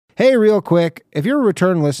Hey, real quick, if you're a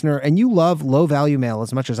return listener and you love low-value mail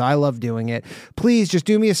as much as I love doing it, please just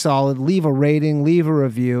do me a solid, leave a rating, leave a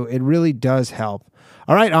review. It really does help.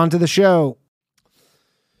 All right, on to the show.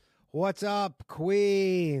 What's up,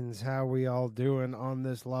 Queens? How we all doing on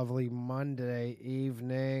this lovely Monday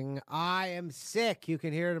evening? I am sick. You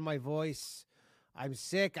can hear it in my voice. I'm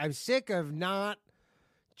sick. I'm sick of not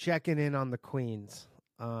checking in on the Queens.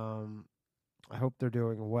 I hope they're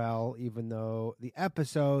doing well, even though the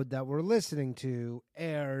episode that we're listening to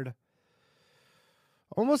aired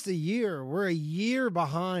almost a year. We're a year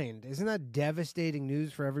behind. Isn't that devastating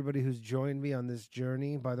news for everybody who's joined me on this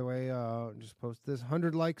journey? By the way, just post this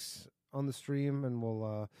 100 likes on the stream, and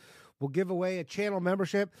we'll give away a channel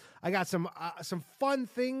membership. I got some fun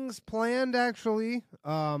things planned. Actually,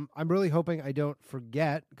 I'm really hoping I don't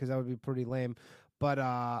forget because that would be pretty lame. But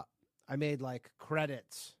I made like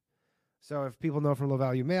credits. So if people know from Low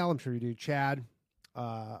Value Mail, I'm sure you do, Chad,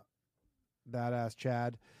 badass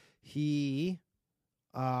Chad, he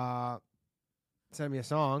sent me a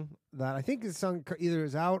song that I think his song either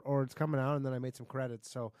is out or it's coming out, and then I made some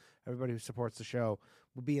credits. So everybody who supports the show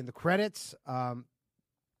will be in the credits.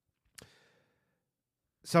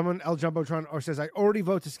 Someone, El Jumbotron, or says, I already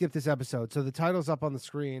vote to skip this episode. So the title's up on the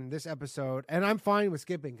screen, this episode, and I'm fine with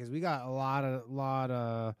skipping because we got a lot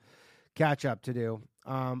of catch up to do.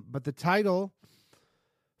 But the title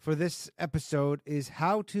for this episode is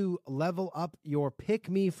How to Level Up Your Pick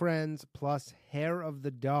Me Friends plus Hair of the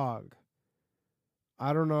Dog.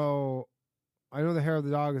 I don't know. I know the Hair of the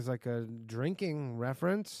Dog is like a drinking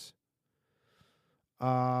reference.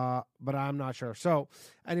 But I'm not sure. So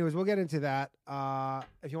anyways, we'll get into that.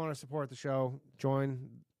 If you want to support the show, join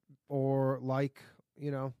or like,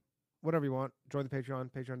 whatever you want. Join the Patreon,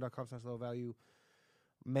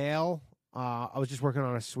 patreon.com/lowvaluemail. I was just working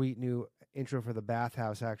on a sweet new intro for the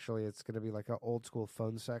bathhouse, actually. It's going to be like an old school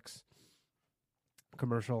phone sex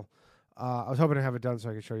commercial. I was hoping to have it done so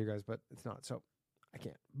I could show you guys, but it's not, so I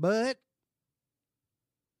can't. But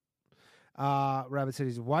Rabbit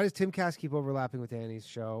Cities, why does Timcast keep overlapping with Annie's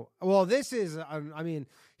show? Well, this is,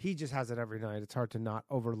 he just has it every night. It's hard to not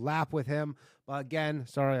overlap with him. But again,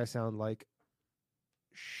 sorry I sound like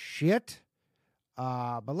shit.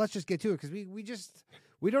 But let's just get to it because we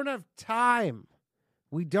don't have time.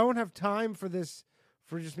 We don't have time for this,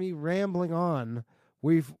 for just me rambling on.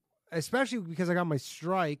 Especially because I got my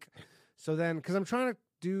strike. So then, because I'm trying to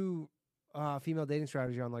do female dating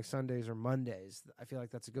strategy on like Sundays or Mondays. I feel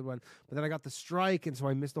like that's a good one. But then I got the strike, and so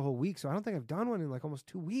I missed the whole week. So I don't think I've done one in like almost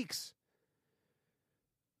 2 weeks.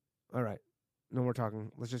 All right. No more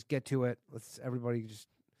talking. Let's just get to it. Let's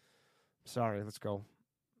go.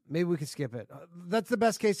 Maybe we could skip it. That's the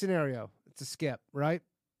best case scenario. It's a skip, right?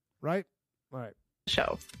 Right? All right.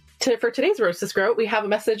 Show. For today's Roast to Scrote, we have a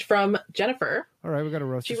message from Jennifer. All right, we got a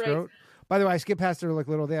Roast to Scrote. By the way, I skipped past their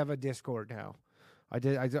little. They have a Discord now. I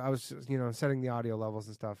was setting the audio levels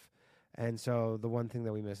and stuff, and so the one thing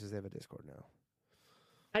that we miss is they have a Discord now.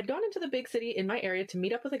 I'd gone into the big city in my area to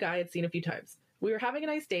meet up with a guy I'd seen a few times. We were having a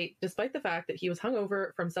nice date, despite the fact that he was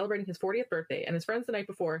hungover from celebrating his 40th birthday and his friends the night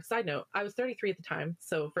before. Side note, I was 33 at the time,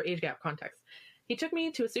 so for age gap context. He took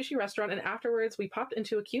me to a sushi restaurant, and afterwards we popped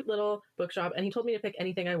into a cute little bookshop, and he told me to pick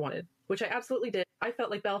anything I wanted, which I absolutely did. I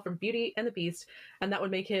felt like Belle from Beauty and the Beast, and that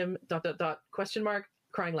would make him ...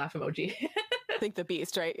 crying laugh emoji. I think the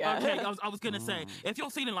Beast, right? Yeah. Okay, I was going to say, if you're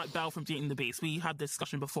feeling like Belle from Beauty and the Beast, we had this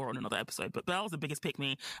discussion before on another episode, but Belle's the biggest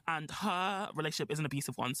pick-me, and her relationship is an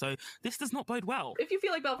abusive one, so this does not bode well. If you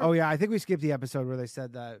feel like Belle from... Oh, yeah, I think we skipped the episode where they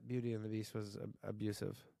said that Beauty and the Beast was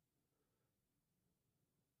abusive.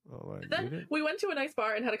 Then we went to a nice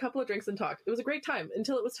bar and had a couple of drinks and talked. It was a great time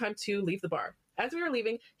until it was time to leave the bar. As we were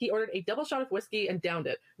leaving, he ordered a double shot of whiskey and downed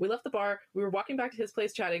it. We left the bar. We were walking back to his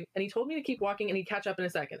place chatting, and he told me to keep walking and he'd catch up in a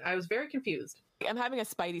second. I was very confused. I'm having a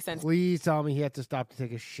spidey sense. Please tell me he had to stop to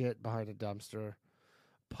take a shit behind a dumpster.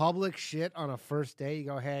 Public shit on a first date. You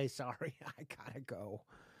go, hey, sorry, I gotta go.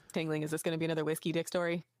 Tingling, is this going to be another whiskey dick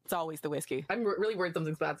story? It's always the whiskey. I'm really worried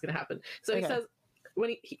something bad's going to happen. So okay. He says,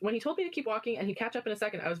 when he told me to keep walking and he'd catch up in a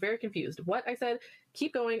second, I was very confused. What? I said,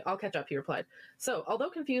 keep going, I'll catch up, he replied. So, although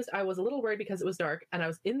confused, I was a little worried because it was dark and I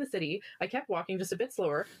was in the city. I kept walking just a bit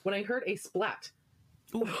slower when I heard a splat.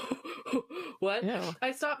 What? Yeah.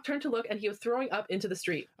 I stopped, turned to look, and he was throwing up into the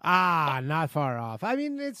street. Not far off. I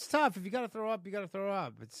mean, it's tough. If you gotta throw up, you gotta throw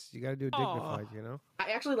up. You gotta do it dignified,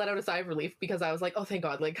 I actually let out a sigh of relief because I was like, oh, thank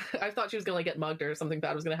God. Like, I thought she was gonna get mugged or something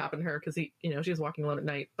bad was gonna happen to her because she was walking alone at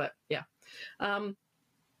night. But yeah.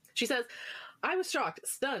 She says, I was shocked,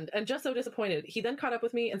 stunned, and just so disappointed. He then caught up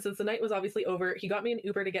with me, and since the night was obviously over, he got me an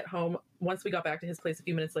Uber to get home once we got back to his place a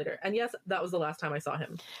few minutes later. And yes, that was the last time I saw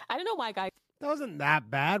him. I don't know why guys That wasn't that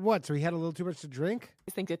bad. What? So he had a little too much to drink?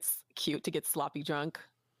 I think it's cute to get sloppy drunk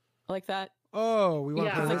like that. Oh, we want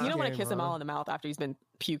Yeah. to It's play like, this you don't want to game, kiss him huh? all in the mouth after he's been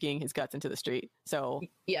puking his guts into the street. So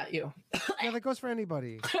Yeah, you. Yeah, that goes for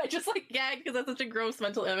anybody. I just like gagged because that's such a gross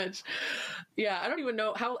mental image. Yeah, I don't even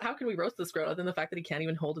know how can we roast this Scrote other than the fact that he can't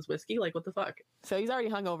even hold his whiskey. Like, what the fuck? he's already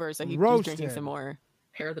hungover, so he's Roasted. drinking some more.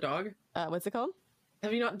 Hair of the dog. What's it called?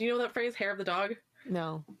 Have you not? Do you know that phrase, hair of the dog?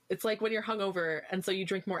 No. It's like when you're hungover and so you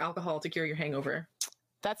drink more alcohol to cure your hangover.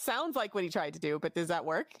 That sounds like what he tried to do, but does that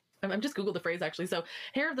work? I'm just Googled the phrase actually. So,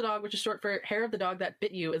 hair of the dog, which is short for hair of the dog that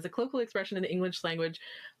bit you, is a colloquial expression in the English language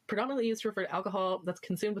predominantly used to refer to alcohol that's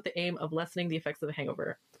consumed with the aim of lessening the effects of the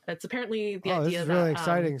hangover. It's apparently the idea this is that really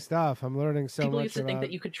exciting stuff. I'm learning so people much used to think about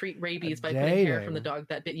that you could treat rabies by putting hair dating. from the dog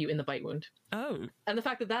that bit you in the bite wound. Oh. And the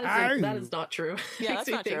fact that Ow. that is not true. Yeah, makes that's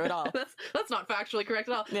me not think true at all. That's not factually correct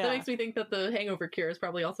at all. Yeah. That makes me think that the hangover cure is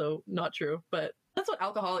probably also not true. But that's what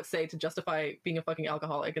alcoholics say to justify being a fucking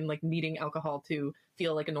alcoholic and like needing alcohol to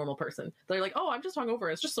feel like a normal person. They're like, oh, I'm just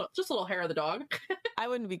hungover. It's just a little hair of the dog. I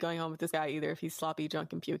wouldn't be going home with this guy either if he's sloppy,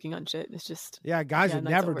 drunk, and puking on shit. It's just, Yeah, guys would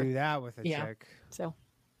night's never over. do that with a Yeah. chick. so.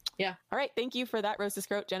 Yeah. All right. Thank you for that roasted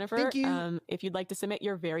scrote, Jennifer. Thank you. If you'd like to submit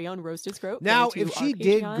your very own roasted scrote, Now, go to if she our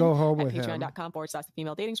did Patreon go home at with him, patreon.com/the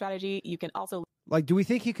female dating strategy, you can also like, do we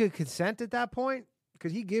think he could consent at that point?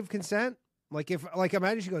 Could he give consent? Like, if, like,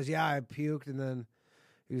 imagine she goes, yeah, I puked, and then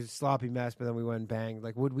he was a sloppy mess, but then we went and banged.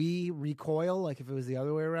 Like, would we recoil? Like, if it was the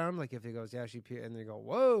other way around? Like, if he goes, yeah, she puked, and they go,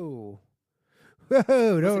 whoa, don't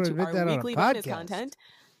listen to admit our that on a weekly bonus podcast. content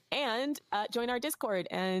and join our Discord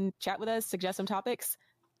and chat with us, suggest some topics.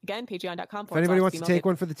 Again, patreon.com. If anybody wants to take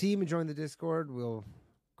one for the team and join the Discord, we'll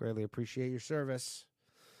greatly appreciate your service.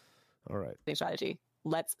 All right. strategy.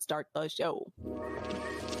 Let's start the show.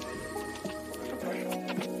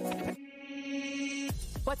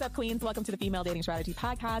 What's up, queens? Welcome to the Female Dating Strategy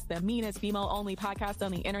Podcast, the meanest female-only podcast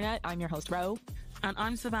on the internet. I'm your host, Ro. And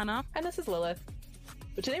I'm Savannah. And this is Lilith.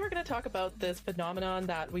 But today we're going to talk about this phenomenon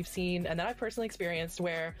that we've seen and that I've personally experienced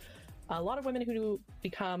where a lot of women who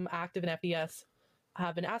become active in FDS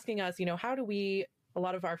have been asking us, how do we, a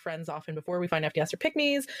lot of our friends often before we find FDS are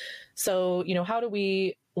pick-me's. So, how do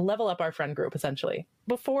we level up our friend group essentially?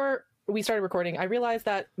 Before we started recording, I realized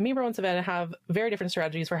that me, Ro, and Savannah have very different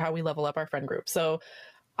strategies for how we level up our friend group. So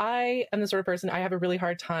I am the sort of person, I have a really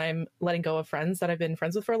hard time letting go of friends that I've been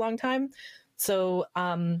friends with for a long time. So,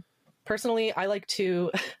 personally, I like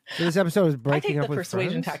to. So this episode is I take breaking the up with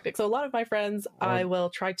persuasion friends? tactic. So a lot of my friends, I will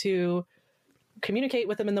try to communicate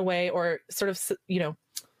with them in the way, or sort of,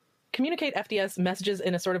 communicate FDS messages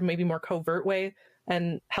in a sort of maybe more covert way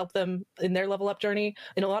and help them in their level up journey.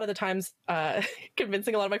 And a lot of the times,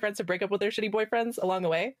 convincing a lot of my friends to break up with their shitty boyfriends along the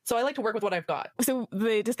way. So I like to work with what I've got. So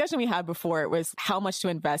the discussion we had before was how much to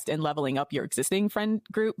invest in leveling up your existing friend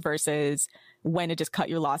group versus when to just cut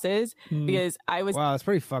your losses. Because I was Wow, it's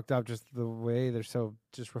pretty fucked up, just the way they're so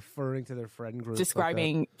just referring to their friend group.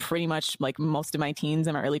 describing pretty much like most of my teens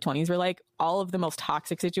and my early 20s were like. All of the most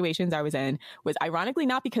toxic situations I was in was ironically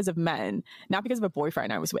not because of men, not because of a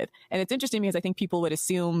boyfriend I was with. And it's interesting because I think people would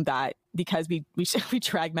assume that because we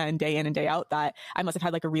drag men day in and day out, that I must have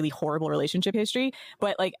had like a really horrible relationship history.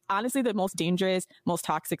 But like, honestly, the most dangerous, most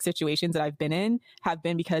toxic situations that I've been in have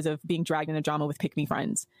been because of being dragged into drama with pick-me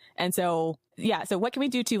friends. And so, yeah. So what can we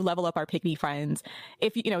do to level up our pick-me friends?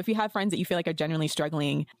 If you have friends that you feel like are genuinely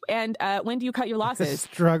struggling, and when do you cut your losses?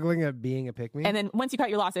 Struggling at being a pick-me? And then once you cut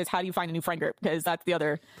your losses, how do you find a new friend group? Because that's the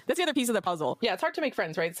other piece of the puzzle. Yeah, it's hard to make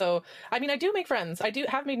friends, right? So, I mean, I do make friends. I do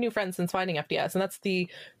have made new friends since finding FDS. And that's the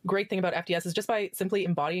great thing about FDS is just by simply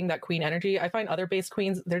embodying that queen energy, I find other base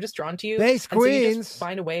queens, they're just drawn to you. Base and so you queens. just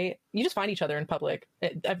find a way. You just find each other in public.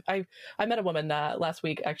 I met a woman last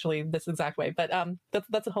week, actually, this exact way. But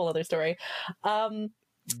that's a whole other story.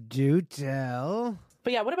 Do tell.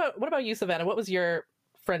 But yeah, what about you, Savannah? What was your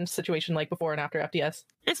friend situation like before and after FDS?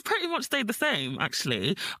 It's pretty much stayed the same,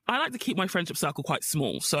 actually. I like to keep my friendship circle quite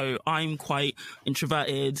small. So I'm quite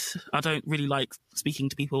introverted. I don't really like speaking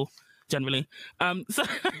to people generally. So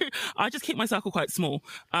I just keep my circle quite small.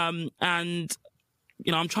 And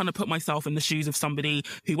I'm trying to put myself in the shoes of somebody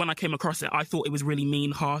who, when I came across it, I thought it was really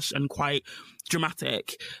mean, harsh, and quite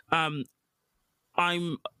dramatic.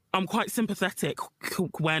 I'm quite sympathetic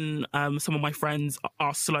when some of my friends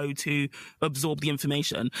are slow to absorb the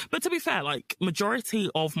information. But to be fair, like, majority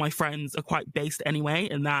of my friends are quite based anyway,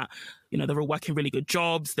 in that, they're all working really good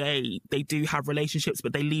jobs. They do have relationships,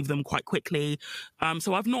 but they leave them quite quickly.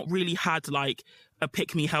 So I've not really had like a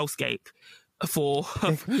pick-me hellscape for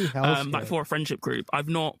like for a friendship group.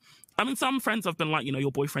 Some friends have been like,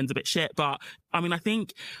 your boyfriend's a bit shit, but I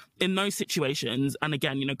think in those situations, and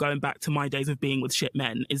again, going back to my days of being with shit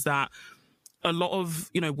men, is that a lot of,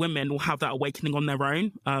 women will have that awakening on their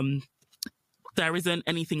own. There isn't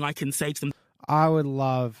anything I can say to them. I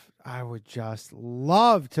would just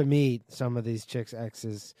love to meet some of these chicks'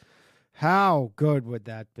 exes. How good would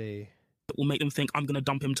that be? That will make them think I'm going to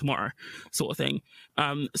dump him tomorrow, sort of thing.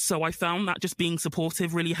 So I found that just being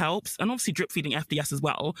supportive really helps, and obviously drip feeding FDS as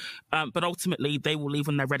well. But ultimately, they will leave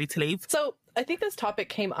when they're ready to leave. So I think this topic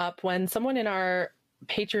came up when someone in our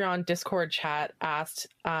Patreon Discord chat asked,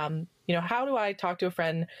 how do I talk to a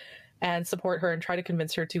friend and support her and try to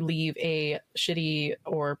convince her to leave a shitty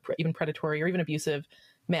or even predatory or even abusive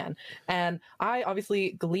man? And I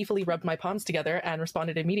obviously gleefully rubbed my palms together and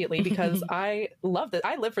responded immediately because I love this.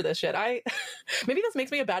 I live for this shit. Maybe this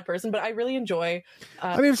makes me a bad person, but I really enjoy.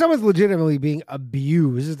 If someone's legitimately being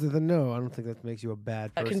abused, then no, I don't think that makes you a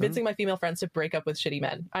bad person. Convincing my female friends to break up with shitty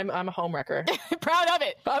men. I'm a homewrecker. Proud of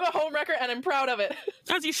it. I'm a homewrecker and I'm proud of it.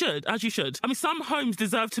 As you should. Some homes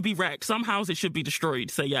deserve to be wrecked. Some houses should be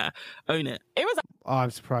destroyed. So yeah, own it. It was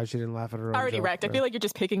I'm surprised she didn't laugh at her own already joke, wrecked. I feel like you're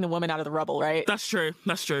just picking the woman out of the rubble, right? That's true.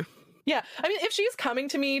 Yeah. If she's coming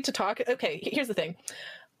to me to talk, okay, here's the thing.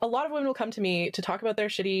 A lot of women will come to me to talk about their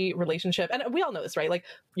shitty relationship. And we all know this, right? Like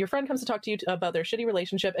your friend comes to talk to you about their shitty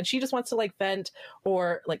relationship and she just wants to vent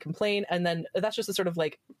or complain. And then that's just a sort of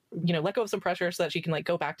let go of some pressure so that she can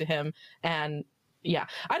go back to him. And yeah,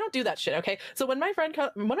 I don't do that shit. Okay. So when my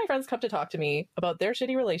friends come to talk to me about their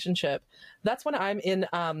shitty relationship, that's when I'm in,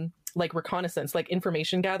 reconnaissance,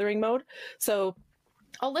 information gathering mode. So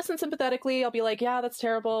I'll listen sympathetically. I'll be like, yeah, that's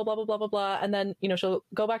terrible, blah, blah, blah, blah, blah. And then, she'll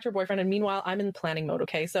go back to her boyfriend. And meanwhile, I'm in planning mode.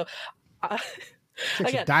 Okay. So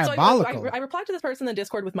again, diabolical. I replied to this person in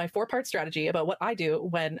Discord with my 4-part strategy about what I do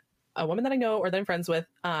when a woman that I know or that I'm friends with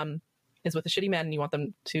is with a shitty man and you want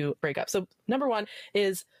them to break up. So number 1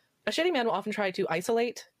 is a shitty man will often try to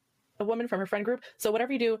isolate a woman from her friend group. So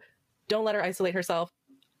whatever you do, don't let her isolate herself.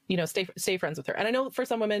 Stay friends with her. And I know for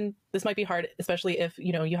some women, this might be hard, especially if,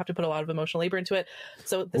 you have to put a lot of emotional labor into it.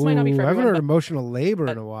 So this might not be for everyone. I haven't heard emotional labor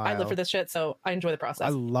in a while. I live for this shit, so I enjoy the process. I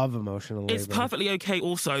love emotional labor. It's perfectly okay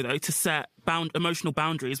also, though, to set emotional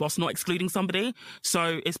boundaries whilst not excluding somebody.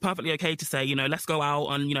 So it's perfectly okay to say, let's go out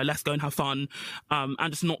and, let's go and have fun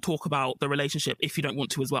and just not talk about the relationship if you don't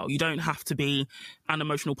want to as well. You don't have to be an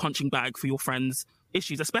emotional punching bag for your friends'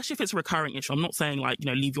 issues, especially if it's a recurring issue. I'm not saying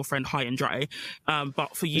leave your friend high and dry,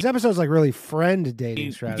 but for you, this episode's really friend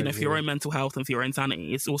dating strategy. For your own mental health and for your own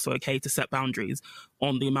sanity, it's also okay to set boundaries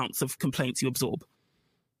on the amounts of complaints you absorb.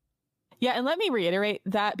 Yeah, and let me reiterate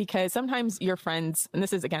that because sometimes your friends, and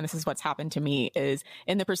this is what's happened to me, is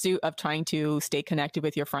in the pursuit of trying to stay connected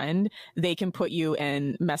with your friend, they can put you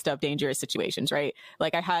in messed up, dangerous situations, right?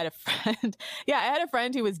 I had a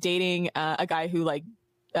friend who was dating a guy who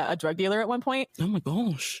a drug dealer at one point. Oh my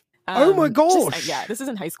gosh. Oh my gosh. This is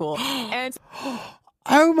in high school. And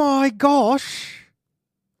oh my gosh.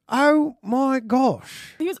 Oh my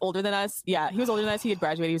gosh. He was older than us. Yeah, he was older than us. He had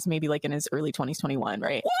graduated. He was maybe in his early 20s, 21,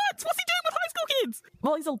 right? What? What's he doing with high school kids?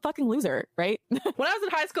 Well, he's a fucking loser, right? When I was in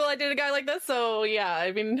high school, I dated a guy like this. So yeah,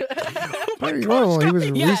 I mean. Well, he was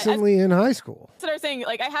recently in high school. That's what I was saying.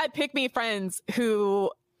 I had pick-me friends who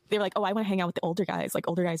they were like, oh, I want to hang out with the older guys.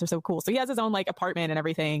 Older guys are so cool. So he has his own apartment and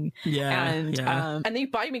everything. Yeah. And they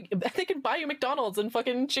can buy you McDonald's and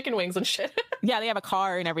fucking chicken wings and shit. Yeah, they have a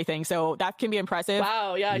car and everything. So that can be impressive.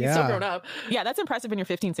 Wow. Yeah. He's so grown up. Yeah, that's impressive when you're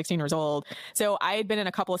 15, 16 years old. So I had been in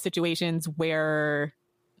a couple of situations where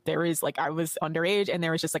there is I was underage and there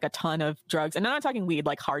was just a ton of drugs, and I'm not talking weed,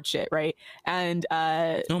 hard shit, right? And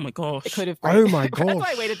oh my gosh, it could have. Oh my gosh, that's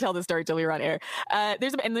why I waited to tell the story till we were on air.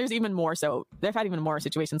 There's even more. So I've had even more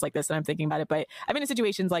situations like this, and I'm thinking about it. But I've been in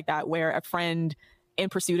situations like that where a friend, in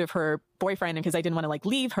pursuit of her boyfriend, and because I didn't want to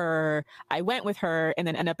leave her, I went with her, and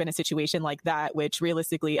then end up in a situation like that. Which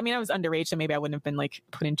realistically, I was underage, so maybe I wouldn't have been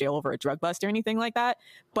put in jail over a drug bust or anything like that.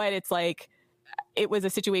 But it's it was a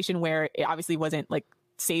situation where it obviously wasn't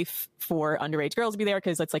safe for underage girls to be there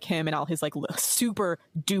because it's him and all his super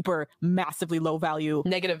duper massively low value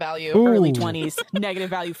negative value early 20s negative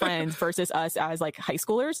value friends versus us as high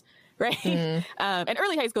schoolers, right? And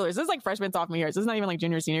early high schoolers, this is freshman sophomore years. This is not even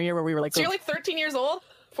junior senior year where we were so you're 13 years old,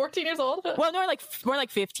 14 years old? Well, no, more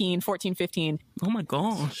 15, 14, 15. Oh my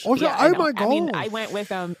gosh. Oh, yeah, oh my gosh. I went with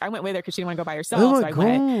her because she didn't want to go by herself. Oh so I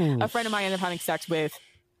went. A friend of mine ended up having sex with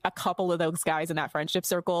a couple of those guys in that friendship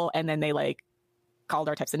circle, and then they called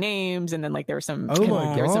our types of names, and then there were some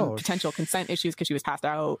potential consent issues because she was passed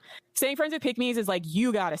out. Staying friends with pick-me's is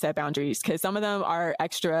you gotta set boundaries because some of them are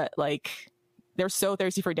extra they're so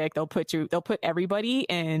thirsty for dick, they'll put everybody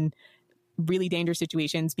in really dangerous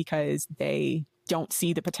situations because they don't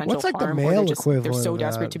see the potential What's like the harm, or male they're equivalent so of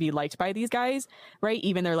desperate that? to be liked by these guys, right?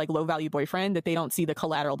 Even their like low value boyfriend, that they don't see the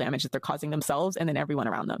collateral damage that they're causing themselves and then everyone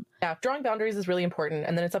around them. Yeah, drawing boundaries is really important,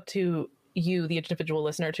 and then it's up to you, the individual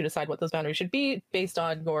listener, to decide what those boundaries should be based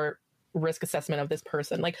on your risk assessment of this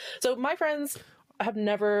person. Like, so my friends have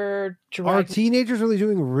never Are dragged teenagers really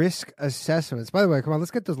doing risk assessments? By the way, come on,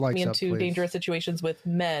 let's get those likes me up, into please. dangerous situations with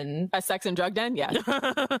men. A sex and drug den, yeah.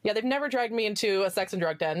 Yeah, they've never dragged me into a sex and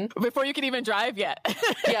drug den. Before you can even drive yet.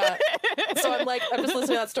 Yeah. So I'm just listening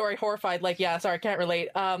to that story horrified, like, yeah, sorry, can't relate.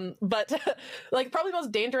 But like probably the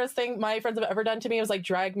most dangerous thing my friends have ever done to me was like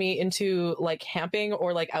drag me into like camping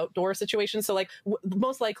or like outdoor situations. So like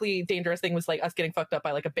most likely dangerous thing was like us getting fucked up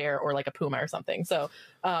by like a bear or like a puma or something. So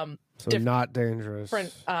So not dangerous.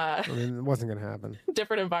 different I mean, it wasn't going to happen.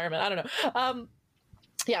 different environment. I don't know.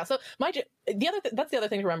 Yeah, so that's the other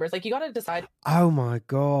thing to remember is like you got to decide, Oh my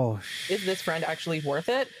gosh. is this friend actually worth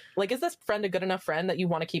it? Like, is this friend a good enough friend that you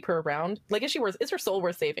want to keep her around? Like, is her soul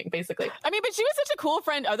worth saving, basically? I mean, but she was such a cool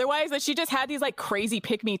friend otherwise that she just had these like crazy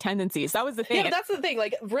pick-me tendencies. That was the thing. Yeah, but that's the thing,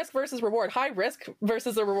 like risk versus reward, high risk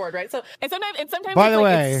versus a reward, right? So and sometimes By it's the like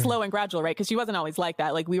way- it's slow and gradual, right? Because she wasn't always like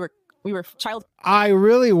that. Like we were child. I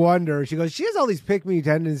really wonder. She goes, she has all these pick-me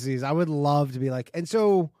tendencies. I would love to be like, and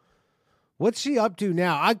so what's she up to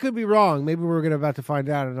now? I could be wrong. Maybe we're about to find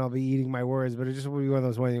out and I'll be eating my words, but it just would be one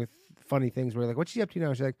of those funny things where you're like, what's she up to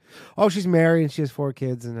now? She's like, oh, she's married and she has 4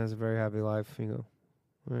 kids and has a very happy life, you know.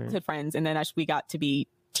 Right. Good friends, and then as we got to be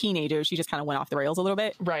teenagers, she just kind of went off the rails a little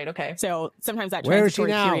bit. right, okay. So sometimes that Where is she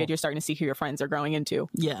transitory now? period, you're starting to see who your friends are growing into.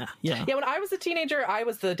 Yeah. Yeah, when I was a teenager, I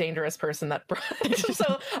was the dangerous person that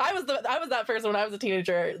so I was that person when I was a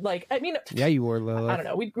teenager. Like, I mean, Yeah, you were, Lilith. I don't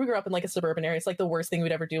know. We grew up in like a suburban area. It's like the worst thing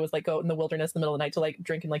we'd ever do was like go in the wilderness in the middle of the night to like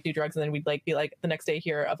drink and like do drugs, and then we'd like be like the next day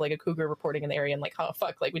hear of like a cougar reporting in the area and like, oh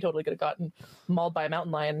fuck, like we totally could have gotten mauled by a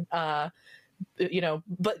mountain lion. You know,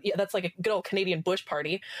 but yeah, that's like a good old Canadian bush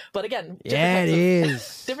party. But again, Yeah, it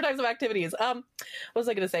is. different types of activities. What was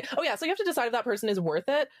I going to say? Oh yeah, so you have to decide if that person is worth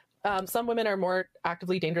it. Some women are more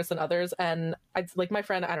actively dangerous than others, and I like my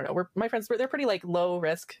friend. I don't know. My friends, they're pretty like low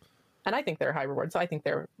risk, and I think they're high reward. So I think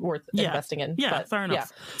they're worth investing in. Yeah, but, fair enough.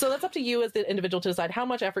 Yeah. So that's up to you as the individual to decide how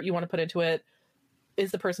much effort you want to put into it.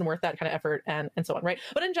 Is the person worth that kind of effort, and so on, right?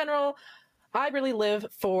 But in general, I really live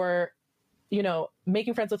for, you know,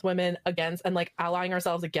 making friends with women against and like allying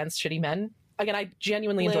ourselves against shitty men. Again, I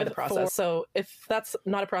genuinely enjoy the process. So if that's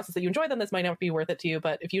not a process that you enjoy, then this might not be worth it to you.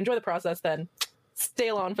 But if you enjoy the process, then stay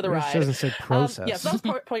along for the ride. It doesn't say process. Yeah, so that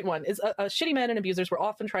was point one. Is a shitty men and abusers will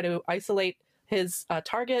often try to isolate his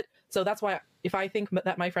target. So that's why if I think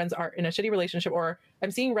that my friends are in a shitty relationship or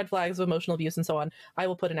I'm seeing red flags of emotional abuse and so on, I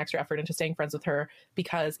will put an extra effort into staying friends with her,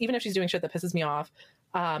 because even if she's doing shit that pisses me off,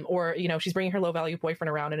 or, you know, she's bringing her low value boyfriend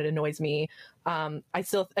around and it annoys me, I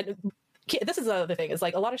still, this is the other thing, is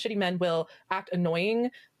like a lot of shitty men will act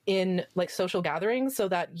annoying in like social gatherings so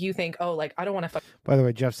that you think, oh, like I don't want to By the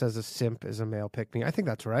way, Jeff says a simp is a male pick-me. I think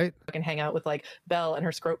that's right. fucking hang out with like Belle and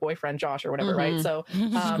her scrote boyfriend Josh or whatever, right? So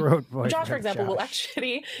Scrote boyfriend, Josh, for example, will Josh. act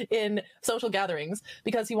shitty in social gatherings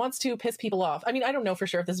because he wants to piss people off. I mean, I don't know for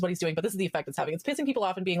sure if this is what he's doing, but this is the effect it's having. It's pissing people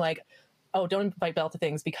off and being like, oh, don't invite Belle to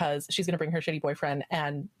things because she's going to bring her shitty boyfriend,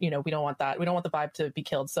 and you know we don't want that. We don't want the vibe to be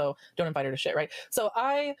killed, so don't invite her to shit, right? So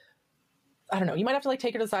I don't know. You might have to like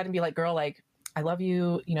take her to the side and be like, girl, like I love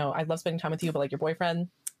you. You know, I love spending time with you, but like your boyfriend,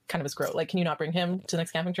 kind of a scrote. Like, can you not bring him to the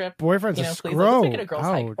next camping trip? Boyfriend's You know, a please, like, let's make it a scrote. girls'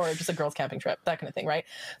 hike Ouch. or just a girls' camping trip, that kind of thing, right?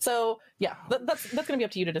 So yeah, that's going to be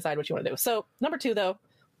up to you to decide what you want to do. So number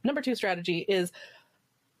two strategy is,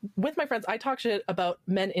 with my friends, I talk shit about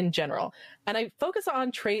men in general, and I focus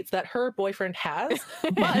on traits that her boyfriend has,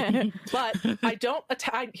 but I don't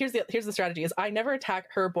attack. Here's the strategy: is I never attack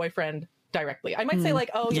her boyfriend directly. I might say like,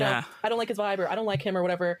 oh, you know, I don't like his vibe or I don't like him or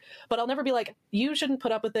whatever, but I'll never be like, you shouldn't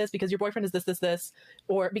put up with this because your boyfriend is this,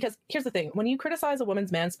 or because here's the thing, when you criticize a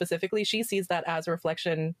woman's man specifically, she sees that as a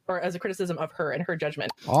reflection or as a criticism of her and her judgment.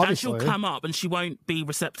 Obviously. And she'll come up and she won't be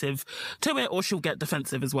receptive to it, or she'll get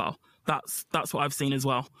defensive as well. That's what I've seen as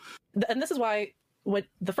well. And this is why when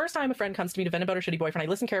the first time a friend comes to me to vent about her shitty boyfriend, I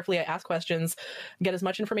listen carefully, I ask questions, get as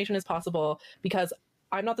much information as possible, because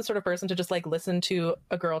I'm not the sort of person to just like listen to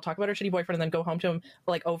a girl talk about her shitty boyfriend and then go home to him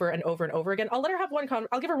like over and over and over again. I'll let her have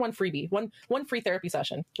I'll give her one freebie, one free therapy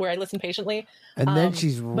session where I listen patiently. And then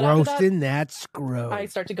she's but after roasting that scrote. I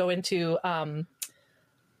start to go into, I'll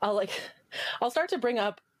start to bring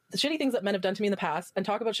up the shitty things that men have done to me in the past and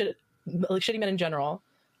talk about shitty men in general,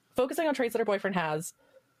 focusing on traits that her boyfriend has.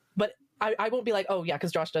 But I won't be like, oh yeah,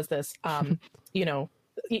 because Josh does this. You know,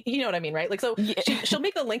 you know what I mean, right? Like, so she'll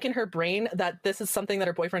make the link in her brain that this is something that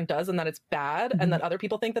her boyfriend does and that it's bad and that other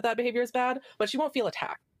people think that behavior is bad, but she won't feel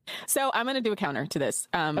attacked. So I'm going to do a counter to this.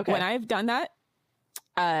 When I've done that,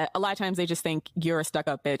 a lot of times they just think you're a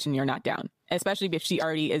stuck-up bitch and you're not down. Especially if she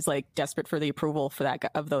already is like desperate for the approval for that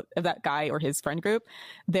of that guy or his friend group,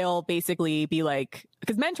 they'll basically be like,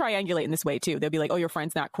 because men triangulate in this way too. They'll be like, oh, your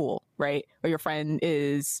friend's not cool, right? Or your friend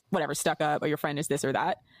is whatever, stuck up, or your friend is this or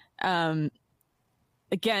that.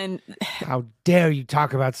 Again, how dare you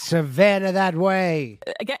talk about Savannah that way?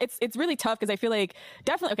 Again, it's really tough because I feel like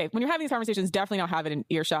definitely, okay, when you're having these conversations, definitely not have it in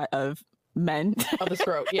earshot of men of the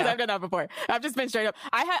scrote. Yeah, I've done that before. I've just been straight up.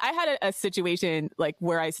 I had a situation like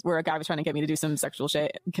where a guy was trying to get me to do some sexual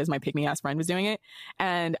shit because my pick me ass friend was doing it,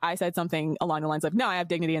 and I said something along the lines of, "No, I have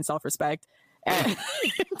dignity and self-respect." And,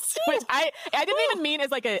 which I didn't even mean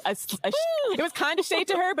as like it was kind of shade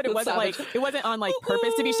to her, but it wasn't savage. Like it wasn't on like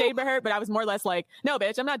purpose to be shade by her, but I was more or less like, no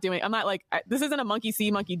bitch, I'm not like this isn't a monkey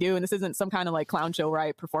see monkey do, and this isn't some kind of like clown show where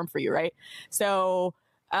I perform for you, right? So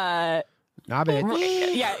nah,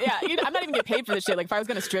 bitch. Yeah. I'm not even getting paid for this shit. Like if I was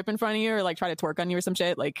gonna strip in front of you or like try to twerk on you or some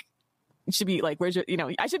shit, like it should be like, where's your,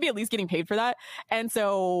 I should be at least getting paid for that. And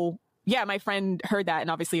so yeah, my friend heard that, and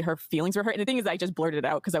obviously her feelings were hurt. And the thing is, I just blurted it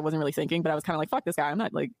out because I wasn't really thinking, but I was kind of like, fuck this guy. I'm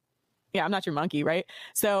not your monkey, right?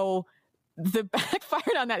 So the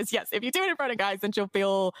backfire on that is, yes, if you do it in front of guys, then she'll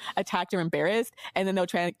feel attacked or embarrassed, and then they'll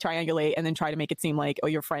triangulate and then try to make it seem like, oh,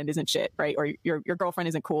 your friend isn't shit, right? Or your girlfriend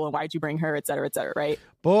isn't cool, and why'd you bring her, et cetera, right?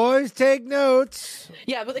 Boys, take notes.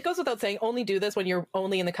 Yeah, but it goes without saying, only do this when you're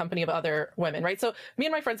only in the company of other women, right? So me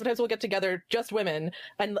and my friends sometimes will get together, just women,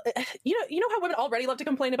 and you know how women already love to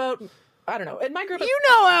complain about, I don't know, in my group. You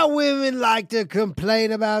know how women like to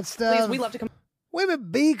complain about stuff. We love to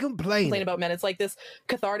women be complaining about men. It's like this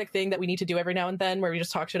cathartic thing that we need to do every now and then where we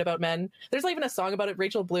just talk shit about men. There's not even a song about it.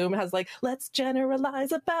 Rachel Bloom has like, let's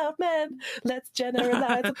generalize about men. Let's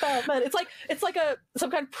generalize about men. It's like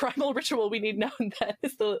some kind of primal ritual we need now and then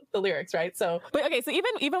is the lyrics, right? So, but okay, so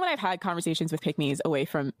even when I've had conversations with pick-me's away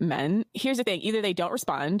from men, here's the thing. Either they don't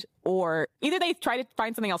respond, or either they try to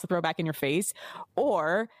find something else to throw back in your face,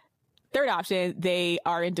 or third option, they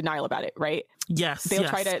are in denial about it, right? Yes, they'll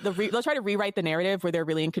try to rewrite the narrative where they're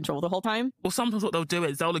really in control the whole time. Or sometimes what they'll do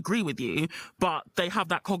is they'll agree with you, but they have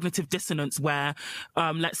that cognitive dissonance where,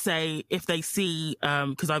 let's say if they see,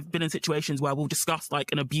 because I've been in situations where we'll discuss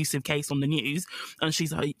like an abusive case on the news, and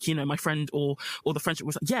she's like, my friend or the friendship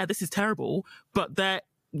was like, yeah, this is terrible, but they're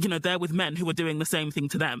with men who are doing the same thing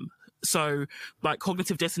to them. So like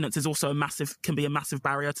cognitive dissonance is also can be a massive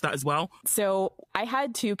barrier to that as well. So I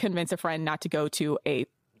had to convince a friend not to go to a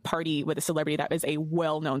party with a celebrity that is a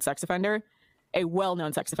well-known sex offender.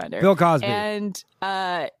 Bill Cosby. And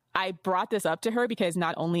I brought this up to her because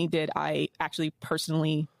not only did I actually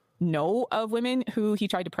personally know of women who he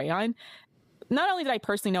tried to prey on,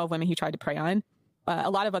 a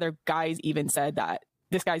lot of other guys even said that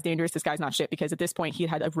this guy's dangerous, this guy's not shit, because at this point he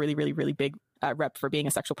had a really, really, really big rep for being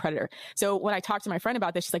a sexual predator. So when I talked to my friend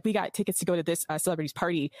about this, she's like, we got tickets to go to this celebrity's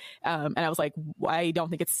party. And I was like, I don't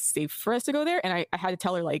think it's safe for us to go there. And I had to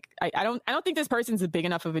tell her, like, I don't think this person's big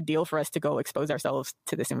enough of a deal for us to go expose ourselves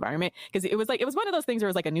to this environment. Because it was one of those things where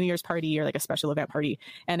it was like a New Year's party or like a special event party.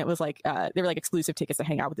 And it was like, they were like exclusive tickets to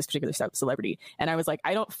hang out with this particular celebrity. And I was like,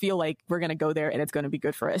 I don't feel like we're going to go there and it's going to be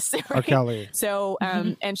good for us. Right? Kelly. So,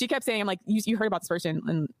 and she kept saying, I'm like, you heard about this person,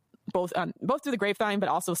 and both through the grapevine, but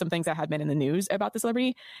also some things that had been in the news about the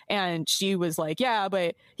celebrity. And she was like, yeah,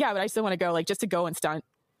 but I still want to go, like, just to go and stunt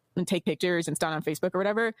and take pictures and stunt on Facebook or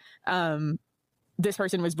whatever. This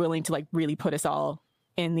person was willing to like really put us all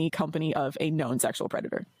in the company of a known sexual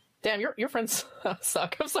predator. Damn, your friends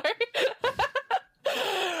suck. I'm sorry.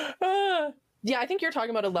 Yeah, I think you're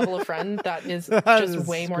talking about a level of friend that is just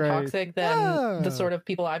way more toxic than the sort of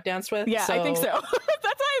people I've danced with. Yeah, I think so.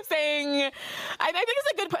 That's why I'm saying I think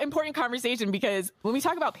it's a good, important conversation, because when we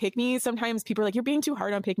talk about pick-me's, sometimes people are like, you're being too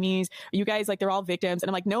hard on pick-me's. You guys, like, they're all victims. And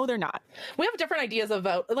I'm like, no, they're not. We have different ideas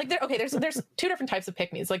about, like, there's two different types of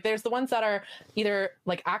pick-me's. Like, there's the ones that are either,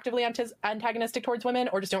 like, actively antagonistic towards women,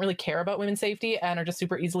 or just don't really care about women's safety and are just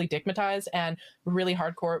super easily dickmatized and really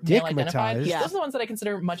hardcore male-identified. Yeah. Those are the ones that I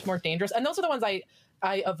consider much more dangerous. And those are the ones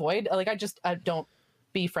I avoid. Like, I don't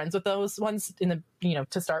be friends with those ones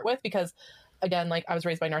to start with, because again, like, I was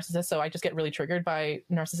raised by narcissists, so I just get really triggered by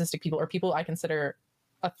narcissistic people or people I consider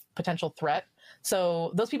a potential threat.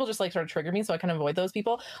 So those people just like sort of trigger me, so I kind of avoid those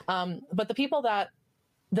people. But the people that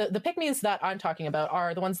the pick-me's that I'm talking about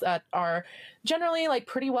are the ones that are generally like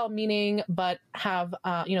pretty well-meaning, but have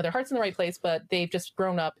their heart's in the right place, but they've just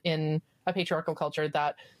grown up in a patriarchal culture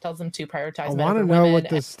that tells them to prioritize I men want to over know women, what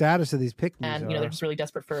the status of these pick-mes and are. they're just really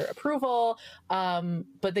desperate for approval,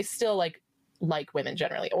 but they still like women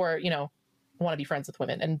generally, or want to be friends with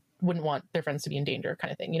women and wouldn't want their friends to be in danger,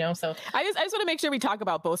 kind of thing. So I just want to make sure we talk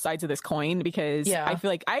about both sides of this coin, because I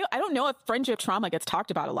feel like I don't know if friendship trauma gets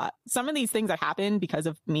talked about a lot. Some of these things that happen because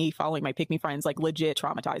of me following my pick-me friends like legit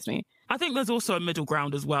traumatized me. I think there's also a middle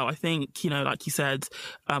ground as well. I think, like you said,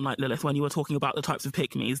 like Lilith, when you were talking about the types of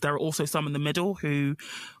pick-mes, there are also some in the middle who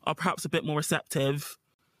are perhaps a bit more receptive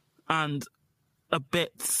and a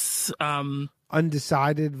bit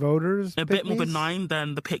undecided voters, a bit more benign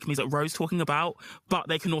than the pick-mes that Rose talking about, but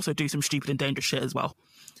they can also do some stupid and dangerous shit as well.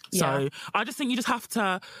 So I just think you just have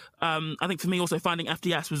to, I think for me also finding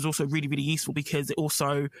FDS was also really, really useful, because it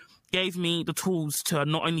also gave me the tools to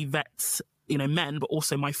not only vet, men, but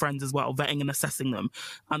also my friends as well, vetting and assessing them.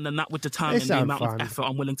 And then that would determine the amount of effort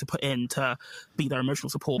I'm willing to put in to be their emotional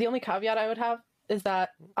support. The only caveat I would have is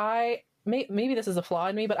that maybe this is a flaw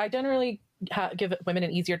in me, but I generally give women an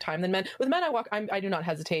easier time than men. With men, I do not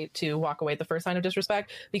hesitate to walk away at the first sign of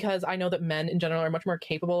disrespect, because I know that men in general are much more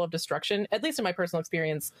capable of destruction, at least in my personal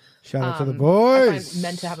experience. Shout out to the boys. I find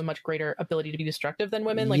men to have a much greater ability to be destructive than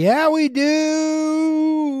women. Yeah, we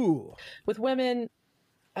do. With women,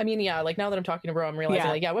 I mean, like now that I'm talking to Bro, I'm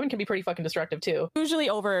realizing women can be pretty fucking destructive too. Usually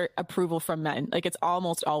over approval from men. Like it's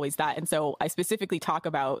almost always that. And so I specifically talk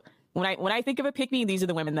about when I think of a pick-me, these are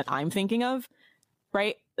the women that I'm thinking of.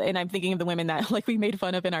 Right. And I'm thinking of the women that we made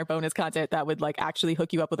fun of in our bonus content that would actually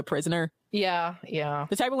hook you up with a prisoner. Yeah.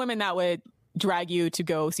 The type of women that would drag you to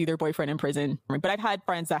go see their boyfriend in prison. But I've had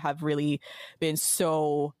friends that have really been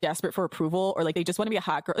so desperate for approval, or they just want to be a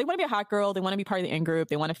hot girl. They want to be a hot girl. They want to be part of the in-group.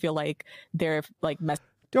 They want to feel like they're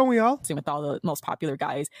don't we all? With all the most popular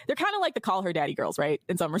guys. They're kind of like the call her daddy girls, right?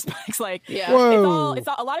 In some respects. Whoa. It's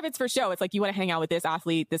all, a lot of it's for show. It's you want to hang out with this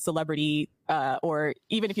athlete, this celebrity, or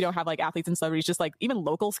even if you don't have athletes and celebrities, just even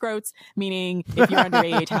local scrotes, meaning if you're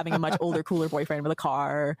underage, having a much older, cooler boyfriend with a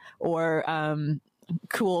car, or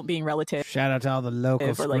cool being relative. Shout out to all the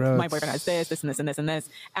local or scrotes. My boyfriend has this and this and this and this.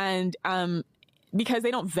 And because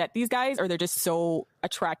they don't vet these guys, or they're just so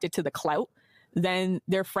attracted to the clout, then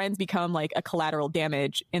their friends become a collateral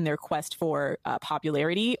damage in their quest for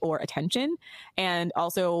popularity or attention. And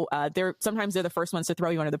also sometimes they're the first ones to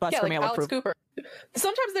throw you under the bus for male Alex approval. Cooper.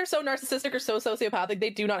 Sometimes they're so narcissistic or so sociopathic, they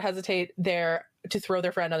do not hesitate to throw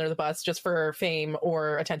their friend under the bus just for fame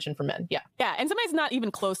or attention from men. Yeah. And sometimes it's not even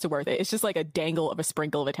close to worth it. It's just a dangle of a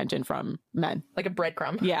sprinkle of attention from men. Like a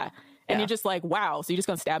breadcrumb. Yeah. And you're just wow, so you're just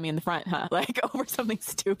going to stab me in the front, huh? Over something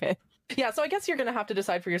stupid. Yeah, so I guess you're going to have to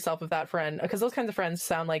decide for yourself if that friend, because those kinds of friends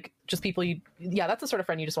sound like just people that's the sort of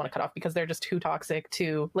friend you just want to cut off, because they're just too toxic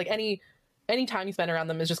to, any time you spend around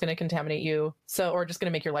them is just going to contaminate you, or just going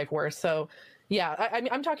to make your life worse. So yeah,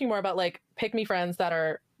 I'm talking more about pick-me friends that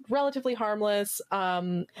are relatively harmless.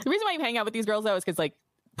 The reason why you hang out with these girls though is because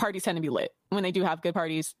parties tend to be lit. When they do have good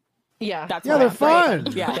parties, that's they're fun.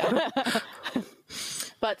 Right? Yeah.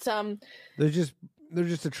 But they're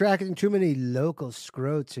just attracting too many local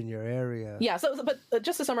scrotes in your area. Yeah. But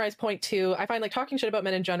just to summarize point 2, I find talking shit about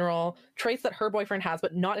men in general, traits that her boyfriend has,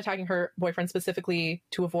 but not attacking her boyfriend specifically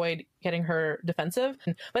to avoid getting her defensive.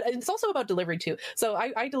 But it's also about delivery too. So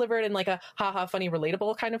I deliver it in a haha funny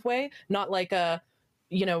relatable kind of way, not I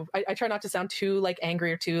try not to sound too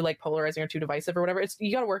angry or too polarizing or too divisive or whatever.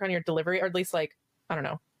 You got to work on your delivery, or at least I don't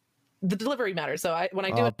know. The delivery matters. So when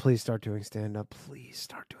I do it, please start doing stand up. Please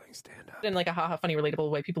start doing stand up in a haha funny relatable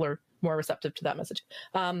way. People are more receptive to that message.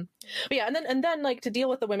 But yeah, and then to deal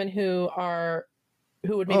with the women who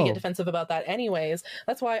would maybe get defensive about that anyways.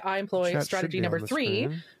 That's why I employ strategy number 3,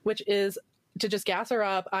 which is to just gas her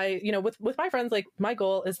up. With my friends, my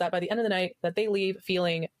goal is that by the end of the night that they leave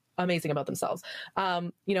feeling amazing about themselves.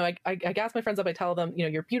 I gas my friends up. I tell them,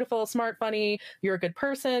 you're beautiful, smart, funny, you're a good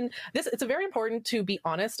person. It's very important to be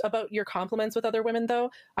honest about your compliments with other women,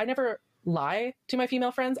 though. I never lie to my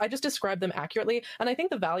female friends. I just describe them accurately. And I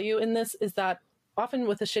think the value in this is that often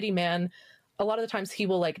with a shitty man, a lot of the times he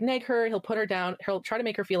will nag her, he'll put her down, he'll try to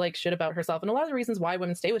make her feel like shit about herself. And a lot of the reasons why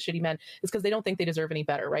women stay with shitty men is because they don't think they deserve any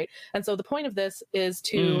better, right? And so the point of this is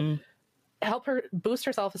to help her boost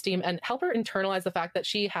her self-esteem and help her internalize the fact that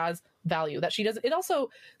she has value, that she does. It also,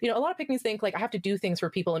 a lot of pick-mes think I have to do things for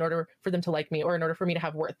people in order for them to like me or in order for me to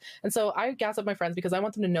have worth. And so I gas up my friends because I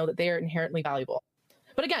want them to know that they are inherently valuable.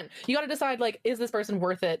 But again, you got to decide, is this person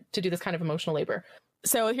worth it to do this kind of emotional labor?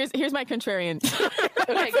 So here's my contrarian.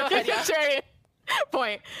 Okay, go ahead. Yeah. Contrarian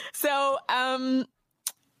point. So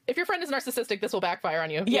if your friend is narcissistic, this will backfire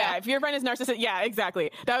on you. Yeah, if your friend is narcissistic, yeah,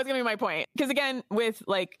 exactly. That was gonna be my point. Because again, with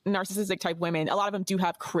like narcissistic type women, a lot of them do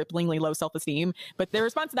have cripplingly low self-esteem, but their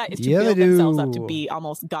response to that is to build themselves up to be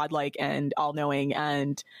almost godlike and all-knowing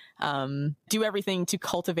and do everything to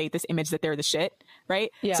cultivate this image that they're the shit,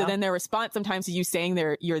 right? Yeah. So then their response sometimes to you saying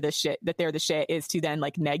you're the shit, that they're the shit, is to then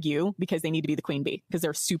like neg you because they need to be the queen bee because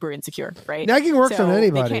they're super insecure, right? Negging works on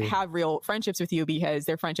anybody. They can't have real friendships with you because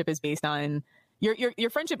their friendship is based on your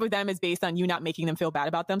friendship with them is based on you not making them feel bad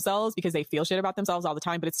about themselves because they feel shit about themselves all the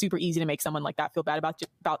time. But it's super easy to make someone like that feel bad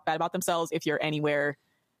about themselves if you're anywhere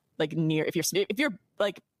like near, if you're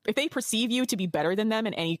like, if they perceive you to be better than them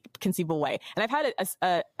in any conceivable way. And I've had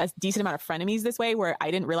a decent amount of frenemies this way where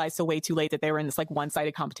I didn't realize till way too late that they were in this like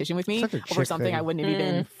one-sided competition with me over something I wouldn't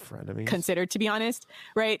have even considered, to be honest,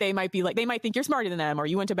 right? They might think you're smarter than them, or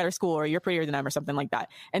you went to better school, or you're prettier than them, or something like that.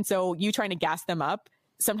 And so you trying to gas them up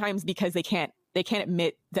sometimes because they can't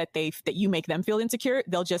admit that you make them feel insecure,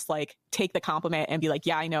 they'll just like take the compliment and be like,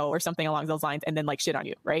 yeah, I know, or something along those lines, and then like shit on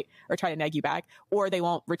you, right? Or try to neg you back, or they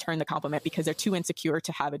won't return the compliment because they're too insecure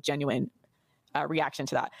to have a genuine reaction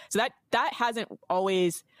to that. So that hasn't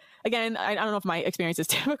always, again, I don't know if my experience is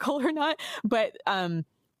typical or not, but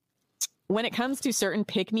when it comes to certain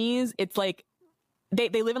pick-me's, it's like they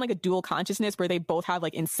live in like a dual consciousness where they both have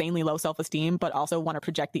like insanely low self-esteem, but also want to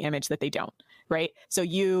project the image that they don't, right? So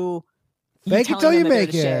you fake it till you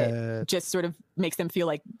make it. Just sort of makes them feel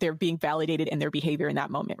like they're being validated in their behavior in that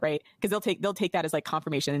moment, right? Because they'll take that as like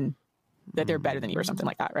confirmation that they're better than you or something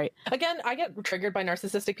like that, right? Again, I get triggered by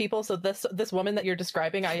narcissistic people. So this woman that you're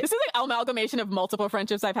describing, this is like amalgamation of multiple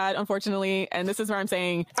friendships I've had, unfortunately, and this is where I'm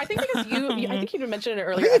saying I think because I think you mentioned it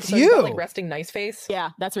earlier. It's you about, like resting nice face.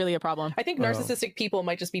 Yeah, that's really a problem. I think narcissistic people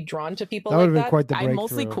might just be drawn to people that would like have been that. Quite the breakthrough. I'm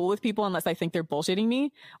mostly cool with people unless I think they're bullshitting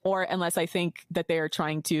me, or unless I think that they're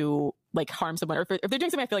trying to like harm someone, or if they're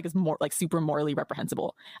doing something I feel like is more like super morally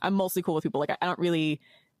reprehensible. I'm mostly cool with people. Like I don't really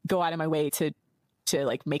go out of my way to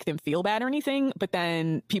like make them feel bad or anything, but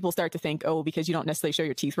then people start to think, oh, because you don't necessarily show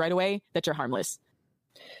your teeth right away, that you're harmless.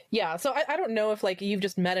 Yeah, so I don't know if like you've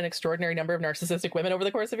just met an extraordinary number of narcissistic women over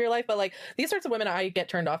the course of your life, but like these sorts of women, I get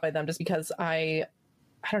turned off by them just because I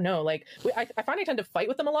don't know, like I find I tend to fight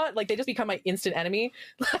with them a lot. Like they just become my instant enemy.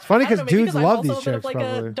 It's funny because dudes love these chicks. I'm also a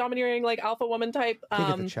bit of like a domineering like alpha woman type.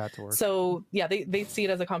 Can't get the chat to work. So yeah, they see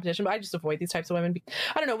it as a competition, but I just avoid these types of women.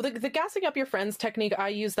 I don't know, the gassing up your friends technique, I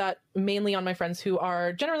use that mainly on my friends who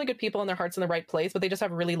are generally good people and their heart's in the right place, but they just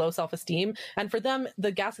have really low self-esteem. And for them,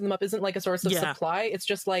 the gassing them up isn't like a source of supply. It's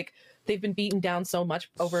just like they've been beaten down so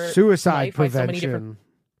much over suicide prevention. By so many different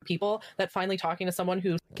people that finally talking to someone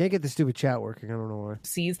who can't get the stupid chat working. I don't know why.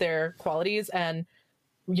 Sees their qualities and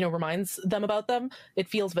reminds them about them, it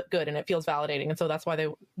feels good and it feels validating, and so that's why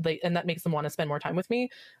they and that makes them want to spend more time with me.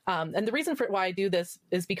 And the reason for why I do this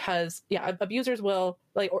is because abusers will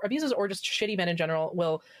abusers or just shitty men in general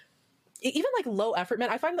will, even like low effort men.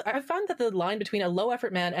 I found that the line between a low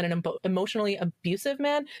effort man and an emotionally abusive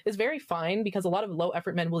man is very fine, because a lot of low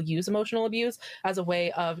effort men will use emotional abuse as a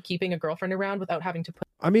way of keeping a girlfriend around without having to put.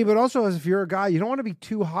 I mean, but also as if you're a guy, you don't want to be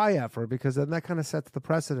too high effort, because then that kind of sets the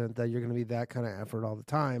precedent that you're going to be that kind of effort all the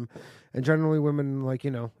time. And generally women,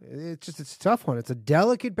 it's a tough one. It's a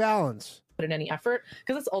delicate balance. Put in any effort,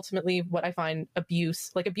 because it's ultimately what I find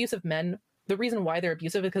abusive men. The reason why they're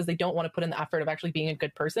abusive is because they don't want to put in the effort of actually being a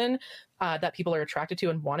good person that people are attracted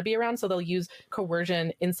to and want to be around. So they'll use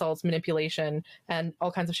coercion, insults, manipulation, and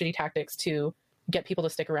all kinds of shitty tactics to get people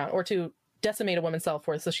to stick around or to decimate a woman's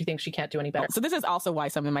self-worth so she thinks she can't do any better. So this is also why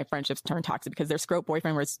some of my friendships turn toxic, because their Scrote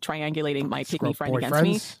boyfriend was triangulating my pick-me friend against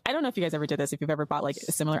me. I don't know if you guys ever did this, if you've ever bought like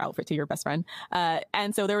a similar outfit to your best friend.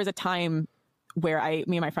 And so there was a time where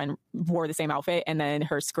me and my friend wore the same outfit, and then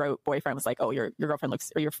her Scrote boyfriend was like, "Oh, your girlfriend looks,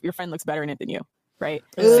 or your friend looks better in it than you," right?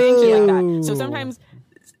 Saying shit like that.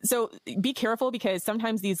 So be careful, because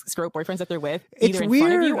sometimes these Scrote boyfriends that they're with, it's either in weird.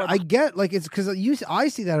 Front of you or I get it's because I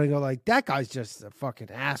see that and I go like, that guy's just a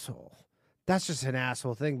fucking asshole. That's just an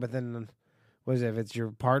asshole thing. But then, what is it? If it's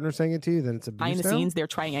your partner saying it to you, then it's abuse. Behind the scenes, they're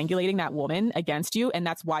triangulating that woman against you, and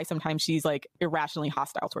that's why sometimes she's like irrationally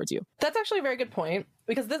hostile towards you. That's actually a very good point,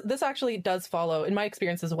 because this actually does follow in my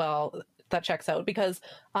experience as well. That checks out, because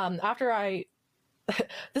after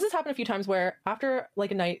this has happened a few times where after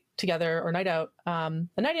like a night together or night out, a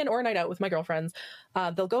night in or a night out with my girlfriends,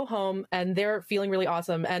 they'll go home and they're feeling really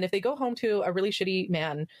awesome. And if they go home to a really shitty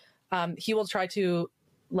man, he will try to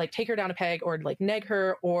like take her down a peg or like neg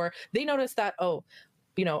her, or they notice that, oh,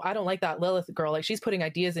 I don't like that Lilith girl. Like, she's putting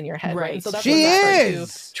ideas in your head, right? And so that's she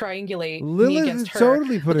is to triangulate Lilith me against her.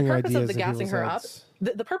 Totally putting the purpose ideas of the in gassing her heads.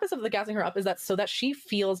 up. The purpose of the gassing her up is that so that she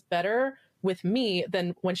feels better with me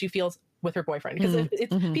than when she feels with her boyfriend, because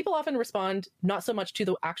people often respond not so much to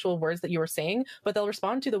the actual words that you are saying, but they'll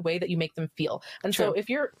respond to the way that you make them feel. And so if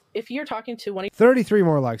you're talking to one of 33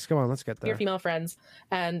 more likes, come on, let's get there, your female friends,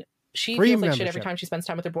 and she Free feels like shit membership every time she spends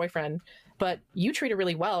time with her boyfriend, but you treat her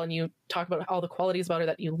really well and you talk about all the qualities about her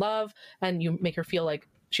that you love, and you make her feel like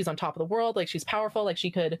she's on top of the world, like she's powerful, like she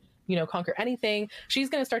could, you know, conquer anything. She's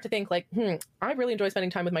going to start to think like, I really enjoy spending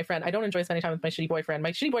time with my friend. I don't enjoy spending time with my shitty boyfriend.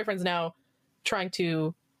 My shitty boyfriend's now trying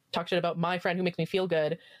to talk shit about my friend who makes me feel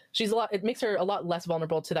good. It makes her a lot less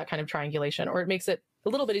vulnerable to that kind of triangulation, or it makes it a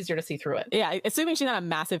little bit easier to see through it. Yeah, assuming she's not a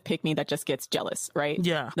massive pick-me that just gets jealous, right?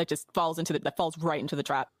 Yeah. That just falls right into the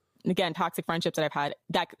trap. And again, toxic friendships that I've had,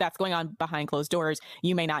 that's going on behind closed doors.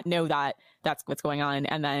 You may not know that that's what's going on.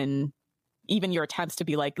 And then even your attempts to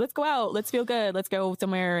be like, let's go out, let's feel good, let's go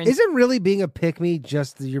somewhere. And isn't really being a pick-me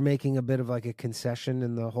just that you're making a bit of like a concession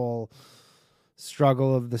in the whole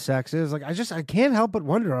struggle of the sexes? Like, I can't help but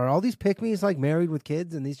wonder, are all these pick-me's like married with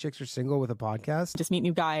kids and these chicks are single with a podcast? Just meet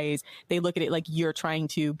new guys. They look at it like you're trying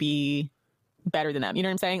to be better than them. You know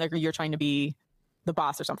what I'm saying? Like, or you're trying to be the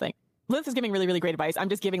boss or something. Liz is giving really, really great advice. I'm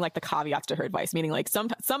just giving like the caveats to her advice, meaning like some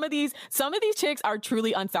of these chicks are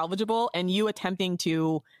truly unsalvageable, and you attempting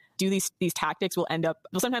to do these tactics will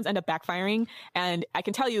sometimes end up backfiring. And I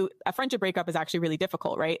can tell you, a friendship breakup is actually really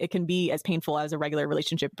difficult, right? It can be as painful as a regular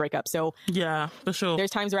relationship breakup. So yeah, for sure.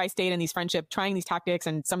 There's times where I stayed in these friendships, trying these tactics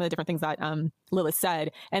and some of the different things that Lilith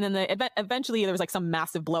said. And then eventually there was like some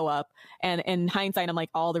massive blow up. And in hindsight, I'm like,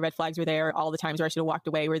 all the red flags were there. All the times where I should have walked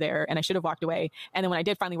away were there, and I should have walked away. And then when I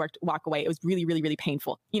did finally walk away, it was really, really, really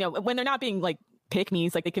painful. You know, when they're not being like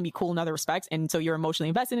pick-me's, like they can be cool in other respects, and so you're emotionally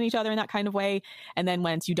invested in each other in that kind of way. And then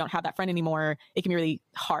once you don't have that friend anymore, it can be really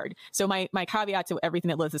hard. So my caveat to everything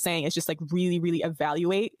that Liz is saying is just like really, really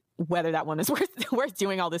evaluate whether that one is worth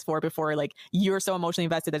doing all this for before like you're so emotionally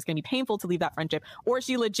invested that it's going to be painful to leave that friendship, or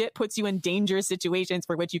she legit puts you in dangerous situations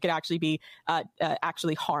for which you could actually be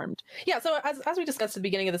actually harmed. Yeah, so as we discussed at the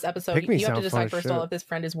beginning of this episode, you have to decide first of all if this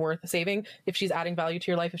friend is worth saving, if she's adding value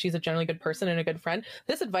to your life, if she's a generally good person and a good friend.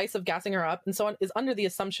 This advice of gassing her up and so on is under the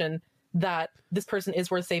assumption that this person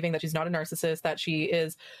is worth saving, that she's not a narcissist, that she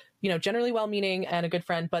is, you know, generally well-meaning and a good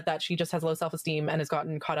friend, but that she just has low self-esteem and has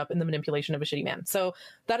gotten caught up in the manipulation of a shitty man. So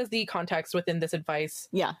that is the context within this advice.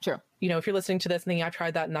 Yeah, true. You know, if you're listening to this and thinking, I've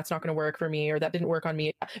tried that and that's not going to work for me, or that didn't work on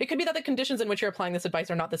me, it could be that the conditions in which you're applying this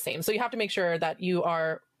advice are not the same. So you have to make sure that you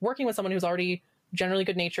are working with someone who's already generally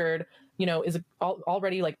good-natured, you know, is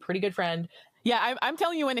already like pretty good friend. Yeah, I'm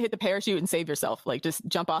telling you when to hit the parachute and save yourself. Like, just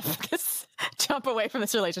jump off, just jump away from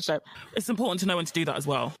this relationship. It's important to know when to do that as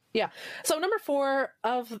well. Yeah. So number 4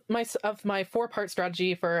 of my 4-part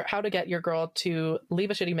strategy for how to get your girl to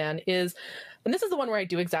leave a shitty man is, and this is the one where I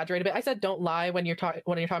do exaggerate a bit. I said don't lie when you're talking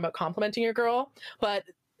about complimenting your girl, but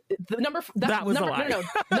number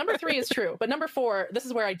 3 is true, but number 4, this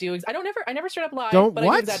is where I never straight up lie, I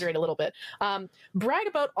do exaggerate a little bit. Brag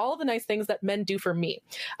about all the nice things that men do for me,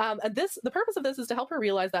 and the purpose of this is to help her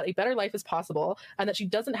realize that a better life is possible and that she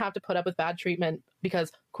doesn't have to put up with bad treatment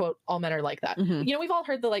because, quote, all men are like that. You know, we've all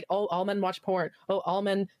heard the like, oh, all men watch porn, oh, all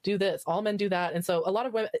men do this, all men do that. And so a lot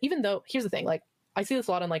of women, even though, here's the thing, like I see this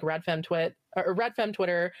a lot on like Radfem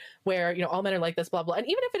Twitter, where, you know, all men are like this, blah, blah. And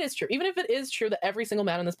even if it is true that every single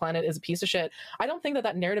man on this planet is a piece of shit, I don't think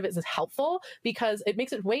that narrative is as helpful, because it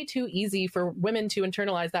makes it way too easy for women to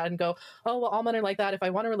internalize that and go, oh, well, all men are like that. If I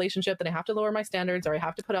want a relationship, then I have to lower my standards, or I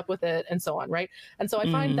have to put up with it, and so on, right? And so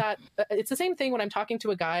I find that it's the same thing when I'm talking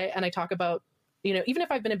to a guy and I talk about, you know, even if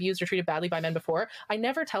I've been abused or treated badly by men before, I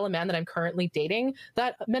never tell a man that I'm currently dating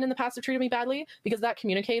that men in the past have treated me badly, because that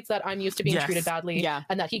communicates that I'm used to being treated badly,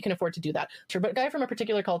 and that he can afford to do that. But a guy from a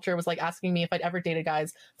particular culture was like asking me if I'd ever dated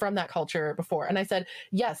guys from that culture before. And I said,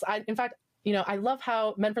 yes, in fact, you know, I love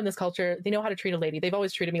how men from this culture, they know how to treat a lady. They've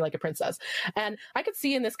always treated me like a princess. And I could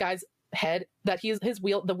see in this guy's head that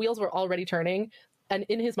the wheels were already turning. And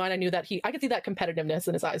in his mind, I knew that I could see that competitiveness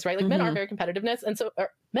in his eyes, right? Like men are very competitive.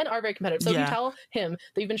 So if you tell him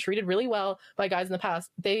that you've been treated really well by guys in the past,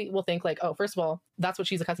 they will think like, oh, first of all, that's what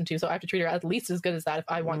she's accustomed to, so I have to treat her at least as good as that if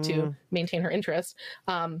I want to maintain her interest.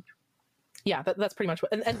 Yeah, that's pretty much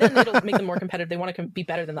what, and then it'll make them more competitive. They want to be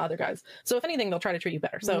better than the other guys. So if anything, they'll try to treat you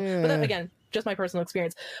better. So, but then again, just my personal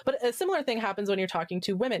experience. But a similar thing happens when you're talking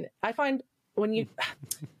to women. I find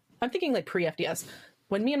I'm thinking like pre-FDS.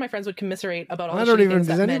 When me and my friends would commiserate about all the shitty things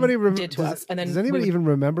that men did to us. And then does anybody even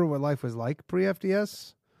remember what life was like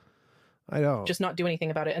pre-FDS? I don't. Just not do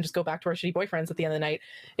anything about it and just go back to our shitty boyfriends at the end of the night.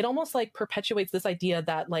 It almost like perpetuates this idea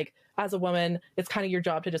that like, as a woman, it's kind of your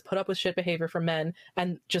job to just put up with shit behavior from men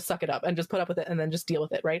and just suck it up and just put up with it and then just deal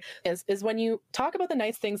with it, right? Is when you talk about the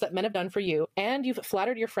nice things that men have done for you and you've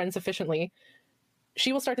flattered your friends sufficiently,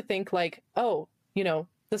 she will start to think like, oh, you know,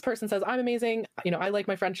 this person says I'm amazing, you know, I like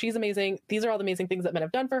my friend, she's amazing, these are all the amazing things that men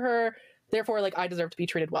have done for her, therefore like I deserve to be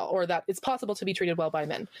treated well, or that it's possible to be treated well by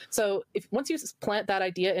men. So if once you plant that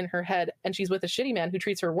idea in her head and she's with a shitty man who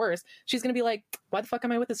treats her worse, she's going to be like, why the fuck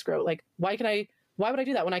am I with this scrote? Like, why would I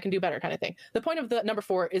do that when I can do better, kind of thing. The point of the number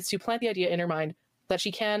 4 is to plant the idea in her mind that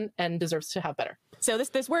she can and deserves to have better. So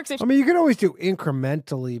this works. I mean, you can always do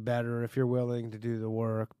incrementally better if you're willing to do the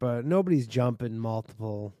work, but nobody's jumping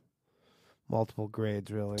multiple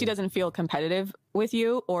grades, really. She doesn't feel competitive with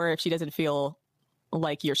you, or if she doesn't feel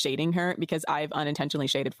like you're shading her, because I've unintentionally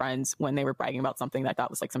shaded friends when they were bragging about something that I thought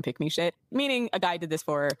was like some pick me shit. Meaning a guy did this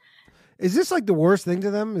for. Is this like the worst thing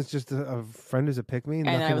to them? It's just a friend who's a pick me? And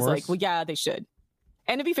I was worse? like, well, yeah, they should.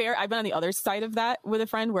 And to be fair, I've been on the other side of that with a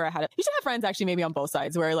friend where you should have friends actually maybe on both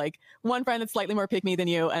sides, where like one friend that's slightly more pick me than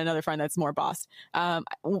you and another friend that's more boss. I've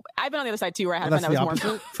been on the other side too, where I had a friend that was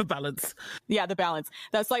more for balance. Yeah, the balance.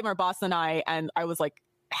 That's slightly more boss than I, and I was like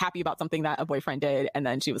happy about something that a boyfriend did, and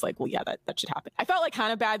then she was like, well, yeah, that should happen. I felt like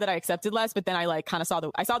kind of bad that I accepted less, but then I like kind of saw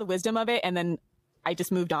the wisdom of it, and then I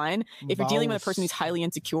just moved on. If you're dealing with a person who's highly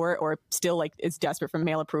insecure or still like is desperate for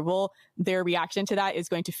male approval, their reaction to that is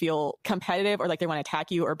going to feel competitive or like they want to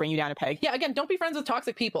attack you or bring you down a peg. Yeah, again, don't be friends with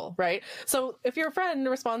toxic people, right? So if your friend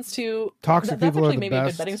responds to toxic that's people, actually are maybe best.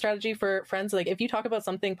 a good betting strategy for friends. Like if you talk about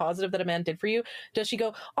something positive that a man did for you, does she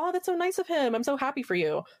go, oh, that's so nice of him, I'm so happy for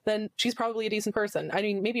you? Then she's probably a decent person. I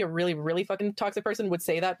mean, maybe a really, really fucking toxic person would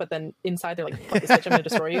say that, but then inside they're like, fuck this bitch, I'm gonna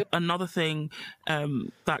destroy you. Another thing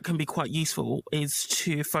that can be quite useful is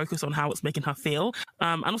to focus on how it's making her feel,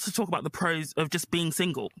 and also talk about the pros of just being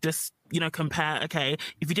single. Just, you know, compare, okay,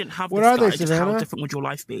 if you didn't have this guy, just how different would your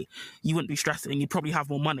life be? You wouldn't be stressing, you'd probably have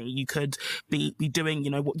more money, you could be doing, you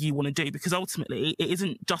know, what you want to do, because ultimately it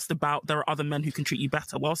isn't just about there are other men who can treat you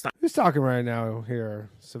better. Whilst that who's talking right now here,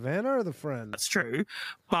 Savannah or the friend? That's true,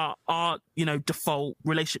 but our, you know, default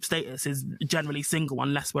relationship status is generally single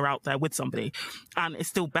unless we're out there with somebody, and it's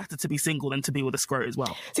still better to be single than to be with a scrote as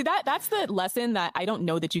well. See, that's the lesson that I don't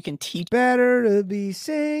know that you can teach. Better to be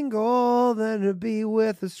single than to be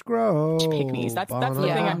with a scrote. Pick-me's. That's the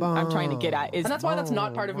thing I'm trying to get at. And that's why that's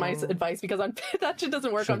not part of my advice, because that shit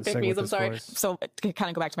doesn't work on pick-me's. I'm sorry. Voice. So to kind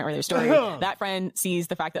of go back to my earlier story, that friend sees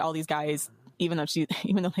the fact that all these guys, even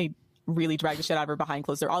though they really drag the shit out of her behind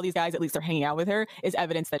closed door, all these guys, at least they're hanging out with her, is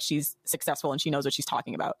evidence that she's successful and she knows what she's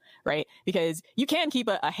talking about, right? Because you can keep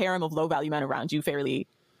a harem of low value men around you fairly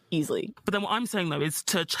easily. But then what I'm saying though is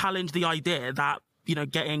to challenge the idea that, you know,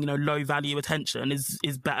 getting, you know, low value attention is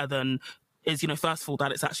better than, is, you know, first of all,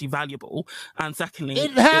 that it's actually valuable, and secondly,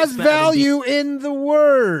 it has value in the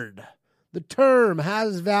word. The term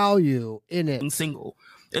has value in it. And single,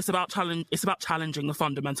 it's about challenging the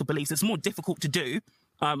fundamental beliefs. It's more difficult to do.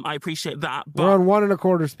 I appreciate that. But, we're on 1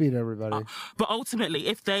 1/4 speed, everybody. But ultimately,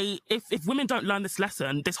 if women don't learn this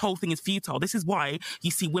lesson, this whole thing is futile. This is why you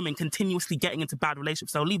see women continuously getting into bad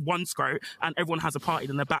relationships. They'll leave one scrote and everyone has a party,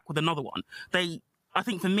 then they're back with another one. I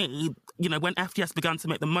think for me, you know, when FTS began to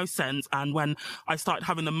make the most sense and when I started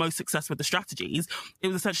having the most success with the strategies, it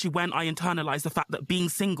was essentially when I internalized the fact that being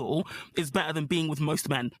single is better than being with most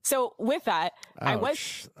men. So with that,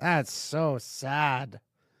 Ouch. That's so sad.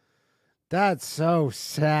 That's so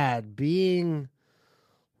sad.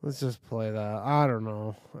 Let's just play that. I don't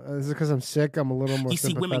know. Is it because I'm sick? I'm a little more. You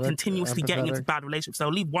see women continuously getting into empathetic? bad relationships. They'll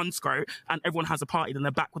leave one scrote and everyone has a party, then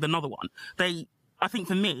they're back with another one. I think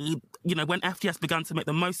for me, you know, when FTS began to make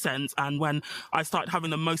the most sense and when I started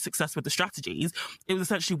having the most success with the strategies, it was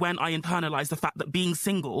essentially when I internalized the fact that being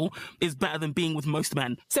single is better than being with most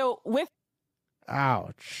men. So with...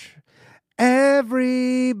 Ouch.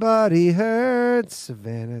 Everybody hurts.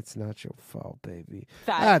 Savannah, it's not your fault, baby.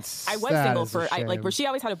 I was single for, where she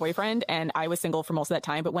always had a boyfriend and I was single for most of that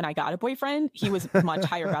time. But when I got a boyfriend, he was much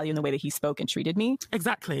higher value in the way that he spoke and treated me.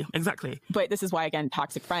 Exactly. But this is why, again,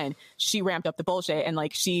 toxic friend, she ramped up the bullshit. And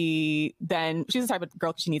like, she's the type of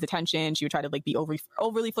girl, she needs attention. She would try to like be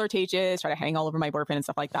overly flirtatious, try to hang all over my boyfriend and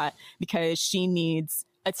stuff like that because she needs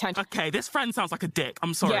attention. Okay, this friend sounds like a dick.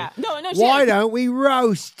 I'm sorry. Yeah, no. Why don't we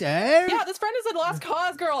roast her? Yeah, this friend is a lost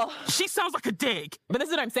cause, girl. She sounds like a dick. But this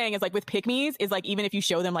is what I'm saying is like with pick-me's is like even if you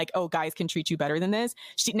show them like, oh, guys can treat you better than this.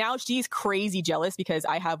 She's crazy jealous because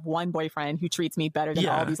I have one boyfriend who treats me better than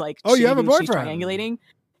all these like. Oh, you have a boyfriend? She's triangulating.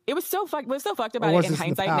 It was so fucked. What's so fucked Or about was it in this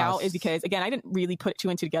in the hindsight now past? is because, again, I didn't really put two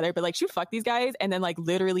and two together, but like she would fuck these guys, and then like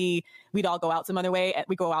literally we'd all go out some other way.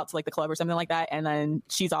 We go out to like the club or something like that, and then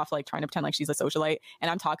she's off like trying to pretend like she's a socialite, and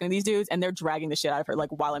I'm talking to these dudes, and they're dragging the shit out of her like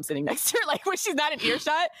while I'm sitting next to her, like when she's not in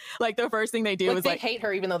earshot. Like the first thing they do is they like hate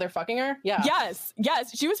her even though they're fucking her. Yeah. Yes.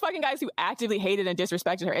 She was fucking guys who actively hated and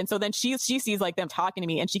disrespected her, and so then she sees like them talking to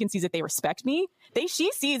me, and she can see that they respect me.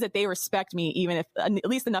 She sees that they respect me, even if at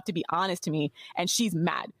least enough to be honest to me, and she's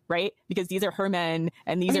mad, right? Because these are her men,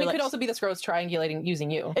 and these are it like, could also be the Scrotes triangulating using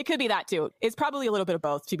you. it could be that too. It's probably a little bit of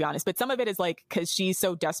both, to be honest. But some of it is like because she's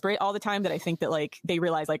so desperate all the time that I think that like they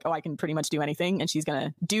realize like, oh, I can pretty much do anything, and she's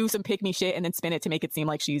gonna do some pick me shit and then spin it to make it seem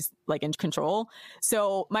like she's like in control.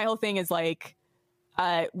 So my whole thing is like,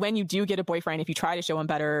 when you do get a boyfriend, if you try to show him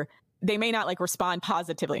better, they may not like respond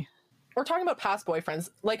positively. We're talking about past boyfriends,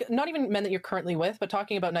 like not even men that you're currently with, but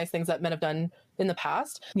talking about nice things that men have done in the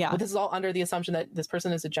past. Yeah. But this is all under the assumption that this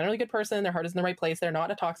person is a generally good person. Their heart is in the right place. They're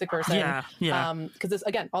not a toxic person. Yeah. Because this,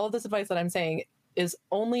 again, all of this advice that I'm saying is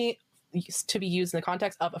only to be used in the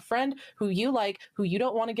context of a friend who you like, who you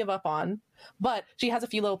don't want to give up on, but she has a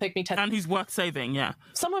few little pick me and who's worth saving. Yeah.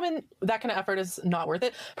 Some women, that kind of effort is not worth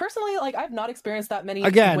it. Personally, like I've not experienced that many.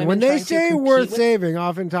 Again, women when they trying to say compete worth with- saving,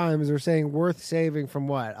 oftentimes they're saying worth saving from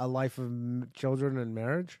what? A life of children and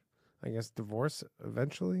marriage? I guess divorce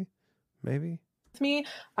eventually, maybe. with me,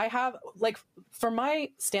 I have, like, from my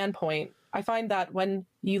standpoint, I find that when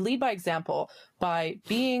you lead by example, by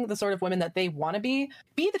being the sort of women that they want to be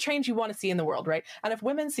the change you want to see in the world, right? And if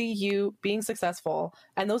women see you being successful,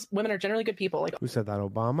 and those women are generally good people, like, Who said that?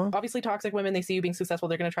 Obama? obviously toxic women, they see you being successful,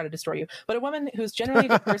 they're going to try to destroy you. But a woman who's generally a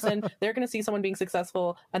good person, they're going to see someone being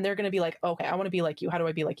successful, and they're going to be like, okay, I want to be like you. How do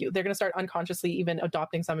I be like you? They're going to start unconsciously even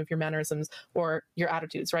adopting some of your mannerisms or your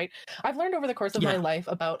attitudes, right? I've learned over the course of my life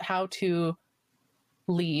about how to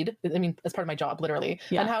lead, I mean, as part of my job, literally,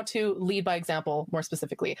 and how to lead by example more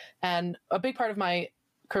specifically. And a big part of my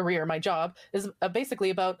career, my job, is basically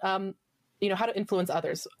about, how to influence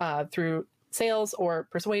others through sales or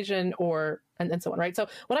persuasion or and so on, right? So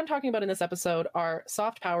what I'm talking about in this episode are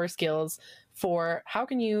soft power skills for how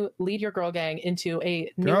can you lead your girl gang into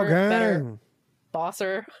a newer, better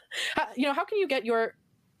bosser. How can you get your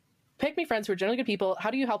pick me friends who are generally good people? How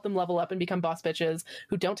do you help them level up and become boss bitches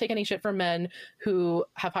who don't take any shit from men, who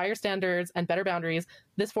have higher standards and better boundaries?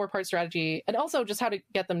 This 4-part strategy, and also just how to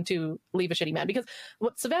get them to leave a shitty man. Because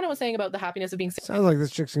what Savannah was saying about the happiness of being Sounds like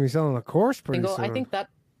this chick's gonna be selling a course pretty single, soon. I think that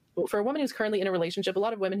for a woman who's currently in a relationship, a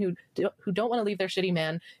lot of women who don't want to leave their shitty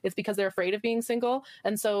man, it's because they're afraid of being single.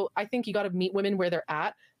 And so I think you got to meet women where they're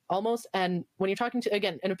at, almost. And when you're talking to,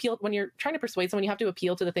 again, when you're trying to persuade someone, you have to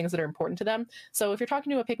appeal to the things that are important to them. So if you're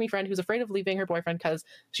talking to a pick-me friend who's afraid of leaving her boyfriend because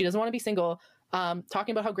she doesn't want to be single,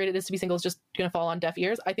 talking about how great it is to be single is just going to fall on deaf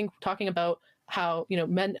ears. I think talking about how,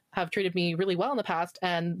 men have treated me really well in the past,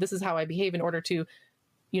 and this is how I behave in order to,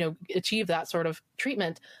 achieve that sort of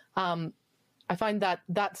treatment. I find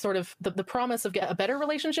that sort of the promise of a better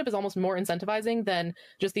relationship is almost more incentivizing than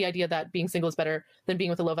just the idea that being single is better than being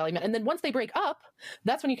with a low value man. And then once they break up,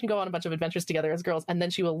 that's when you can go on a bunch of adventures together as girls. And then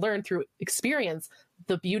she will learn through experience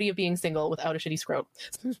the beauty of being single without a shitty scrote.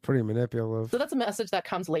 Seems pretty manipulative. So that's a message that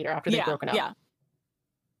comes later after they've broken up. Yeah.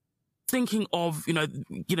 Thinking of,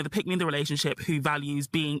 the pick me in the relationship who values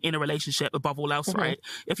being in a relationship above all else, right?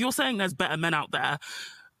 If you're saying there's better men out there,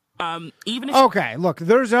 even if okay, look,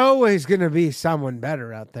 there's always going to be someone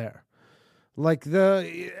better out there. Like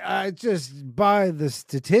just by the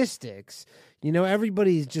statistics,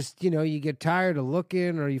 everybody's just, you get tired of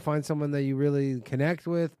looking, or you find someone that you really connect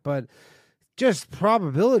with. But just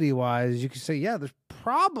probability wise, you could say, yeah, there's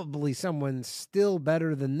probably someone still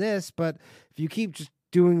better than this. But if you keep just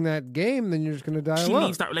doing that game, then you're just going to die she alone.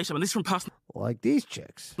 leaves that relationship, and this is from personal like these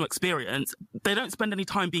chicks experience, they don't spend any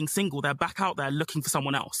time being single. They're back out there looking for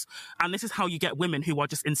someone else. And this is how you get women who are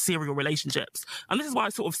just in serial relationships. And this is why I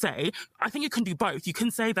sort of say, I think you can do both. You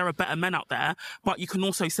can say there are better men out there, but you can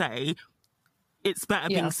also say it's better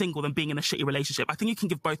being single than being in a shitty relationship. I think you can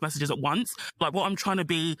give both messages at once. Like, what I'm trying to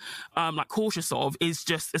be cautious of is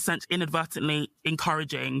just essentially inadvertently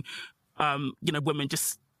encouraging women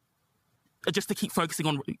just to keep focusing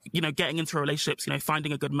on, getting into relationships,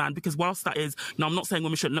 finding a good man. Because whilst that is, I'm not saying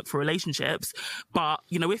women shouldn't look for relationships, but,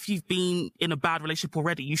 if you've been in a bad relationship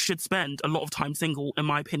already, you should spend a lot of time single, in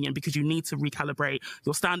my opinion, because you need to recalibrate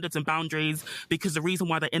your standards and boundaries. Because the reason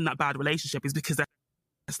why they're in that bad relationship is because their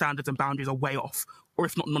standards and boundaries are way off, or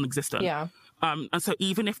if not non-existent. Yeah. And so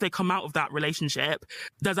even if they come out of that relationship,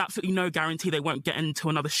 there's absolutely no guarantee they won't get into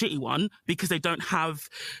another shitty one because they don't have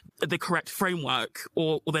the correct framework,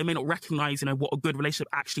 or they may not recognize, what a good relationship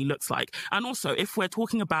actually looks like. And also, if we're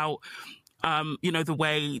talking about the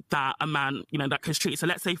way that a man, that can treat. So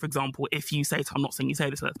let's say, for example, if you say, I'm not saying you say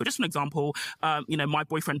this, but just an example, my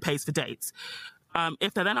boyfriend pays for dates.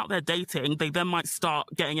 If they're then out there dating, they then might start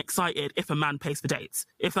getting excited if a man pays for dates,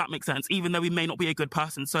 if that makes sense, even though he may not be a good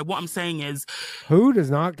person. So what I'm saying is... Who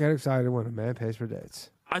does not get excited when a man pays for dates?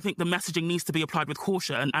 I think the messaging needs to be applied with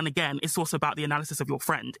caution. And again, it's also about the analysis of your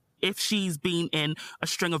friend. If she's been in a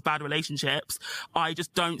string of bad relationships, I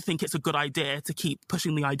just don't think it's a good idea to keep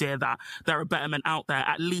pushing the idea that there are better men out there,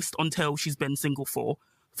 at least until she's been single for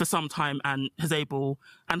some time and has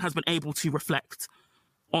been able to reflect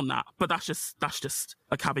on that. But that's just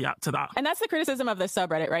a caveat to that. And that's the criticism of the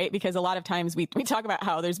subreddit, right? Because a lot of times we talk about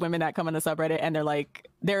how there's women that come on the subreddit and they're like,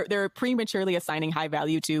 they're prematurely assigning high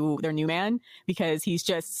value to their new man because he's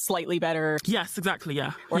just slightly better. Yes, exactly.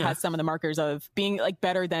 Yeah. Or has some of the markers of being like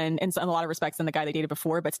better than, in a lot of respects, than the guy they dated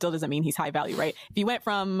before, but still doesn't mean he's high value, right? If you went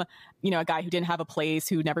from, a guy who didn't have a place,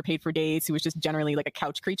 who never paid for dates, who was just generally like a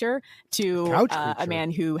couch creature, to a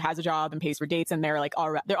man who has a job and pays for dates, and they're like,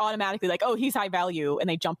 they're automatically like, oh, he's high value, and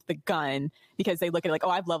they jump the gun because they look at it like, oh,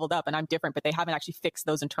 I've leveled up and I'm different, but they haven't actually fixed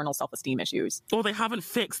those internal self-esteem issues. Or they haven't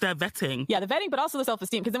fixed their vetting. Yeah, the vetting, but also the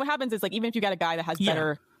self-esteem. Because then what happens is, like, even if you got a guy that has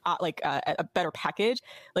better, a better package,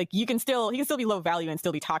 like he can still be low value and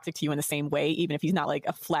still be toxic to you in the same way, even if he's not like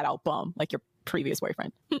a flat out bum like your previous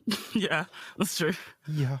boyfriend. Yeah, that's true.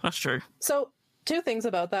 Yeah, that's true. So 2 things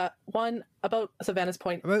about that. One, about Savannah's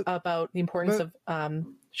point about the importance of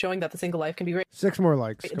showing that the single life can be great. 6 more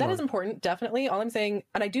likes. That is important, definitely. All I'm saying,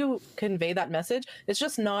 and I do convey that message, it's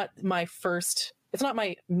just not it's not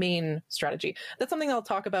my main strategy. That's something I'll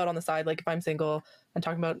talk about on the side, like if I'm single and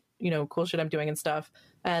talking about, cool shit I'm doing and stuff.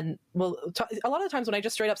 And a lot of the times when I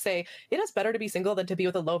just straight up say, it is better to be single than to be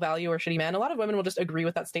with a low value or shitty man, a lot of women will just agree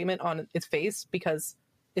with that statement on its face because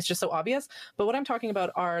it's just so obvious. But what I'm talking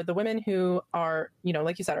about are the women who are,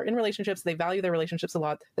 like you said, are in relationships. They value their relationships a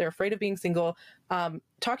lot. They're afraid of being single.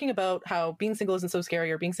 Talking about how being single isn't so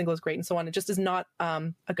scary or being single is great and so on. It just is not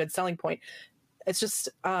a good selling point. It's just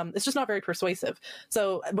not very persuasive.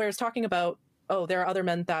 So whereas talking about, oh, there are other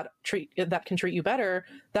men that can treat you better,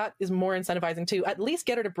 that is more incentivizing to at least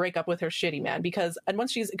get her to break up with her shitty man. Because then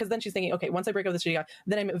she's thinking, okay, once I break up with this shitty guy,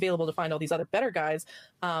 then I'm available to find all these other better guys.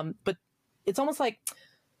 But it's almost like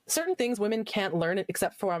certain things women can't learn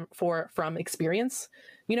except from experience.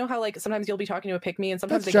 You know how like sometimes you'll be talking to a pick-me and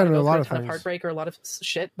sometimes they gotta go through a ton of heartbreak or a lot of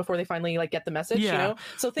shit before they finally like get the message,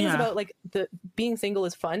 So things about like the being single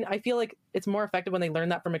is fun. I feel like it's more effective when they learn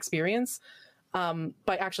that from experience,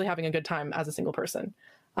 by actually having a good time as a single person.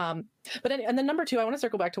 And then number 2, I want to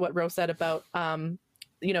circle back to what Rose said about,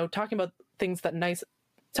 talking about nice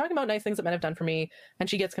things that men have done for me, and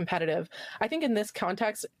she gets competitive. I think in this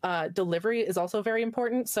context, delivery is also very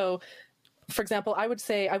important. So, for example, I would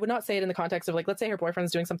not say it in the context of like, let's say her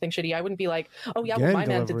boyfriend's doing something shitty. I wouldn't be like, oh yeah, well, my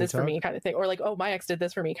man did this for me kind of thing. Or like, oh, my ex did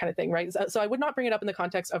this for me kind of thing, right? So I would not bring it up in the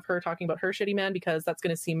context of her talking about her shitty man, because that's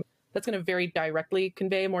going to very directly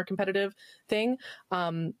convey a more competitive thing. I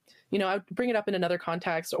would bring it up in another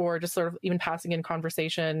context, or just sort of even passing in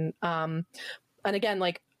conversation. And again,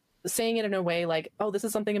 like, saying it in a way like, oh, this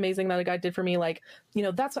is something amazing that a guy did for me, like,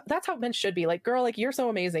 that's how men should be. Like, girl, like, you're so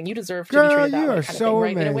amazing, you deserve to be treated that way, kind of thing,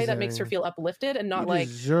 right? In a way that makes her feel uplifted and not like,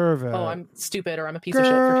 oh, I'm stupid or I'm a piece of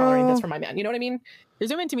shit for tolerating this for my man. You know what I mean?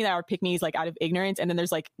 There's women to me that are pick-me's like out of ignorance, and then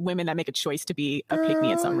there's like women that make a choice to be a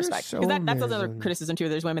pick-me in some respect. Because that's another criticism too.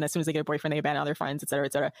 There's women, as soon as they get a boyfriend, they abandon other friends, et cetera,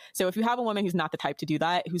 et cetera. So if you have a woman who's not the type to do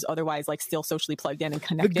that, who's otherwise like still socially plugged in and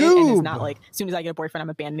connected, and is not like, as soon as I get a boyfriend,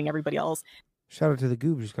 I'm abandoning everybody else. Shout out to the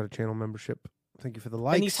Goob, just got a channel membership. Thank you for the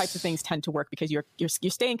likes. And these types of things tend to work because you're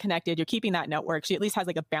staying connected. You're keeping that network. She at least has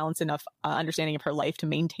like a balanced enough understanding of her life to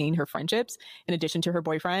maintain her friendships in addition to her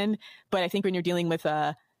boyfriend. But I think when you're dealing with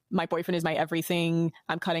my boyfriend is my everything,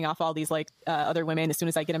 I'm cutting off all these like other women as soon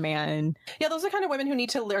as I get a man. Yeah, those are the kind of women who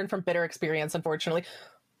need to learn from bitter experience, unfortunately.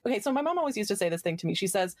 Okay, so my mom always used to say this thing to me. She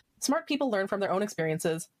says, smart people learn from their own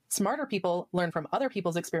experiences, smarter people learn from other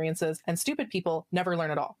people's experiences, and stupid people never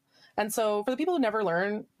learn at all. And so for the people who never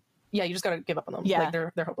learn, yeah, you just got to give up on them. Yeah. Like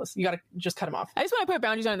they're hopeless. You got to just cut them off. I just want to put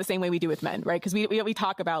boundaries on it the same way we do with men, right? Because we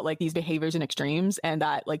talk about like these behaviors and extremes, and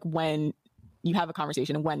that like when you have a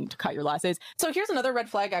conversation and when to cut your losses. So here's another red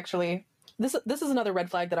flag, actually. This is another red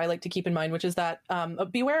flag that I like to keep in mind, which is that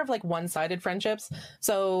beware of like one-sided friendships.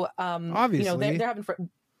 So, obviously, they're having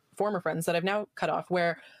former friends that I've now cut off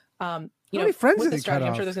where, with this strategy,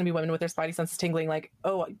 I'm sure there's going to be women with their spidey senses tingling, like,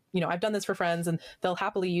 oh, I've done this for friends and they'll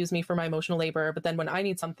happily use me for my emotional labor. But then when I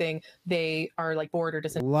need something, they are like bored or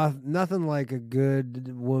disinterested. Nothing like a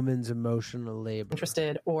good woman's emotional labor.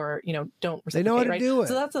 Interested or, don't reciprocate. They know how to do it.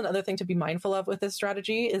 So that's another thing to be mindful of with this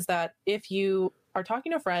strategy, is that if you are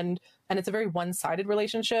talking to a friend and it's a very one-sided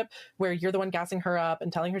relationship where you're the one gassing her up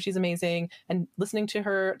and telling her she's amazing and listening to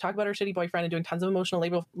her talk about her shitty boyfriend and doing tons of emotional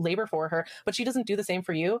labor for her, but she doesn't do the same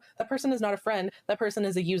for you, that person is not a friend. That person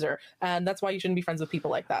is a user. And that's why you shouldn't be friends with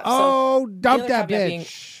people like that. Oh, so dump that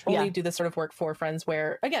bitch. Only do this sort of work for friends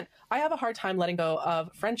where, again, I have a hard time letting go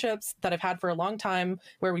of friendships that I've had for a long time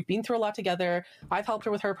where we've been through a lot together. I've helped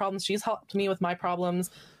her with her problems. She's helped me with my problems.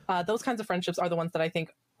 Those kinds of friendships are the ones that I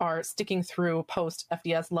think are sticking through post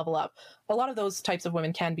FDS level up. A lot of those types of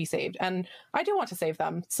women can be saved, and I do want to save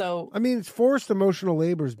them. So I mean, it's forced emotional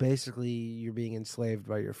labor is basically you're being enslaved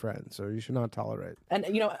by your friends, so you should not tolerate. And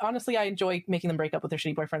honestly, I enjoy making them break up with their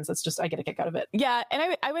shitty boyfriends. That's just, I get a kick out of it. Yeah,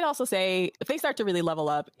 and I would also say if they start to really level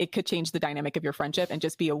up, it could change the dynamic of your friendship, and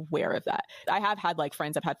just be aware of that. I have had like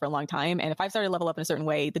friends I've had for a long time, and if I've started to level up in a certain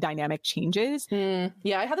way, the dynamic changes.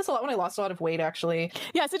 Yeah, I had this a lot when I lost a lot of weight, actually.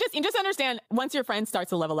 Yeah, so just understand, once your friend starts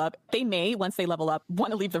to level up, they may, once they level up,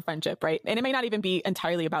 want to leave the friendship, right? And it may not even be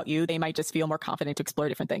entirely about you. They might just feel more confident to explore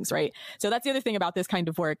different things, right? So that's the other thing about this kind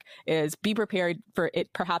of work, is be prepared for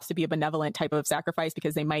it perhaps to be a benevolent type of sacrifice,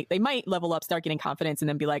 because they might level up, start getting confidence, and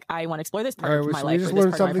then be like, I want to explore this part of my life. We just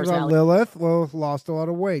learned something about Lilith. Lilith lost a lot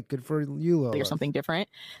of weight. Good for you, Lilith. Or something different.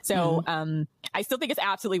 So I still think it's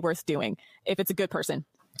absolutely worth doing if it's a good person.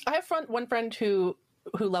 I have one friend who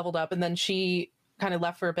leveled up, and then she kind of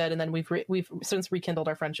left for a bit, and then we've since rekindled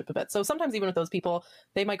our friendship a bit. So sometimes even with those people,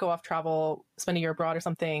 they might go off travel, spend a year abroad or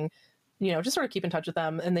something, just sort of keep in touch with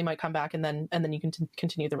them, and they might come back, and then you can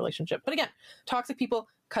continue the relationship. But again, toxic people,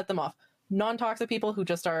 cut them off. Non-toxic people who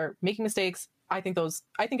just are making mistakes, I think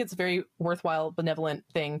it's a very worthwhile, benevolent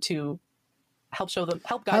thing to help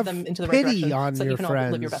guide them into the right direction, so that you can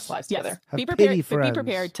all live your best lives together. Be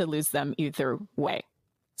prepared to lose them either way.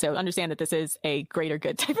 So understand that this is a greater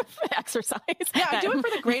good type of exercise. Yeah, I do it for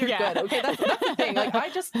the greater good. Okay, that's the thing. Like, I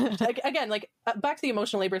just, again, back to the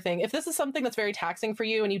emotional labor thing. If this is something that's very taxing for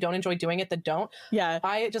you and you don't enjoy doing it, then don't. Yeah.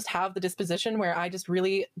 I just have the disposition where I just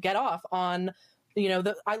really get off on,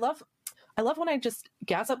 I love when I just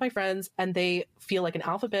gas up my friends and they feel like an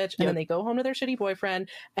alpha bitch, and then they go home to their shitty boyfriend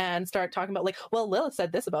and start talking about, like, well, Lilith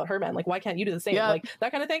said this about her man. Like, why can't you do the same? Like,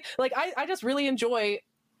 that kind of thing. Like, I just really enjoy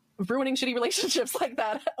ruining shitty relationships like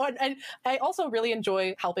that. And I also really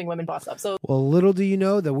enjoy helping women boss up. So, well, little do you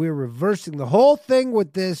know that we're reversing the whole thing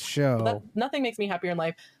with this show. Nothing makes me happier in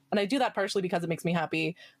life. And I do that partially because it makes me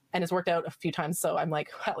happy, and it's worked out a few times. So I'm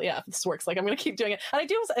like, hell yeah, if this works, like, I'm going to keep doing it. And I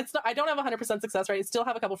don't have 100% success, right? I still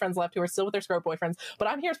have a couple friends left who are still with their Scrote boyfriends, but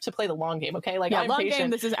I'm here to play the long game. Okay. Like, I'm long patient. game.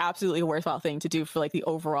 This is absolutely a worthwhile thing to do for like the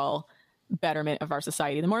overall betterment of our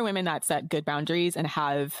society. The more women that set good boundaries and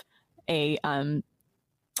have a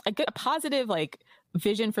positive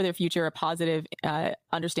vision for their future, a positive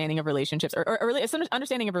understanding of relationships, or really some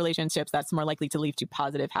understanding of relationships that's more likely to lead to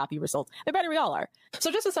positive, happy results, the better we all are. So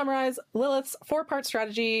just to summarize, Lilith's 4-part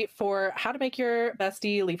strategy for how to make your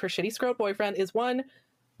bestie leave her shitty Scrote boyfriend is: 1,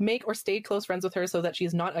 make or stay close friends with her so that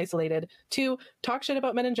she's not isolated. 2, talk shit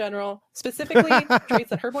about men in general, specifically traits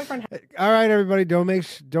that her boyfriend has. All right, everybody,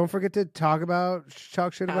 don't forget to talk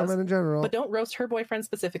shit about men in general. But don't roast her boyfriend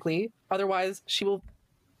specifically. Otherwise, she will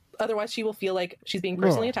feel like she's being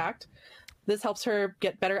personally attacked. This helps her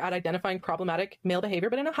get better at identifying problematic male behavior,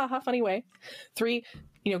 but in a funny way. 3,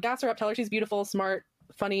 gas her up, tell her she's beautiful, smart,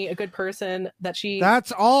 funny, a good person, that she...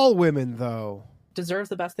 That's all women, though. ...deserves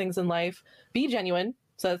the best things in life. Be genuine,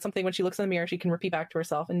 so that's something when she looks in the mirror, she can repeat back to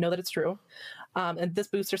herself and know that it's true. And this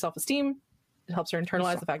boosts her self-esteem. It helps her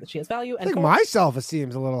internalize the fact that she has value. I think my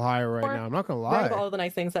self-esteem's a little higher right now. I'm not going to lie. All of the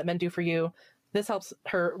nice things that men do for you. This helps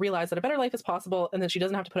her realize that a better life is possible, and that she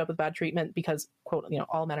doesn't have to put up with bad treatment because, quote,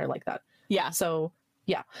 all men are like that. Yeah. So,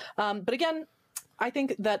 yeah. But again, I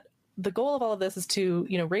think that the goal of all of this is to,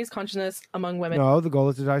 raise consciousness among women. No, the goal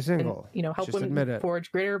is to die single. And, help women forge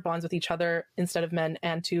greater bonds with each other instead of men,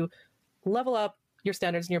 and to level up your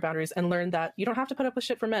standards and your boundaries, and learn that you don't have to put up with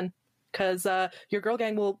shit for men, because your girl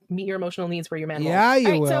gang will meet your emotional needs where your man won't. Yeah,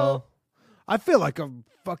 you will. So, I feel like a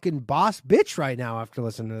fucking boss bitch right now after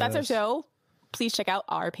listening to this. That's our show. Please check out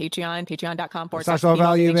our Patreon,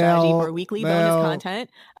 patreon.com/low-value-mail for weekly bonus content.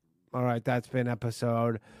 All right, that's been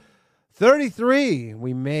episode 33.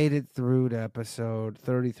 We made it through to episode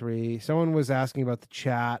 33. Someone was asking about the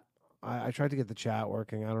chat. I tried to get the chat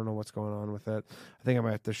working. I don't know what's going on with it. I think I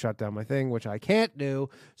might have to shut down my thing, which I can't do.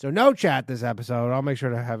 So no chat this episode. I'll make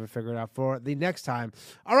sure to have it figured out for the next time.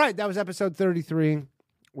 All right, that was episode 33.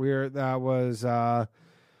 Right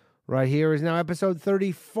here is now episode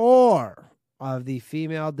 34. Of the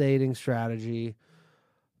Female Dating Strategy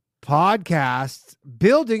podcast,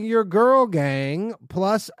 building your girl gang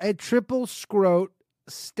plus a triple Scrote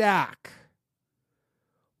stack.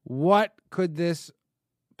 What could this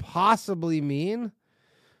possibly mean?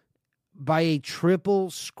 By a triple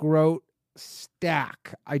scrote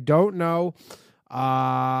stack. I don't know.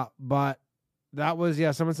 But that was,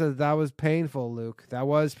 someone said that was painful, Luke. That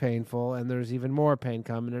was painful, and there's even more pain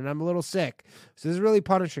coming, and I'm a little sick. So this is really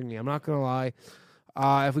punishing me. I'm not going to lie.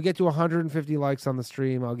 If we get to 150 likes on the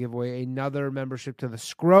stream, I'll give away another membership to the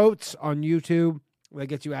Scrotes on YouTube. That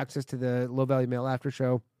gets you access to the Low Value Mail After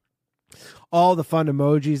Show. All the fun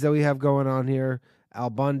emojis that we have going on here. Al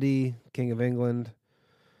Bundy, King of England,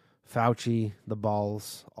 Fauci, the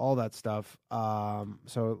balls, all that stuff.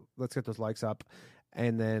 So let's get those likes up,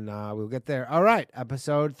 and then we'll get there. All right,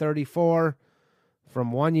 episode 34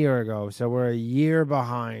 from 1 year ago. So we're a year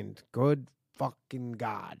behind. Good fucking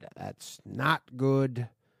God. That's not good.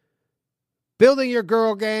 Building your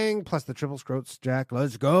girl gang, plus the triple scrotes, Jack.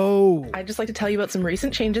 Let's go. I'd just like to tell you about some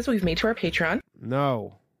recent changes we've made to our Patreon.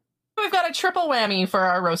 No. We've got a triple whammy for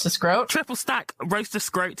our Roast a Scrote. Triple stack Roast a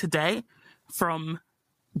Scrote today from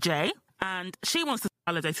Jay, and she wants to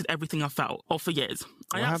validate everything I felt, or for years.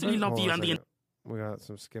 I absolutely love you and the we got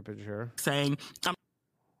some skippage here. Saying,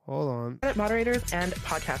 hold on. Moderators and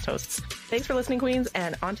podcast hosts. Thanks for listening, Queens,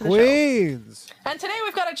 and on to the Queens. show. And today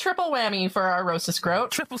we've got a triple whammy for our Roast a Scrote.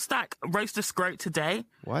 Triple stack Roast a Scrote today.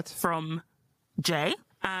 What? From Jay,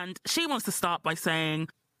 and she wants to start by saying,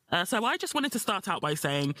 so I just wanted to start out by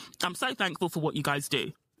saying, I'm so thankful for what you guys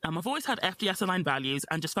do. I've always had FDS aligned values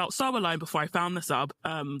and just felt so alone before I found the sub,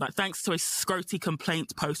 thanks to a scroty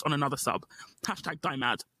complaint post on another sub.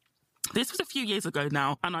 #DieMad. This was a few years ago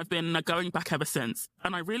now, and I've been going back ever since.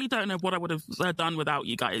 And I really don't know what I would have done without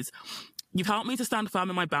you guys. You've helped me to stand firm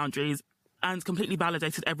in my boundaries and completely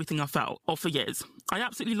validated everything I felt, or for years. I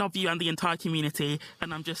absolutely love you and the entire community,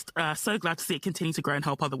 and I'm just so glad to see it continue to grow and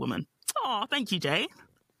help other women. Aw, thank you, Jay.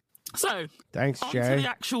 So, thanks, on Jay. to the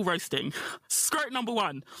actual roasting. Scrote number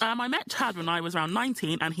 1. I met Chad when I was around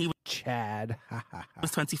 19, and he Chad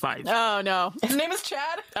was 25. Oh, no. His name is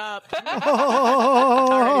Chad? Alrighty,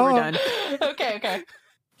 we're done. Okay.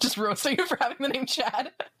 Just roasting you for having the name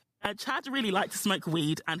Chad. Chad really liked to smoke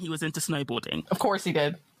weed, and he was into snowboarding. Of course he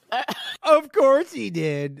did. Of course he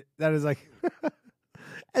did. That is like...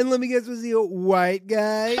 And let me guess, was he a white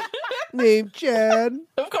guy named Chad?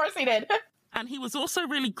 Of course he did. And he was also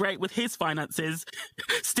really great with his finances.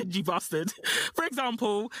 Stingy bastard. For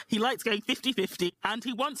example, he liked going 50-50, and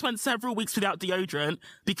he once went several weeks without deodorant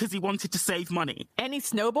because he wanted to save money. And he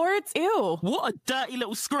snowboards? Ew. What a dirty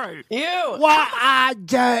little scrote. Ew. What a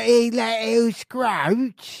dirty little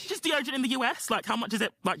scrote. Just deodorant in the US? Like, how much is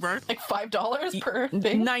it, like, bro? Like $5 per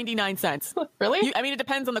thing? 99 cents. Really? I mean, it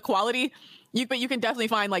depends on the quality. But you can definitely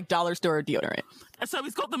find like dollar store deodorant. So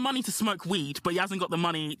he's got the money to smoke weed, but he hasn't got the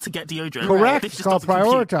money to get deodorant. Correct. This It's just called doesn't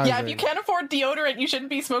compute. prioritizing. Yeah, if you can't afford deodorant, you shouldn't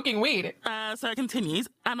be smoking weed. So it continues,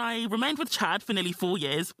 and I remained with Chad for nearly 4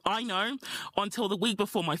 years, I know, until the week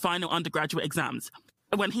before my final undergraduate exams,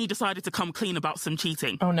 when he decided to come clean about some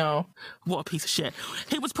cheating. Oh, no. What a piece of shit.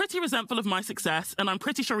 He was pretty resentful of my success, and I'm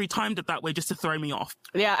pretty sure he timed it that way just to throw me off.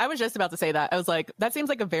 Yeah, I was just about to say that. I was like, that seems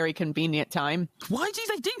like a very convenient time. Why do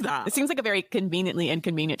they do that? It seems like a very conveniently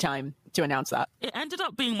inconvenient time to announce that. It ended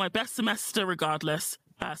up being my best semester regardless,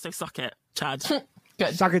 so suck it, Chad.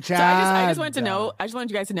 Good. Suck it, Chad. So I just wanted to know, I just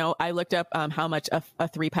wanted you guys to know, I looked up how much a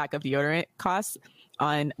 3-pack of deodorant costs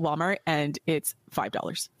on Walmart, and it's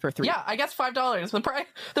 $5 for 3. Yeah, I guess $5.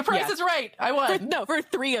 The price is right. I won. For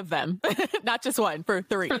 3 of them. Not just one, for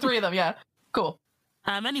 3. For 3 of them, yeah. Cool.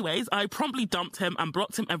 Anyways, I promptly dumped him and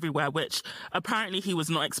blocked him everywhere, which apparently he was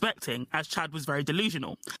not expecting, as Chad was very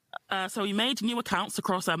delusional. So he made new accounts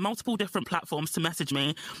across multiple different platforms to message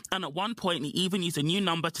me, and at one point he even used a new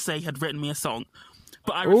number to say he had written me a song.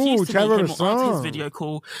 But I refused to meet him or answer his video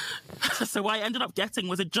call. So what I ended up getting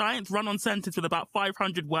was a giant run-on sentence with about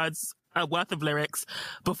 500 words worth of lyrics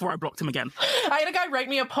before I blocked him again. I had a guy write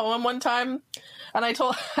me a poem one time, and I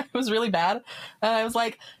told it was really bad. And I was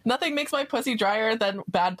like, nothing makes my pussy drier than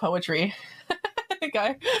bad poetry. The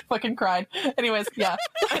guy fucking cried. Anyways, yeah.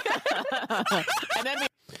 And then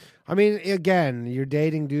I mean, again, you're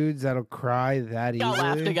dating dudes that'll cry that we all easily.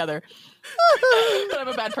 laugh together. But I'm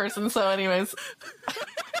a bad person, so anyways.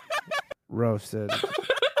 Roasted.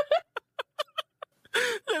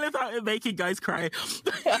 I live out in making guys cry.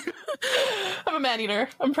 Yeah. I'm a man-eater.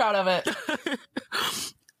 I'm proud of it.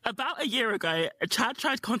 About a year ago, Chad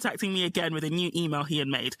tried contacting me again with a new email he had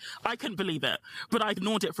made. I couldn't believe it, but I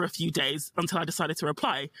ignored it for a few days until I decided to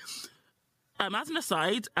reply. As an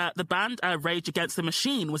aside, the band Rage Against the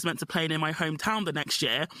Machine was meant to play in my hometown the next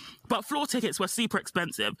year, but floor tickets were super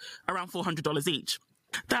expensive, around $400 each.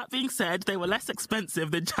 That being said, they were less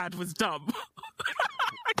expensive than Chad was dumb.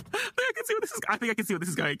 I think I can see where this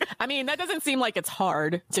is going. I mean, that doesn't seem like it's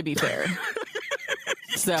hard, to be fair.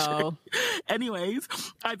 So, anyways,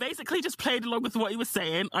 I basically just played along with what he was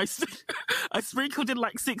saying. I sprinkled in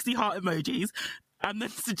like 60 heart emojis and then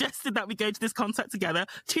suggested that we go to this concert together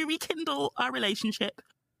to rekindle our relationship.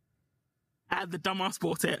 And the dumbass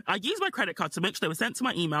bought it. I used my credit card to make sure they were sent to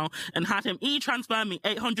my email and had him e-transfer me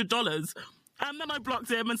 $800. And then I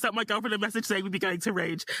blocked him and sent my girlfriend a message saying we'd be going to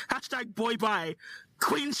Rage. Hashtag boy bye.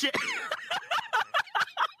 Queen shit.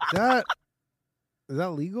 Is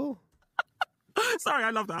that legal? Sorry, I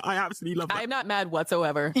love that. I absolutely love that. I'm not mad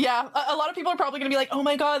whatsoever. Yeah, a lot of people are probably going to be like, oh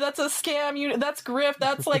my God, that's a scam. That's grift.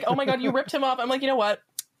 That's like, oh my God, you ripped him off. I'm like, you know what?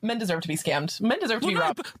 Men deserve to be scammed. Men deserve to be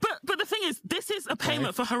robbed. But the thing is, this is a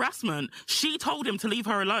payment for harassment. She told him to leave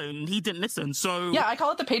her alone. He didn't listen. So yeah, I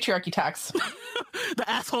call it the patriarchy tax. The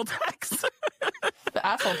asshole tax. The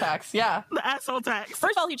asshole tax. Yeah, the asshole tax.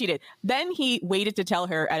 First of all, he cheated. Then he waited to tell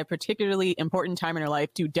her at a particularly important time in her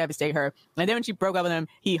life to devastate her. And then when she broke up with him,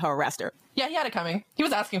 he harassed her. Yeah, he had it coming. He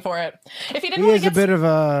was asking for it. If he didn't, He want is to a bit of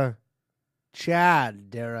a Chad,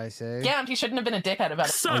 dare I say? Yeah, and he shouldn't have been a dickhead about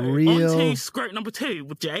it. So on to Scrote number 2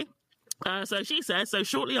 with Jay. So she says, so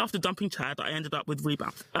shortly after dumping Chad, I ended up with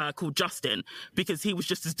rebuff called Justin because he was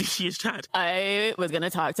just as douchey as Chad. I was going to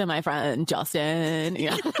talk to my friend Justin.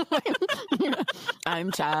 Yeah.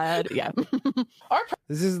 I'm Chad. Yeah.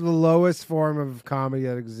 This is the lowest form of comedy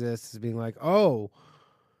that exists, is being like, oh,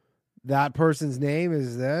 that person's name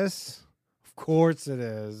is this? Of course it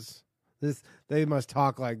is. They must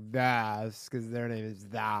talk like that because their name is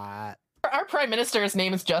that. Our prime minister's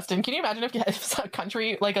name is Justin. Can you imagine if a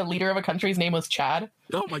country, like a leader of a country's name was Chad?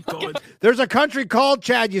 Oh my God. There's a country called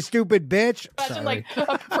Chad, you stupid bitch. Imagine like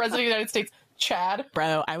a president of the United States, Chad.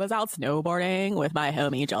 Bro, I was out snowboarding with my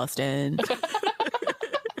homie Justin.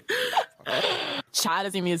 Chad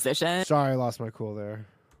is a musician. Sorry, I lost my cool there.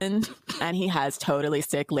 And he has totally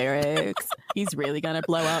sick lyrics. He's really gonna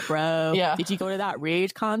blow up, bro. Yeah. Did you go to that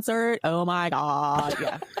Rage concert? Oh my God.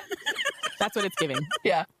 Yeah. That's what it's giving.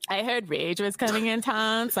 Yeah. I heard Rage was coming in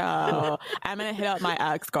town, so I'm going to hit up my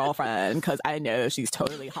ex-girlfriend because I know she's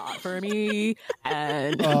totally hot for me.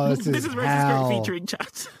 And this is Racist Scrote featuring Chad,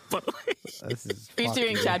 by the way. This is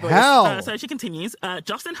featuring Chad Boyce. Hell. So she continues,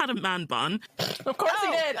 Justin had a man bun. Of course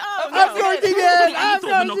he did. Of course he did. Of course he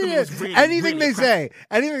monogamy was did. really, Anything really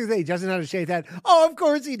they say, Justin had a shaved head. Oh, of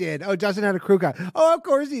course he did. Oh, Justin had a crew cut. Oh, of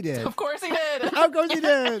course he did. Of course he did. Of course he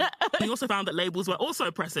did. We also found that labels were also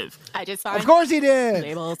oppressive. I just find Of course he did.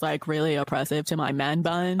 labels like really oppressive to my man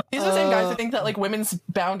bun. These are the same guys who think that like women's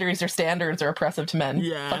boundaries or standards are oppressive to men.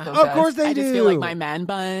 Yeah. Fuck those Of guys. course they I do. just feel like my man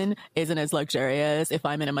bun isn't as luxurious if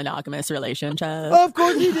I'm in a monogamous relationship. Of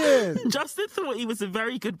course he did. Justin thought he was a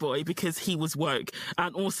very good boy because he was woke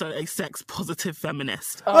and also a sex-positive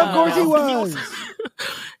feminist. Of course he was.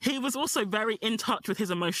 He was also very in touch with his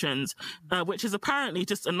emotions, which is apparently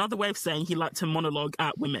just another way of saying he liked to monologue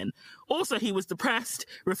at women. Also, he was depressed,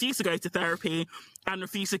 refused to go to therapy, and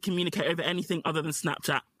refused to communicate over anything other than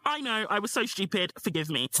Snapchat. I know, I was so stupid. Forgive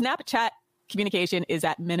me. Snapchat communication is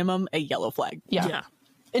at minimum a yellow flag. Yeah.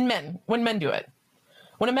 In men, when men do it.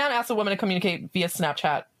 When a man asks a woman to communicate via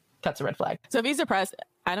Snapchat, that's a red flag. So if he's depressed,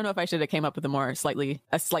 I don't know if I should have came up with a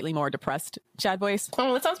slightly more depressed Chad voice.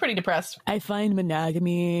 Oh, that sounds pretty depressed. I find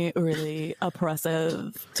monogamy really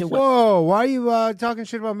oppressive to women. Whoa, why are you talking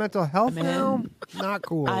shit about mental health now? Not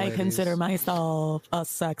cool. I ladies. consider myself a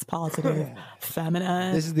sex positive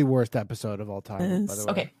feminist. This is the worst episode of all time, by the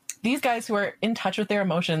way. Okay. These guys who are in touch with their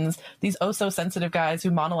emotions, these oh-so-sensitive guys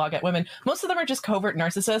who monologue at women, most of them are just covert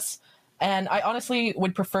narcissists. And I honestly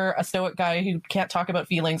would prefer a stoic guy who can't talk about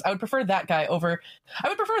feelings. I would prefer that over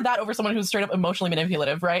someone who's straight up emotionally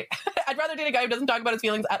manipulative, right? I'd rather date a guy who doesn't talk about his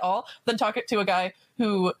feelings at all than talk to a guy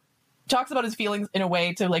who talks about his feelings in a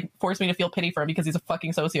way to like force me to feel pity for him because he's a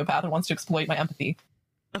fucking sociopath and wants to exploit my empathy.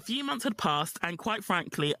 A few months had passed, and quite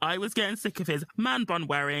frankly, I was getting sick of his man bun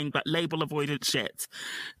wearing, that label avoided shit.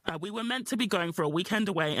 We were meant to be going for a weekend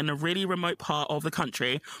away in a really remote part of the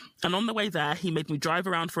country, and on the way there, he made me drive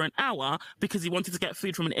around for an hour because he wanted to get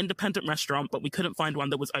food from an independent restaurant, but we couldn't find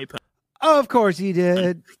one that was open. Of course he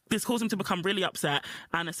did. This caused him to become really upset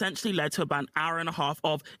and essentially led to about an hour and a half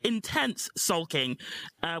of intense sulking,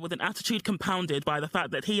 with an attitude compounded by the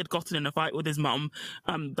fact that he had gotten in a fight with his mum,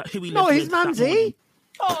 who he lived with. His mum's that morning.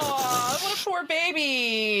 Oh, what a poor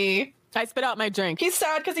baby. I spit out my drink. He's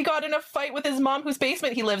sad because he got in a fight with his mom whose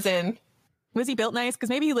basement he lives in. Was he built nice? Because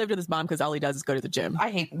maybe he lived with his mom because all he does is go to the gym.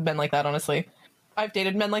 I hate men like that, honestly. I've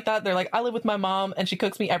dated men like that. They're like, I live with my mom and she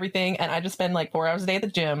cooks me everything and I just spend like 4 hours a day at the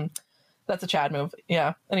gym. That's a Chad move.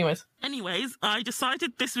 Yeah. Anyways, I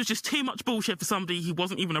decided this was just too much bullshit for somebody who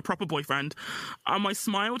wasn't even a proper boyfriend. I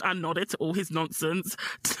smiled and nodded to all his nonsense,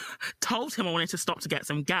 told him I wanted to stop to get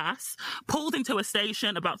some gas, pulled into a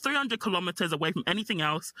station about 300 kilometers away from anything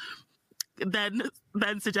else, then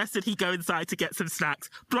suggested he go inside to get some snacks,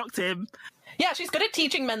 blocked him. Yeah, she's good at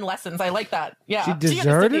teaching men lessons. I like that. Yeah. She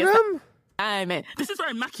deserted him? I'm in. This is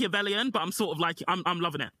very Machiavellian, but I'm sort of like, I'm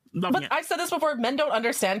loving it. Loving it. I've said this before, men don't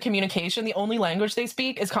understand communication. The only language they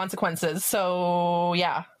speak is consequences. So,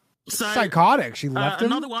 yeah. So, psychotic. She left him?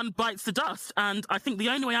 Another one bites the dust, and I think the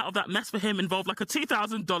only way out of that mess for him involved like a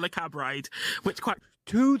 $2,000 cab ride, which quite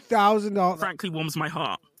 $2,000. frankly warms my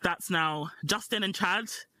heart. That's now Justin and Chad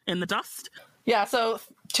in the dust. Yeah, so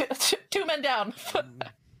two men down.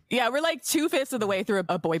 Yeah, we're like 2/5 of the way through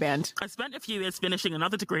a boy band. I spent a few years finishing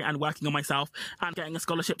another degree and working on myself and getting a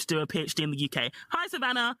scholarship to do a PhD in the UK. Hi,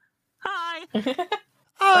 Savannah. Hi.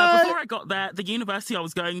 Before I got there, the university I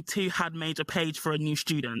was going to had made a page for new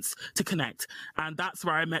students to connect. And that's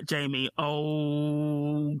where I met Jamie.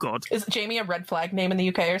 Oh, God. Is Jamie a red flag name in the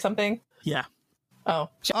UK or something? Yeah.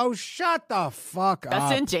 Oh. Oh, shut the fuck up.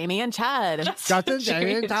 Justin, Jamie, and Chad. Justin,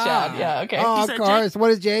 Jamie, and Chad. Yeah, okay. Oh, He of said course. What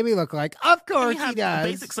does Jamie look like? Of course He he had does.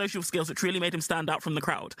 basic social skills that really made him stand out from the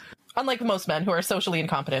crowd. Unlike most men who are socially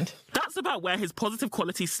incompetent. That's about where his positive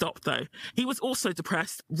qualities stopped, though. He was also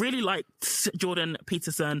depressed, really liked Jordan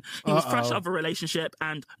Peterson. He was fresh out of a relationship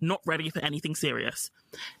and not ready for anything serious.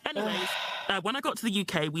 Anyways, when I got to the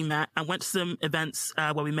UK, we met and went to some events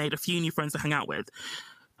where we made a few new friends to hang out with.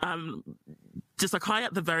 Just like I,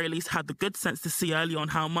 at the very least, had the good sense to see early on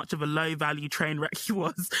how much of a low-value train wreck he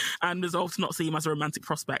was and resolved to not see him as a romantic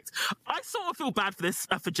prospect. I sort of feel bad for this,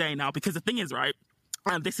 for Jay now, because the thing is, right,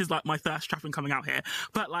 and this is like my thirst trapping coming out here,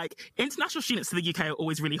 but like international students to the UK are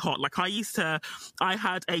always really hot. Like I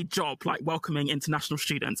had a job like welcoming international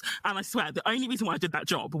students, and I swear the only reason why I did that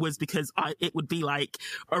job was because it would be like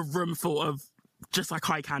a room full of just like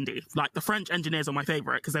eye candy. Like the French engineers are my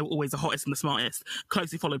favorite because they were always the hottest and the smartest,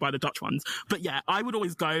 closely followed by the Dutch ones. But yeah, I would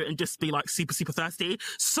always go and just be like super, super thirsty.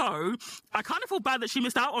 So I kind of feel bad that she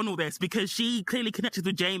missed out on all this because she clearly connected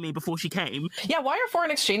with Jamie before she came. Yeah, why are foreign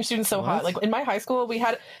exchange students so hot? Like in my high school, we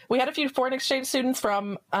had a few foreign exchange students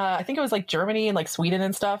from I think it was like Germany and like Sweden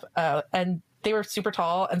and stuff, and they were super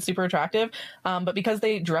tall and super attractive, but because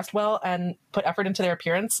they dressed well and put effort into their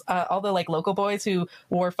appearance, all the like local boys who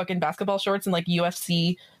wore fucking basketball shorts and like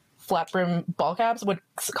UFC flat brim ball caps would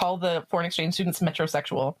call the foreign exchange students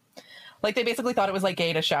metrosexual. Like they basically thought it was like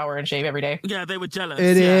gay to shower and shave every day. Yeah, they were jealous.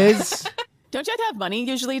 It is. Don't you have to have money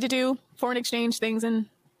usually to do foreign exchange things in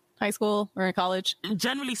high school or in college?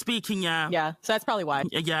 Generally speaking, yeah. Yeah, so that's probably why.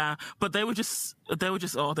 Yeah, but they were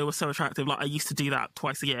so attractive. Like I used to do that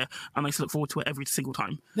twice a year, and I used to look forward to it every single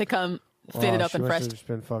time. They come fitted up and fresh Just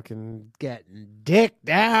been fucking getting dick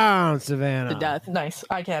down, Savannah. to death. Nice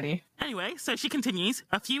eye candy. Anyway, so she continues.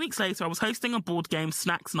 A few weeks later, I was hosting a board game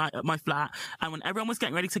snacks night at my flat, and when everyone was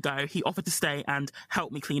getting ready to go, he offered to stay and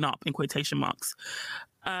help me clean up, in quotation marks.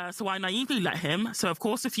 So I naively let him. So of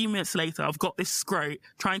course, a few minutes later, I've got this scrote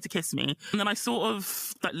trying to kiss me. And then I sort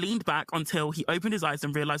of leaned back until he opened his eyes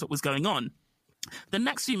and realized what was going on. The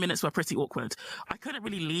next few minutes were pretty awkward. I couldn't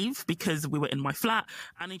really leave because we were in my flat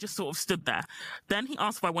and he just sort of stood there. Then he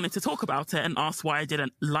asked if I wanted to talk about it and asked why I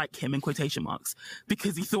didn't like him, in quotation marks,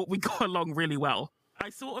 because he thought we got along really well. I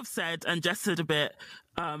sort of said and gestured a bit,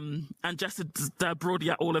 and gestured broadly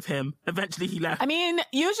at all of him. Eventually he left. I mean,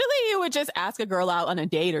 usually you would just ask a girl out on a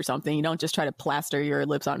date or something. You don't just try to plaster your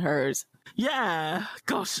lips on hers. Yeah.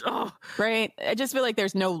 Gosh. Oh. Right? I just feel like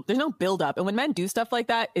there's no build up. And when men do stuff like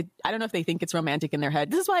that, I don't know if they think it's romantic in their head.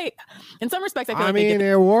 This is why, in some respects, I feel like they get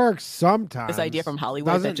it works sometimes. this idea from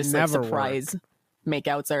Hollywood that just like surprise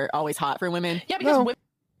makeouts are always hot for women. Yeah, because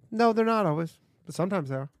No, they're not always. But sometimes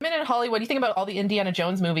they are. women in Hollywood, you think about all the Indiana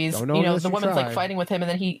Jones movies, Don't know you know, unless the you woman's try. like fighting with him and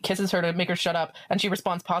then he kisses her to make her shut up and she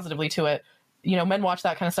responds positively to it. You know, men watch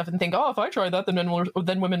that kind of stuff and think, oh, if I try that, then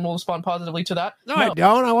women will respond positively to that. No, I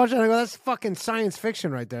don't. I watch it and I go, that's fucking science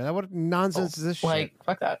fiction right there. What nonsense is this shit? Like,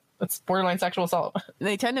 fuck that. That's borderline sexual assault.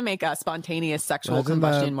 They tend to make a spontaneous sexual Imagine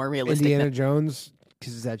combustion more realistic. Indiana Jones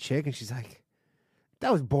kisses that chick and she's like,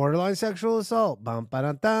 that was borderline sexual assault. Bum,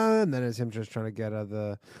 ba-dum-dum. And then it's him just trying to get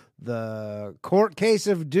the court case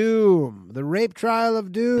of doom, the rape trial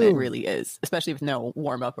of doom. It really is, especially with no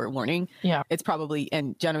warm up or warning. Yeah. It's probably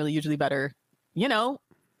and generally usually better,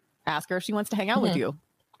 ask her if she wants to hang out with you.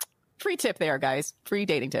 Free tip there, guys. Free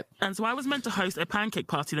dating tip. And so I was meant to host a pancake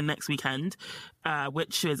party the next weekend,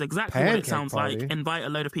 which is exactly what Pancake it sounds party? like. Invite a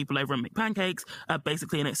load of people over and make pancakes,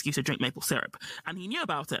 basically an excuse to drink maple syrup. And he knew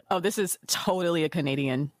about it. Oh, this is totally a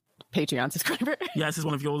Canadian Patreon subscriber. Yeah, this is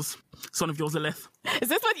one of yours. It's one of yours, Lilith. Is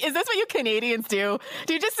this what you Canadians do?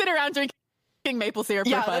 Do you just sit around drinking maple syrup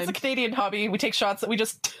for fun? Yeah, that's a Canadian hobby. We take shots. We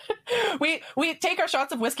just we take our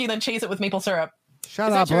shots of whiskey and then chase it with maple syrup.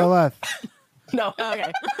 Shut up, Lilith. No.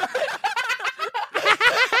 Okay.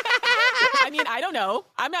 I mean, I don't know.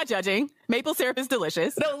 I'm not judging. Maple syrup is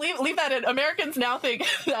delicious. No, leave that in. Americans now think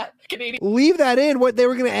that Canadians Leave that in. What, they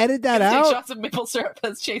were going to edit that take out? shots of maple syrup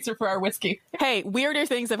as chaser for our whiskey. Hey, weirder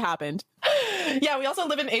things have happened. Yeah, we also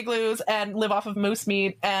live in igloos and live off of moose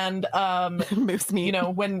meat. And, Moose meat. you know,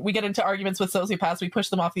 when we get into arguments with sociopaths, we push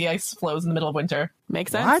them off the ice floes in the middle of winter.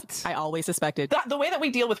 Makes sense. What? I always suspected. The way that we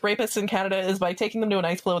deal with rapists in Canada is by taking them to an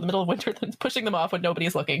ice floe in the middle of winter, then pushing them off when nobody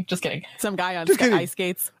is looking. Just kidding. Some guy on kidding. ice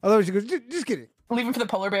skates. Otherwise, she goes, just kidding. Leave them for the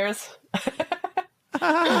polar bears.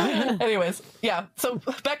 Anyways, yeah. So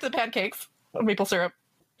back to the pancakes, maple syrup.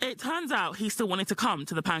 It turns out he still wanted to come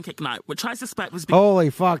to the pancake night, which I suspect was Holy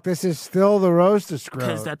fuck, this is still the roast of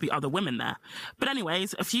because Scrotes. there'd be other women there. But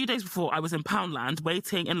anyways, a few days before, I was in Poundland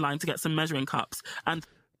waiting in line to get some measuring cups. And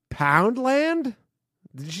Poundland?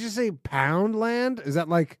 Did you just say Poundland? Is that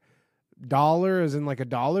like dollar as in like a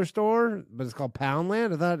dollar store? But it's called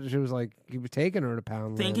Poundland? I thought she was like, you were taking her to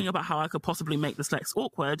Poundland. thinking about how I could possibly make this less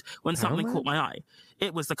awkward when something Poundland? caught my eye.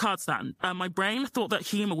 It was the card stand. My brain thought that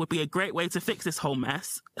humour would be a great way to fix this whole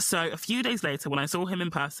mess. So a few days later, when I saw him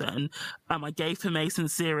in person, I gave him a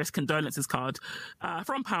sincerest condolences card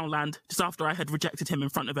from Poundland just after I had rejected him in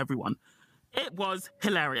front of everyone. It was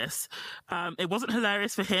hilarious. It wasn't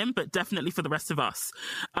hilarious for him, but definitely for the rest of us.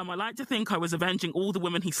 I like to think I was avenging all the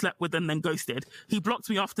women he slept with and then ghosted. He blocked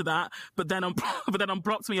me after that, but then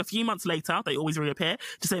unblocked me a few months later. They always reappear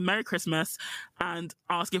to say Merry Christmas and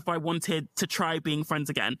ask if I wanted to try being friends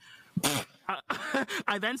again.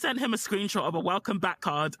 I then sent him a screenshot of a welcome back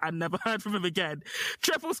card and never heard from him again.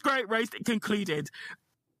 Triple Scrote roast concluded.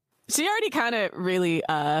 She already kind of really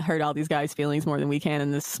hurt all these guys' feelings more than we can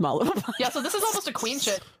in this small of a podcast. Yeah, so this is almost a queen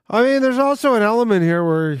shit. I mean, there's also an element here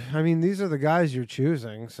where, I mean, these are the guys you're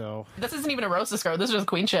choosing, so. This isn't even a roast of Scrote. This is just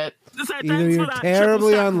queen shit. So Either thanks you're for that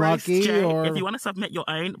terribly triple stack unlucky roast, Jay. or- If you want to submit your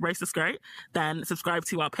own roast of Scrote, then subscribe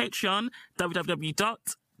to our Patreon, Lovevaluemail.com.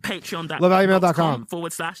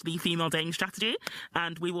 patreon.com/the female dating strategy,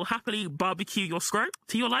 and we will happily barbecue your Scrote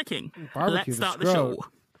to your liking. Barbecue Let's the start the show.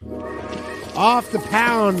 Off the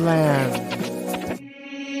Poundland.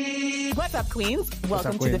 What's up, Queens?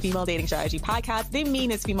 Welcome to the Queens? Female Dating Strategy Podcast, the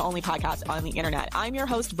meanest female-only podcast on the internet. I'm your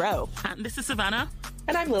host, Bro. And this is Savannah.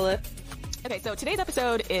 And I'm Lilith. Okay, so today's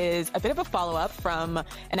episode is a bit of a follow-up from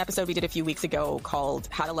an episode we did a few weeks ago called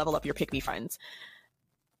How to Level Up Your Pick Me Friends.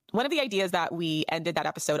 One of the ideas that we ended that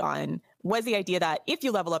episode on was the idea that if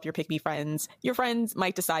you level up your pick-me friends, your friends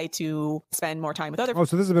might decide to spend more time with other Oh,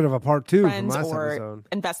 so this is a bit of a part two from friends last or episode.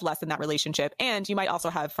 invest less in that relationship. And you might also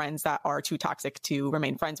have friends that are too toxic to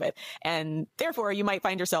remain friends with. And therefore, you might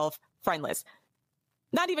find yourself friendless.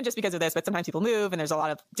 Not even just because of this, but sometimes people move and there's a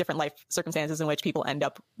lot of different life circumstances in which people end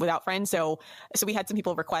up without friends. So we had some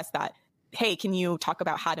people request that, hey, can you talk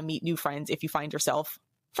about how to meet new friends if you find yourself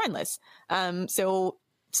friendless? So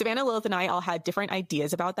Savannah, Lilith, and I all had different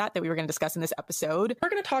ideas about that we were going to discuss in this episode. We're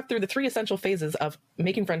going to talk through the 3 essential phases of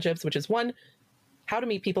making friendships, which is 1, how to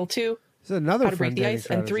meet people, 2, This is another how to friend break the dating ice,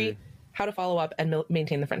 and 3, strategy. how to follow up and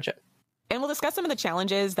maintain the friendship. And we'll discuss some of the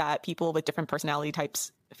challenges that people with different personality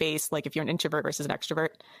types face, like if you're an introvert versus an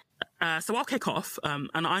extrovert. So I'll kick off, and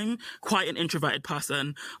I'm quite an introverted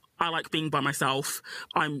person. I like being by myself.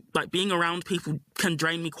 I'm like being around people can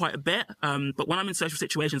drain me quite a bit. But when I'm in social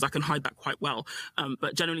situations, I can hide that quite well.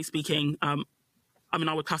 But generally speaking, I mean,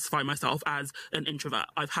 I would classify myself as an introvert.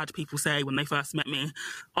 I've had people say when they first met me,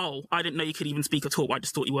 oh, I didn't know you could even speak at all. I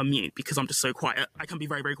just thought you were mute because I'm just so quiet. I can be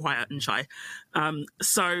very, very quiet and shy.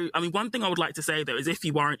 So, I mean, one thing I would like to say, though, is if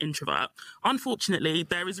you are an introvert, unfortunately,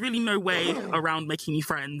 there is really no way around making new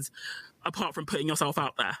friends apart from putting yourself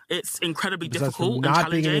out there. It's incredibly Besides from difficult and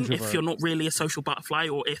not being an challenging if introvert. you're not really a social butterfly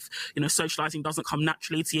or if, you know, socializing doesn't come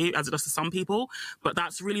naturally to you as it does to some people. But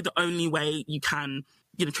that's really the only way you can,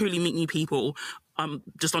 you know, truly meet new people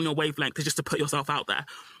just on your wavelength is just to put yourself out there.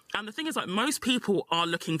 And the thing is, like, most people are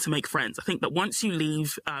looking to make friends. I think that once you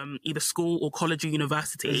leave either school or college or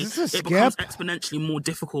university, Is this a it becomes skip? exponentially more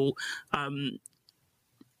difficult. I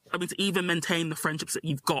mean, to even maintain the friendships that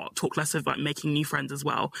you've got, talk less of like making new friends as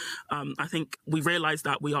well. I think we realize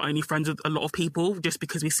that we are only friends with a lot of people just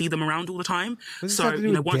because we see them around all the time. What does this So, have to do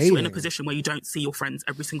you know, with once you're in a dating? position where you don't see your friends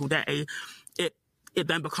every single day, it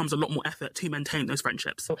then becomes a lot more effort to maintain those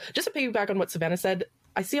friendships. So just to piggyback on what Savannah said,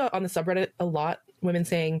 I see on the subreddit a lot women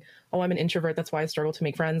saying, oh, I'm an introvert, that's why I struggle to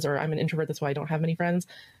make friends, or I'm an introvert, that's why I don't have many friends.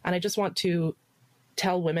 And I just want to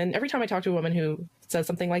tell women, every time I talk to a woman who says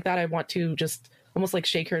something like that, I want to just almost like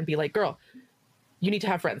shake her and be like, girl, you need to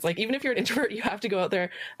have friends. Like, even if you're an introvert, you have to go out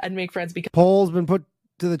there and make friends, because Poll's been put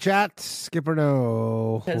to the chat. Skip or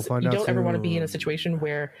no? because you don't ever want to be in a situation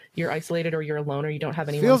where you're isolated or you're alone or you don't have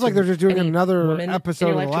anyone. Feels like they're just doing any another woman episode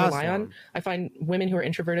in your of the life last to rely one. on. I find women who are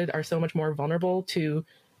introverted are so much more vulnerable to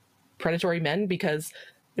predatory men, because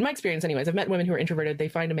in my experience anyways, I've met women who are introverted. They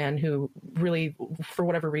find a man who really, for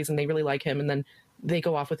whatever reason, they really like him, and then they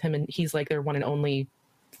go off with him and he's like their one and only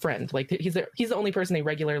friend. Like, he's the only person they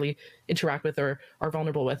regularly interact with or are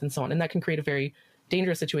vulnerable with, and so on. And that can create a very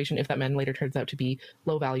dangerous situation if that man later turns out to be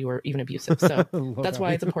low value or even abusive. So that's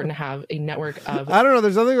why it's important to have a network of... I don't know.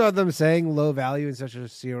 There's something about them saying low value in such a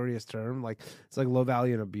serious term. Like, it's like low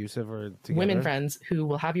value and abusive or together. Women friends who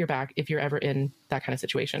will have your back if you're ever in that kind of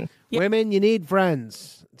situation. Women, you need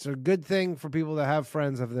friends. It's a good thing for people to have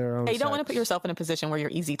friends of their own You don't want to sex. put yourself in a position where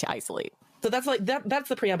you're easy to isolate. So that's like that's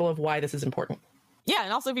the preamble of why this is important. Yeah,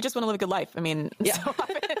 and also if you just want to live a good life. I mean, Yeah. so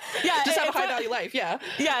yeah, Just have a it's high value life. Yeah.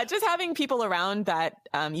 Yeah, just having people around that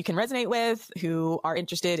you can resonate with, who are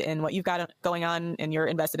interested in what you've got going on and you're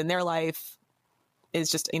invested in their life, is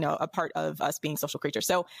just, a part of us being social creatures.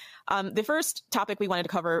 So the first topic we wanted to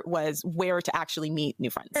cover was where to actually meet new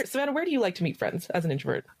friends. All right, Savannah, where do you like to meet friends as an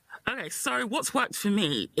introvert? Okay, so what's worked for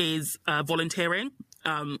me is volunteering.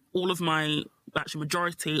 All of my, actually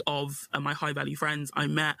majority of my high value friends I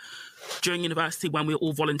met during university when we were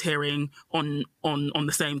all volunteering on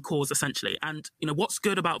the same cause, essentially. And what's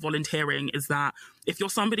good about volunteering is that if you're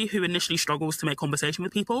somebody who initially struggles to make conversation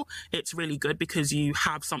with people, it's really good because you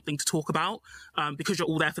have something to talk about, because you're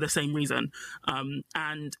all there for the same reason.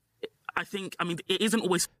 And I think, it isn't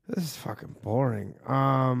always... This is fucking boring.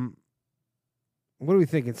 What are we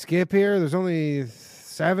thinking? Skip here? There's only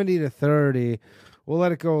 70 to 30. We'll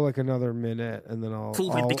let it go like another minute, and then I'll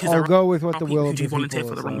go with what the will of the people volunteer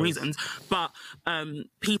for the wrong reasons. But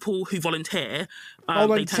people who volunteer, they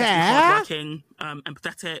tend to be hardworking,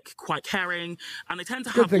 empathetic, quite caring, and they tend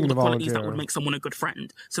to have all the qualities that would make someone a good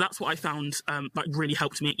friend. So that's what I found really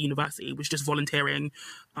helped me at university, was just volunteering,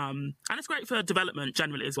 and it's great for development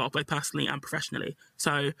generally as well, both personally and professionally.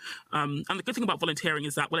 So and the good thing about volunteering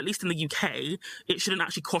is that, well, at least in the UK, it shouldn't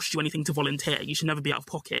actually cost you anything to volunteer. You should never be out of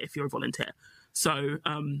pocket if you're a volunteer. So,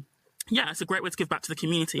 it's a great way to give back to the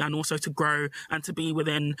community and also to grow and to be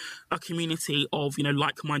within a community of,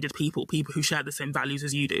 like-minded people who share the same values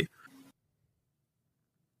as you do.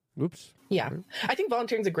 Oops. Yeah. I think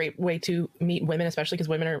volunteering is a great way to meet women, especially because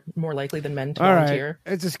women are more likely than men to volunteer.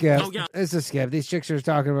 Right. It's a skip. Oh, yeah. It's a skip. These chicks are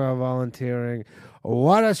talking about volunteering.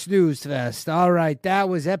 What a snooze fest. All right. That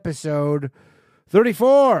was episode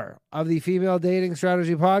 34 of the Female Dating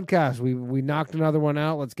Strategy Podcast. We knocked another one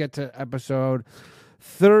out. Let's get to episode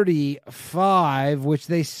 35, which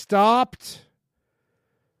they stopped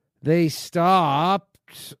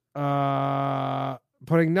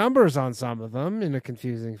putting numbers on some of them in a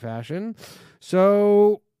confusing fashion.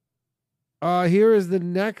 So here is the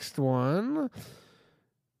next one,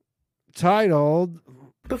 titled...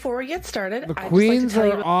 Before we get started, The Queens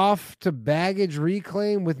are off to baggage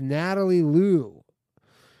reclaim with Natalie Liu.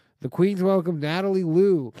 The Queens welcome Natalie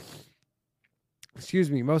Liu.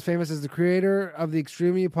 Most famous as the creator of the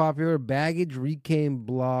extremely popular Baggage Reclaim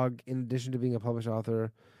blog. In addition to being a published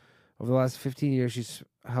author, over the last 15 years, she's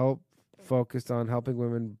focused on helping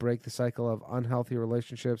women break the cycle of unhealthy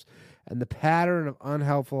relationships and the pattern of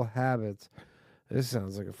unhelpful habits. This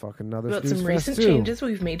sounds like a fucking another. About some recent changes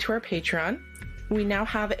we've made to our Patreon. We now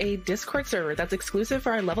have a Discord server that's exclusive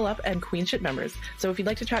for our Level Up and Queenship members. So if you'd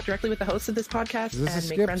like to chat directly with the hosts of this podcast and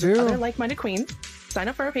make friends with other like-minded queens, sign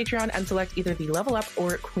up for our Patreon and select either the Level Up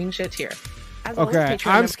or Queenship tier. Okay,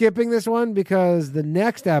 I'm skipping this one because the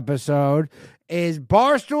next episode is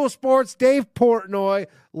Barstool Sports Dave Portnoy.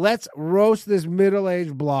 Let's roast this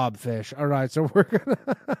middle-aged blobfish. All right, so we're gonna...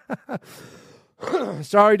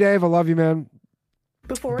 Sorry, Dave. I love you, man.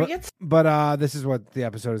 But this is what the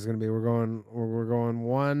episode is going to be. We're going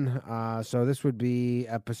one. So this would be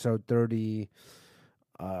episode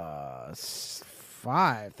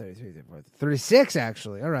 35, 33, 34, 36,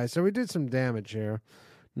 actually. All right, so we did some damage here.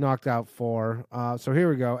 Knocked out 4. So here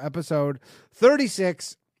we go. Episode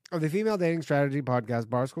 36 of the Female Dating Strategy Podcast,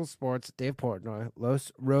 Barstool Sports, Dave Portnoy.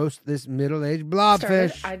 Let's roast this middle-aged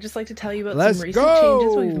blobfish. I'd just like to tell you about some recent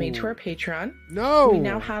changes we've made to our Patreon. No, we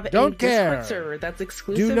now have a Discord server that's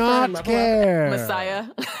exclusive. Do not for our care. Level Messiah.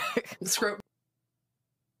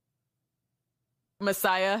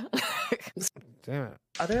 Messiah. Damn it.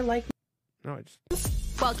 Other like... No, I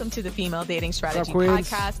just... Welcome to the Female Dating Strategy Queens?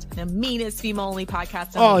 Podcast, the meanest female-only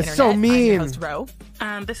podcast on Oh, the it's internet. so I'm mean. your host, Ro.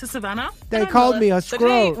 And this is Savannah. They called me a So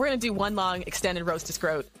today, scrote. we're going to do one long extended roast to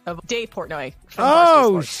Scrote of Dave Portnoy from Barstool Oh,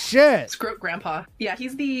 Sports. shit. Scrote grandpa. Yeah,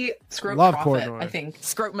 he's the Scrote Love prophet, Portnoy. I think.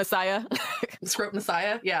 Scrote Messiah. Scrote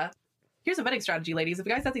messiah, yeah. Here's a vetting strategy, ladies. If a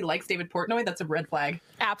guy says he likes David Portnoy, that's a red flag.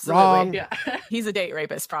 Absolutely. Wrong. Yeah. He's a date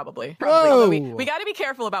rapist, probably. Whoa. Although we got to be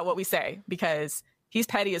careful about what we say because he's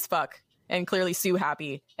petty as fuck and clearly Sue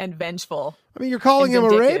happy and vengeful. I mean, you're calling him a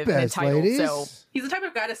Vindictive and rapist, entitled, ladies. so- He's the type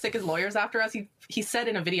of guy to stick his lawyers after us. He said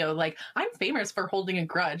in a video, like, I'm famous for holding a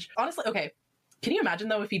grudge. Honestly, okay. Can you imagine,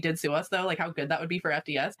 though, if he did sue us, though? Like, how good that would be for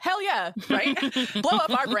FDS, Hell yeah. right? Blow up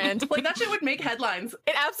our brand. Like, that shit would make headlines,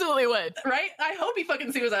 It absolutely would. right? I hope he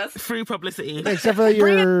fucking sues us. Free publicity. Except for that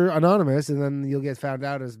you're anonymous, and then you'll get found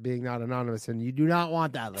out as being not anonymous, and you do not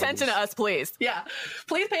want that, ladies. Attention to us, please. Yeah.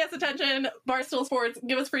 Please pay us attention. Barstool Sports,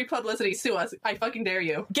 give us free publicity. Sue us. I fucking dare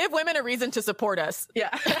you. Give women a reason to support us. Yeah.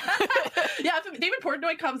 Yeah, if David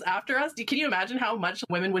Portnoy comes after us, can you imagine how much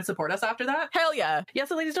women would support us after that? Hell yeah. Yeah,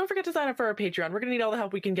 so ladies, don't forget to sign up for our Patreon. We're going to need all the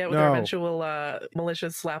help we can get with No. our eventual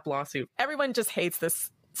malicious slap lawsuit. Everyone just hates this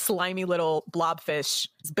slimy little blobfish.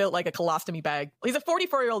 He's built like a colostomy bag. He's a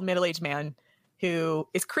 44-year-old middle-aged man who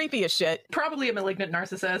is creepy as shit, Probably a malignant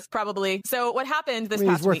narcissist. probably. So what happened this I mean,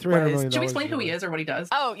 he's past worth week $300 was... million. Should we explain who he is or what he does?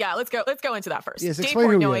 Oh, yeah, let's go into that first. Yes, Dave explain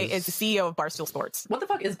who he Portnoy is. is the CEO of Barstool Sports. What the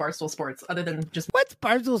fuck is Barstool Sports other than just What's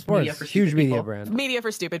Barstool Sports? Media for Huge stupid media people. brand. Media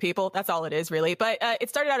for stupid people. That's all it is, really. But it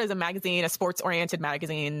started out as a magazine, a sports-oriented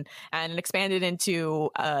magazine, and it expanded into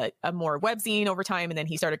a more webzine over time. And then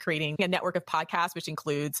he started creating a network of podcasts, which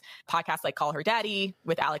includes podcasts like Call Her Daddy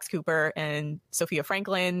with Alex Cooper and Sophia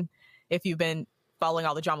Franklin. If you've been following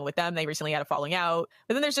all the drama with them, they recently had a falling out.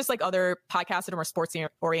 But then there's just like other podcasts that are more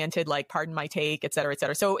sports-oriented, like Pardon My Take, et cetera, et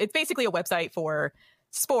cetera. So it's basically a website for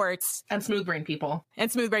sports and smooth brain people?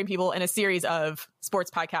 and smooth brain people and a series of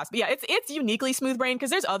sports podcasts. But yeah, it's uniquely smooth brain because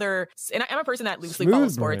there's other, and I'm a person that loosely Smooth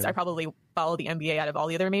follows sports. brain. I probably follow the NBA out of all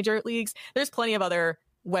the other major leagues. There's plenty of other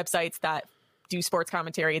websites that do sports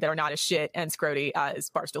commentary that are not as shit and scroty as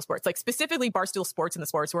Barstool Sports. Like specifically Barstool Sports in the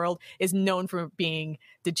sports world is known for being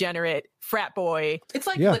degenerate, frat boy. It's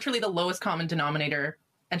like Yeah. literally the lowest common denominator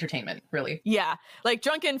entertainment, really. Yeah. Like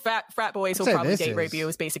drunken frat boys who'll I'd say probably this date is- rape you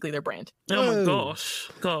is basically their brand. Oh Whoa. my gosh.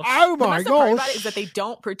 Oh The my messed up part about it gosh. is that they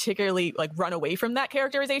don't particularly like run away from that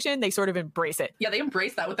characterization. They sort of embrace it. Yeah, they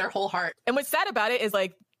embrace that with their whole heart. And what's sad about it is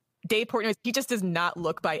like Dave Portnoy, he just does not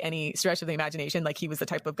look by any stretch of the imagination like he was the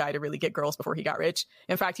type of guy to really get girls before he got rich.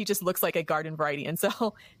 In fact, he just looks like a garden variety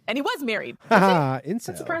incel. And he was married. Haha, That's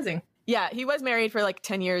incel. surprising. Yeah, he was married for like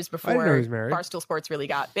 10 years didn't know he before was married. Barstool Sports really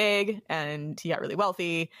got big and he got really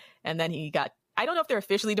wealthy. And then he got, I don't know if they're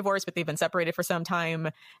officially divorced, but they've been separated for some time.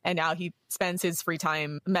 And now he spends his free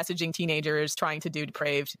time messaging teenagers, trying to do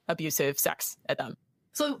depraved, abusive sex at them.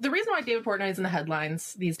 So the reason why David Portnoy is in the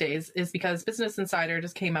headlines these days is because Business Insider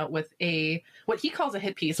just came out with what he calls a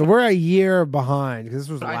hit piece. So we're a year behind because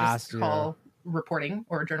this was what I last just year. call reporting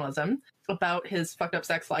or journalism about his fucked up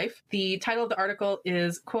sex life. The title of the article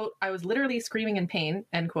is, quote, "I was literally screaming in pain,"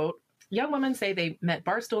 end quote. Young women say they met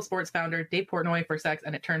Barstool Sports founder Dave Portnoy for sex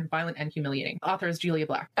and it turned violent and humiliating. Author is Julia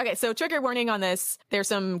Black. Okay, so trigger warning on this. There's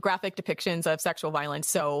some graphic depictions of sexual violence.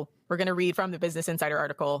 So we're going to read from the Business Insider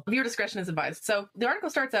article. Viewer discretion is advised. So the article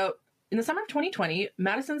starts out, in the summer of 2020,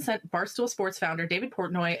 Madison sent Barstool Sports founder David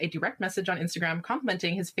Portnoy a direct message on Instagram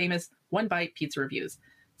complimenting his famous one-bite pizza reviews.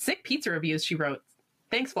 "Sick pizza reviews," she wrote.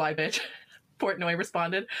 "Thanks, fly bitch." Portnoy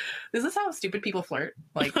responded. Is this how stupid people flirt?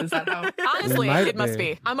 Like, is that how... Honestly, might it must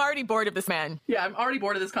be. be. I'm already bored of this man. Yeah, I'm already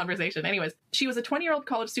bored of this conversation. Anyways, she was a 20-year-old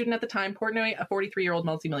college student at the time, Portnoy a 43-year-old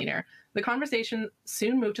multimillionaire. The conversation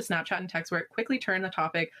soon moved to Snapchat and text where it quickly turned the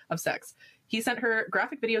topic of sex. He sent her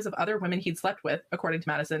graphic videos of other women he'd slept with, according to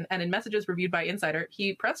Madison, and in messages reviewed by Insider,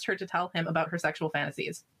 he pressed her to tell him about her sexual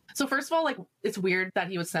fantasies. So first of all, like, it's weird that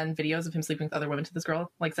he would send videos of him sleeping with other women to this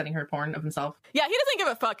girl, like sending her porn of himself. Yeah, he doesn't give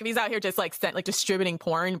a fuck if he's out here just like distributing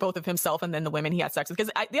porn, both of himself and then the women he had sex with.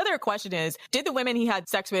 Because the other question is, did the women he had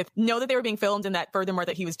sex with know that they were being filmed and that furthermore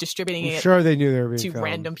that he was distributing I'm it sure they knew they were being to filmed.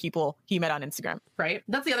 random people he met on Instagram? Right?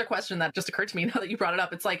 That's the other question that just occurred to me now that you brought it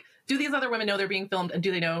up. It's like, do these other women know they're being filmed and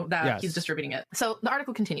do they know that Yes. he's distributing it? So the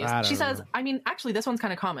article continues. I don't She says, know. I mean, actually, this one's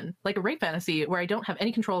kind of common, like a rape fantasy where I don't have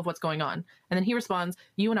any control of what's going on. And then he responds,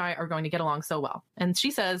 "You and I are going to get along so well." And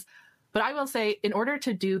she says, "But I will say, in order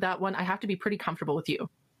to do that one, I have to be pretty comfortable with you."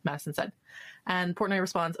 Madison said. And Portnoy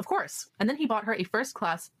responds, of course. And then he bought her a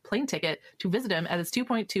first-class plane ticket to visit him at his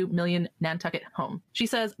 $2.2 million Nantucket home. She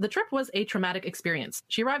says, the trip was a traumatic experience.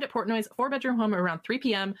 She arrived at Portnoy's 4-bedroom home around 3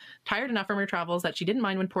 p.m., tired enough from her travels that she didn't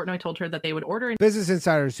mind when Portnoy told her that they would order Business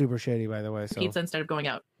Insider is super shady, by the way. So. pizza instead of going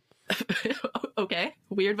out. Okay.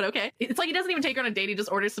 Weird, but okay. It's like he doesn't even take her on a date. He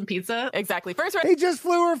just orders some pizza. Exactly. He just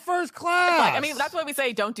flew her first class. I mean, that's why we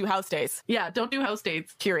say don't do house dates. Yeah, don't do house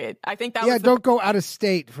dates. Period. I think that was the don't go out of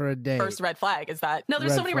state for a date. first red flag is that. No,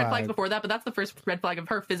 there's Red so many red flag. flags before that, but that's the first red flag of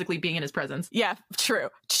her physically being in his presence. Yeah, true,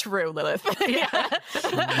 Lilith. Yeah.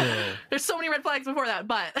 Yeah. There's so many red flags before that,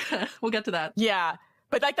 but we'll get to that. Yeah.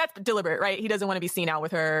 But like that's deliberate, right? He doesn't want to be seen out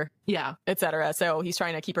with her, Yeah. etc. So he's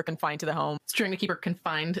trying to keep her confined to the home. He's trying to keep her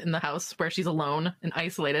confined in the house where she's alone and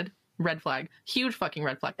isolated. Red flag. Huge fucking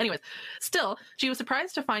red flag. Anyways, still, she was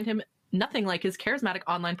surprised to find him nothing like his charismatic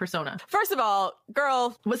online persona. First of all,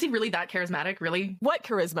 girl, Was he really that charismatic? Really? what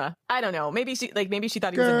charisma? I don't know. Maybe she thought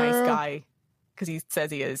he was a nice Girl. guy because he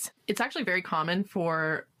says he is. It's actually very common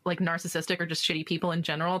for like narcissistic or just shitty people in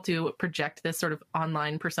general to project this sort of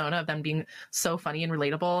online persona of them being so funny and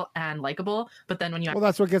relatable and likable. But then when you Well,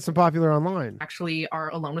 that's what gets them popular online. actually are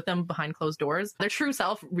alone with them behind closed doors, their true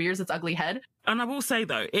self rears its ugly head. And I will say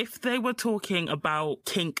though, if they were talking about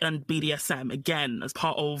kink and BDSM, again, as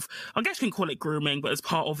part of, I guess you can call it grooming, but as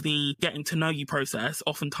part of the getting to know you process,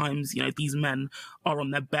 oftentimes, you know, these men are on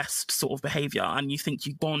their best sort of behavior and you think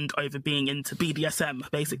you bond over being into BDSM,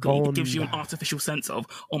 basically. It gives you an artificial sense of,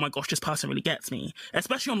 oh my gosh, this person really gets me.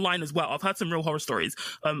 Especially online as well. I've heard some real horror stories,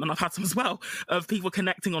 and I've had some as well, of people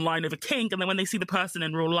connecting online over kink, and then when they see the person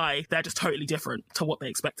in real life, they're just totally different to what they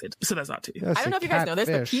expected. So there's that too. That's I don't know a if you guys know this,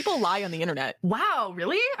 but catfish. people lie on the internet. Wow,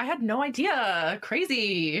 really? I had no idea.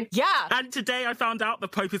 Crazy. Yeah. And today I found out the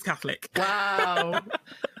Pope is Catholic. Wow.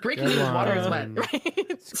 Breaking Good news, water is wet. one.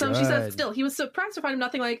 Right. So she says, Good. still, he was surprised to find him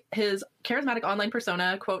nothing like his charismatic online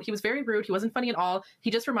persona. Quote, he was very rude. He wasn't funny at all.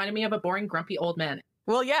 He just reminded me of a boring, grumpy old man.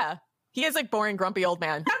 Well, yeah. He is like boring, grumpy old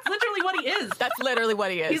man. That's literally what he is. That's literally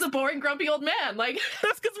what he is. He's a boring, grumpy old man. Like,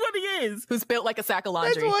 That's because what he is. Who's built like a sack of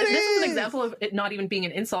laundry. That's what this is an is. example of it not even being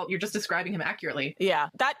an insult. You're just describing him accurately. Yeah,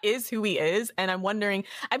 that is who he is. And I'm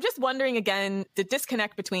just wondering again, the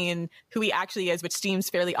disconnect between who he actually is, which seems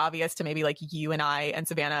fairly obvious to maybe like you and I and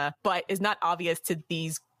Savannah, but is not obvious to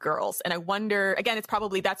these girls. And I wonder, again, it's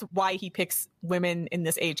probably that's why he picks women in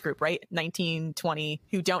this age group, right? 19, 20,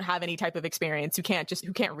 who don't have any type of experience, who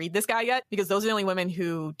can't read this guy yet, because those are the only women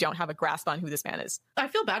who don't have a grasp on who this man is. I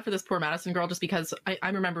feel bad for this poor Madison girl just because I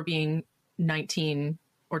remember being 19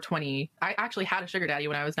 or 20. I actually had a sugar daddy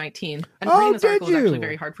when I was 19. And Oh, reading this did article is actually you?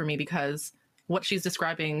 very hard for me because what she's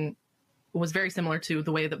describing was very similar to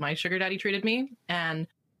the way that my sugar daddy treated me. And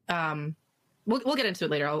we'll get into it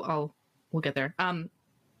later. We'll get there.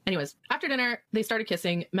 Anyways, after dinner, they started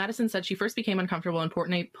kissing. Madison said she first became uncomfortable and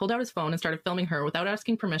Portnoy pulled out his phone and started filming her without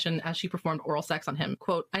asking permission as she performed oral sex on him.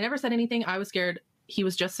 Quote, I never said anything. I was scared. He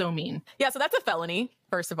was just so mean. Yeah, so that's a felony,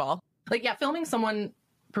 first of all. Like, yeah, filming someone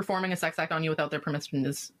performing a sex act on you without their permission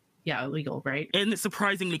is, yeah, illegal, right? And it's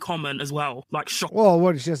surprisingly common as well. Like, shock. Well,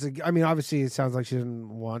 what is just? I mean, obviously, it sounds like she didn't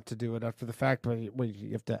want to do it after the fact, but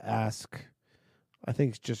you have to ask. I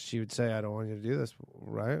think it's just she would say, "I don't want you to do this,"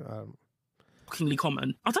 right? Shockingly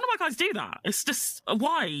common. I don't know why guys do that. It's just,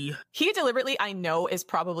 why? He deliberately, I know, is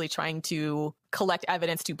probably trying to collect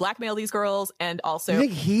evidence to blackmail these girls and also You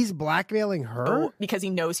think he's blackmailing her? because he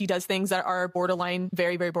knows he does things that are borderline,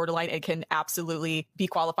 very, very borderline, and can absolutely be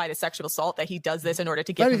qualified as sexual assault, that he does this in order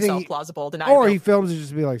to give Anything himself he- plausible Or deniability. he films it just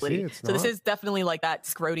to be like, see, it's So not. this is definitely like that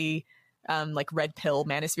Scroty, like red pill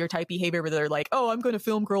manosphere type behavior where they're like, oh, I'm going to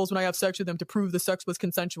film girls when I have sex with them to prove the sex was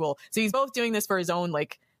consensual. So he's both doing this for his own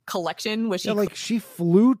like collection, which Yeah, he like she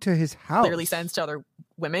flew to his house. clearly sends to other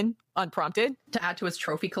women unprompted To add to his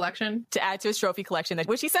trophy collection. to add to his trophy collection,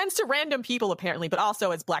 which he sends to random people apparently, but also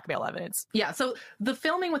as blackmail evidence. Yeah, so the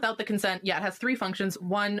filming without the consent, yeah, it has three functions.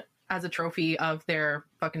 One, as a trophy of their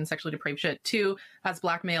fucking sexually depraved shit. Two, as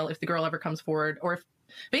blackmail if the girl ever comes forward, or if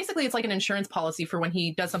basically it's like an insurance policy for when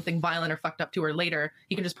he does something violent or fucked up to her later,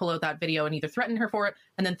 he can just pull out that video and either threaten her for it,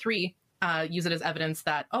 and then three, use it as evidence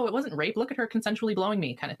that, oh, it wasn't rape, look at her consensually blowing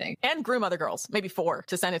me, kind of thing. And groom other girls, maybe 4,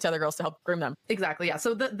 to send it to other girls to help groom them. Exactly, yeah.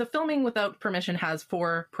 So the filming without permission has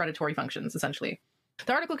 4 predatory functions, essentially.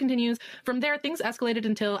 The article continues, from there, things escalated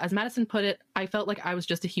until, as Madison put it, I felt like I was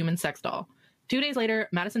just a human sex doll. 2 days later,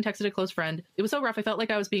 Madison texted a close friend. It was so rough, I felt like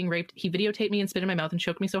I was being raped. He videotaped me and spit in my mouth and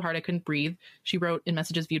choked me so hard I couldn't breathe, she wrote in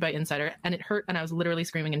messages viewed by Insider, and it hurt and I was literally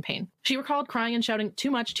screaming in pain. She recalled crying and shouting, too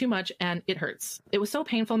much, and it hurts. It was so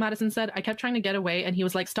painful, Madison said. I kept trying to get away, and he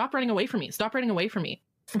was like, stop running away from me, stop running away from me.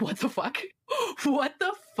 What the fuck? What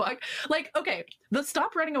the fuck? Like, okay, the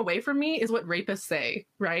stop running away from me is what rapists say,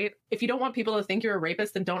 right? If you don't want people to think you're a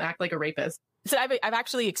rapist, then don't act like a rapist. So I've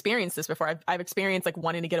actually experienced this before. I've experienced like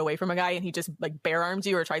wanting to get away from a guy and he just like bare arms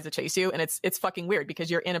you or tries to chase you. And it's fucking weird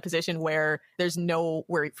because you're in a position where there's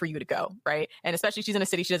nowhere for you to go, right? And especially she's in a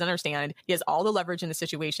city she doesn't understand. He has all the leverage in the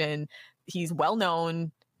situation. He's well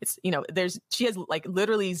known. It's, you know, she has like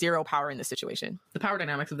literally zero power in this situation. The power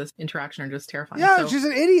dynamics of this interaction are just terrifying. Yeah, she's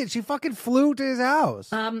an idiot. She fucking flew to his house.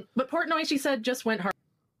 But Portnoy, she said, just went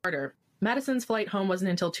harder. Madison's flight home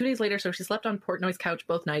wasn't until 2 days later, so she slept on Portnoy's couch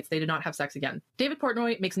both nights. They did not have sex again. David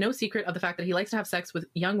Portnoy makes no secret of the fact that he likes to have sex with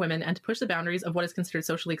young women and to push the boundaries of what is considered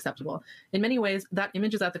socially acceptable. In many ways, that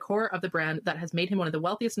image is at the core of the brand that has made him one of the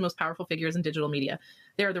wealthiest and most powerful figures in digital media.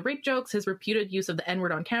 There are the rape jokes, his reputed use of the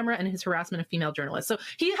N-word on camera, and his harassment of female journalists. So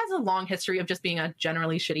he has a long history of just being a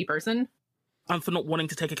generally shitty person. And for not wanting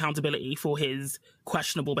to take accountability for his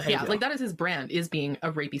questionable behavior. Yeah, like that is his brand, is being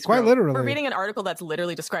a rapey scrote. Quite literally. We're reading an article that's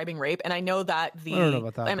literally describing rape, and I know that I don't know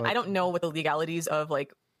about that, I don't know what the legalities of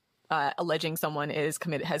like alleging someone has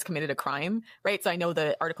committed a crime, right? So I know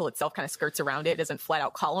the article itself kind of skirts around it. It doesn't flat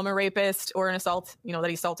out call him a rapist or an assault, you know, that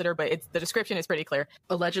he assaulted her, but the description is pretty clear.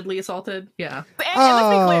 Allegedly assaulted, yeah. And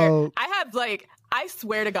let's be clear, I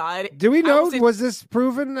swear to God. Do we know, was this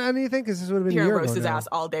proven anything? Because this would have been a year ago roast his now. ass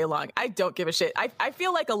all day long. I don't give a shit. I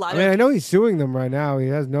feel like a lot I know he's suing them right now. He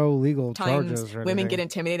has no legal times charges. Or women anything. get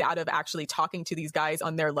intimidated out of actually talking to these guys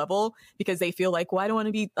on their level because they feel like, well, I don't want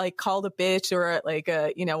to be like called a bitch or like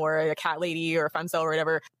a, you know, or a cat lady or a femcel or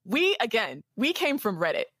whatever. We came from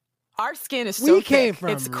Reddit. Our skin is so thick,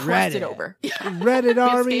 it's crusted over. Reddit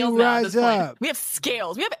army, rise up. We have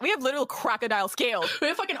scales. We have literal crocodile scales. We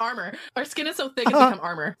have fucking armor. Our skin is so thick it's become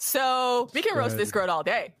armor. So we can roast this Scrote all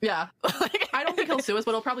day. Yeah. I don't think he'll sue us.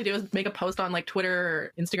 What he'll probably do is make a post on like Twitter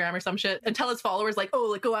or Instagram or some shit and tell his followers like, oh,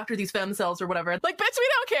 like go after these femcells or whatever. Like, bitch, we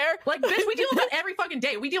don't care. Like, bitch, we deal with that every fucking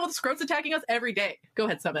day. We deal with Scrotes attacking us every day. Go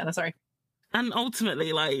ahead, Savannah. Sorry. And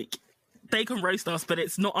ultimately, like, they can roast us, but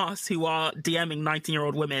it's not us who are DMing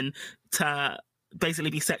 19-year-old women to basically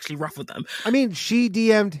be sexually rough with them. I mean, she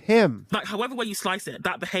DM'd him. Like, however way you slice it,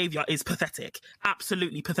 that behavior is pathetic.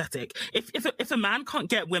 Absolutely pathetic. If a man can't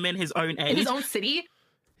get women his own age... in his own city?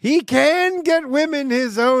 He can get women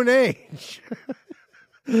his own age.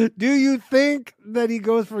 Do you think that he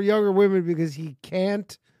goes for younger women because he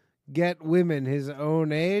can't get women his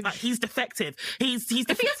own age? He's defective. If he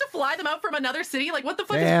has to fly them out from another city, like what the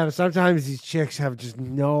fuck Damn, sometimes these chicks have just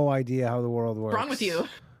no idea how the world works. is wrong with you?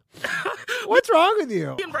 What's wrong with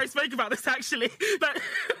you? Me and Bro spoke about this actually.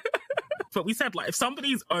 But we said, like, if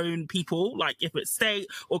somebody's own people, like if it's state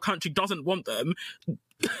or country doesn't want them,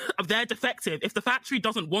 they're defective. If the factory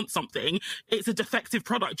doesn't want something, it's a defective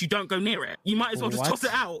product. You don't go near it. You might as well just toss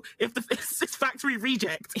it out. If it's factory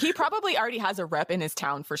reject. He probably already has a rep in his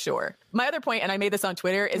town for sure. My other point, and I made this on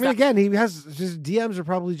Twitter, is that again, he has just DMs are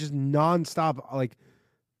probably just nonstop, like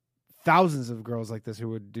thousands of girls like this who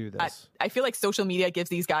would do this. I feel like social media gives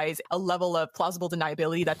these guys a level of plausible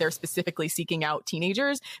deniability that they're specifically seeking out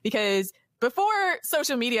teenagers, because before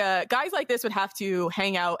social media, guys like this would have to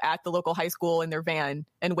hang out at the local high school in their van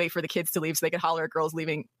and wait for the kids to leave so they could holler at girls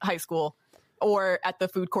leaving high school, or at the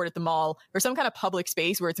food court at the mall, or some kind of public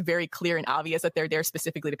space where it's very clear and obvious that they're there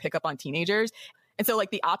specifically to pick up on teenagers. And so,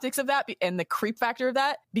 like, the optics of that and the creep factor of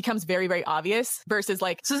that becomes very, very obvious versus,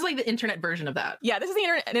 like... So this is like the internet version of that. Yeah, this is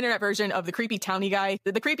the internet version of the creepy townie guy,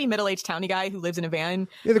 the creepy middle-aged townie guy who lives in a van.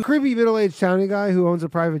 Yeah, the creepy middle-aged townie guy who owns a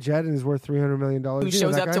private jet and is worth $300 million. Who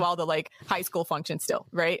shows up to all the, like, high school functions still,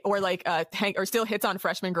 right? Or, like, or still hits on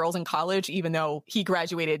freshman girls in college, even though he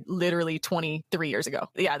graduated literally 23 years ago.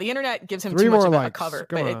 Yeah, the internet gives him too much of a cover.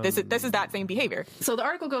 But this is that same behavior. So the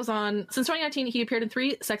article goes on. Since 2019, he appeared in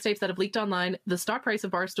 3 sex tapes that have leaked online. The stock price of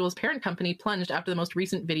Barstool's parent company plunged after the most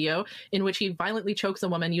recent video in which he violently chokes a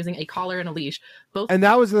woman using a collar and a leash. And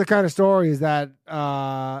that was the kind of stories that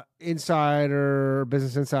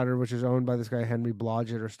Business Insider, which is owned by this guy Henry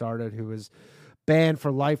Blodgett, started, who was banned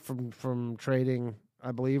for life from trading,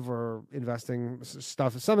 I believe, or investing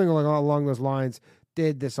stuff, something along those lines.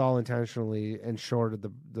 Did this all intentionally and shorted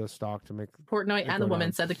the stock to make Portnoy and the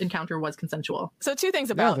woman said the encounter was consensual. So 2 things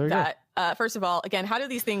about that. First of all, again, how do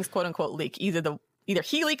these things quote unquote leak? Either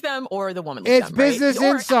he leaked them or the woman leaked them. It's Business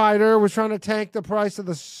Insider was trying to tank the price of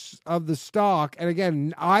the stock. And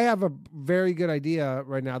again, I have a very good idea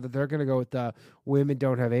right now that they're going to go with the women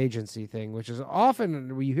don't have agency thing, which is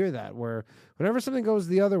often where you hear that, where whenever something goes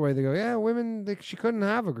the other way, they go, yeah, women, she couldn't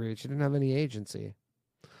have agreed. She didn't have any agency.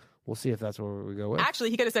 We'll see if that's where we go with.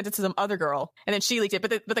 Actually, he could have sent it to some other girl, and then she leaked it.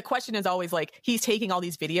 But the question is always, like, he's taking all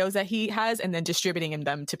these videos that he has and then distributing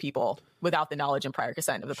them to people without the knowledge and prior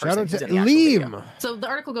consent of the Shout person out who's to in the actual video. Liam. So the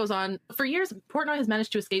article goes on, for years, Portnoy has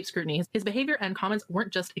managed to escape scrutiny. His behavior and comments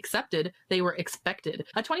weren't just accepted, they were expected.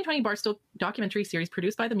 A 2020 Barstool documentary series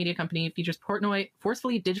produced by the media company features Portnoy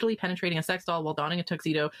forcefully digitally penetrating a sex doll while donning a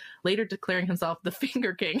tuxedo, later declaring himself the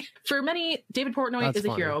Finger King. For many, David Portnoy That's is a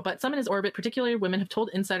funny. hero, but some in his orbit, particularly women, have told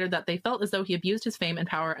Insider that they felt as though he abused his fame and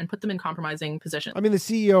power and put them in compromising positions. I mean, the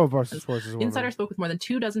CEO of Barstool Sports is one. Insider spoke with more than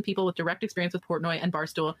 24 people with direct experience with Portnoy and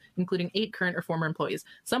Barstool, including 8 current or former employees.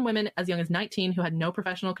 Some women as young as 19 who had no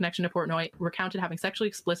professional connection to Portnoy recounted having sexually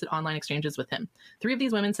explicit online exchanges with him. 3 of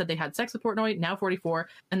these women said they had sex with Portnoy, now 44,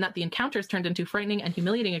 and that the encounters turned into frightening and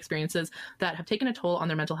humiliating experiences that have taken a toll on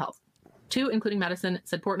their mental health. 2, including Madison,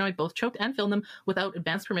 said Portnoy both choked and filmed them without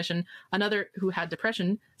advance permission. Another, who had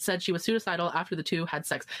depression, said she was suicidal after the 2 had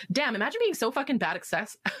sex. Damn, imagine being so fucking bad at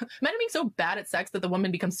sex. Imagine being so bad at sex that the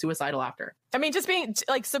woman becomes suicidal after. I mean, just being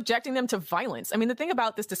like subjecting them to violence. I mean, the thing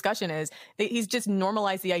about this discussion is that he's just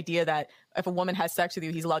normalized the idea that if a woman has sex with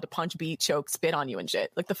you, he's allowed to punch, beat, choke, spit on you and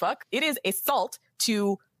shit. Like the fuck? It is assault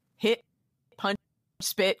to hit, punch,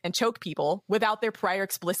 spit, and choke people without their prior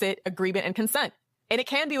explicit agreement and consent. And it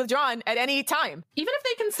can be withdrawn at any time. Even if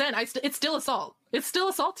they consent, it's still assault. It's still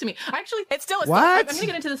assault to me. It's still assault. What? I'm going to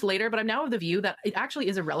get into this later, but I'm now of the view that it actually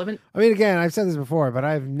is irrelevant. I mean, again, I've said this before, but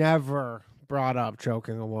I've never brought up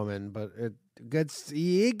choking a woman, but it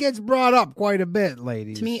gets brought up quite a bit,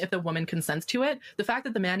 ladies. To me, if the woman consents to it, the fact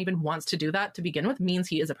that the man even wants to do that to begin with means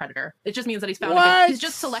he is a predator. It just means that he's found he's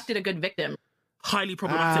just selected a good victim. Highly I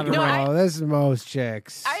problematic. don't know. This is most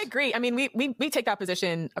chicks. I agree. I mean, we take that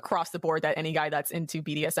position across the board that any guy that's into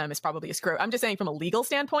BDSM is probably a screw. I'm just saying from a legal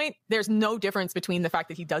standpoint, there's no difference between the fact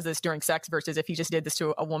that he does this during sex versus if he just did this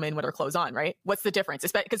to a woman with her clothes on, right? What's the difference?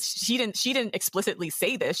 Because she didn't explicitly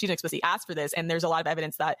say this. She didn't explicitly ask for this. And there's a lot of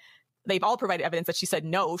evidence that they've all provided evidence that she said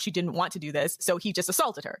no, she didn't want to do this. So he just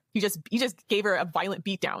assaulted her. He just gave her a violent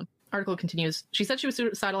beatdown. Article continues. She said she was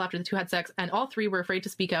suicidal after the 2 had sex, and all 3 were afraid to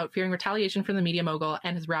speak out, fearing retaliation from the media mogul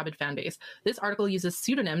and his rabid fan base. This article uses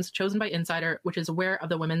pseudonyms chosen by Insider, which is aware of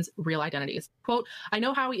the women's real identities. Quote, "I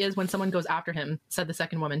know how he is when someone goes after him," said the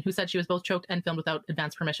second woman, who said she was both choked and filmed without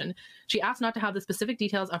advance permission. She asked not to have the specific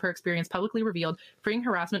details of her experience publicly revealed, fearing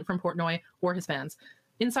harassment from Portnoy or his fans.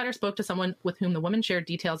 Insider spoke to someone with whom the woman shared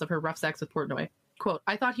details of her rough sex with Portnoy. Quote,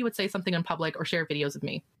 "I thought he would say something in public or share videos of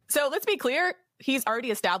me." So let's be clear. He's already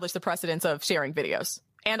established the precedence of sharing videos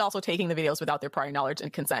and also taking the videos without their prior knowledge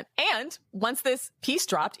and consent. And once this piece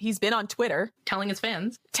dropped, he's been on Twitter Telling his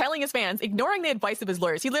fans, ignoring the advice of his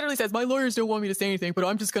lawyers. He literally says, my lawyers don't want me to say anything, but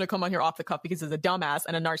I'm just going to come on here off the cuff because he's a dumbass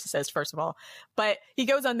and a narcissist, first of all. But he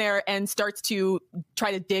goes on there and starts to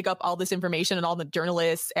try to dig up all this information and all the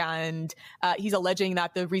journalists. And he's alleging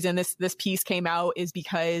that the reason this piece came out is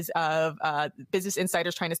because of Business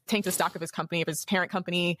Insiders trying to tank the stock of his company, of his parent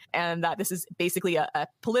company, and that this is basically a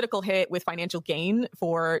political hit with financial gain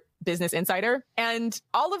for Business Insider. And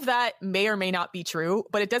all of that may or may not be true,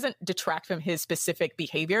 but it doesn't detract from his specific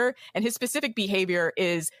behavior. And his specific behavior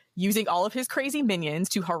is using all of his crazy minions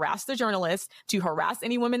to harass the journalists, to harass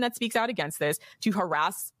any woman that speaks out against this, to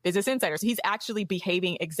harass Business Insiders. He's actually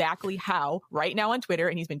behaving exactly how right now on Twitter,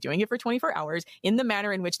 and he's been doing it for 24 hours in the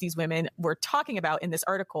manner in which these women were talking about in this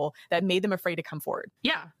article that made them afraid to come forward.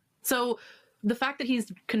 yeah. So the fact that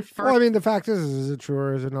he's confirmed Well, I mean, the fact is it true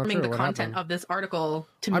or is it not true? the What content happened? of this article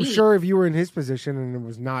to I'm me. sure if you were in his position and it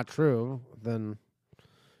was not true, then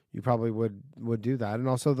you probably would do that. And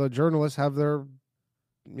also the journalists have their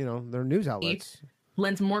news outlets.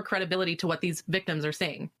 lends more credibility to what these victims are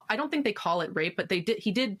saying. I don't think they call it rape, but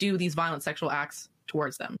he did do these violent sexual acts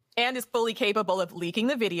towards them. And is fully capable of leaking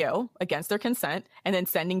the video against their consent and then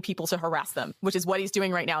sending people to harass them, which is what he's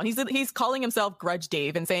doing right now. And he's calling himself Grudge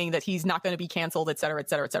Dave and saying that he's not going to be canceled, et cetera, et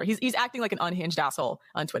cetera, et cetera. He's acting like an unhinged asshole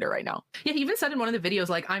on Twitter right now. Yeah, he even said in one of the videos,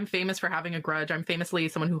 like, I'm famous for having a grudge. I'm famously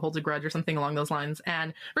someone who holds a grudge or something along those lines.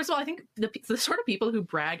 And first of all, I think the sort of people who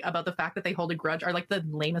brag about the fact that they hold a grudge are like the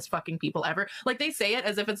lamest fucking people ever. Like, they say it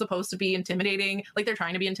as if it's supposed to be intimidating, like they're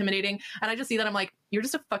trying to be intimidating. And I just see that, I'm like, you're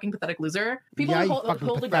just a fucking pathetic loser. People Yeah, who you hold fucking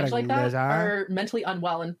a grudge pathetic like that loser. are mentally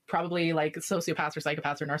unwell and probably like sociopaths or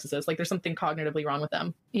psychopaths or narcissists. Like, there's something cognitively wrong with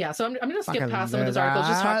them. Yeah, so I'm going to skip Fucking past some of his articles,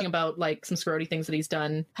 just loser. talking about like some scroty things that he's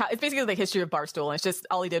done. It's basically the history of Barstool. And it's just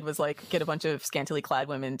all he did was like get a bunch of scantily clad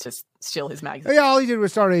women to steal his magazine. Yeah, all he did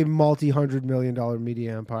was start a multi-$100 million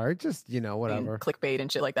media empire. Just, whatever. Clickbait and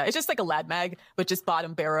shit like that. It's just like a lad mag, but just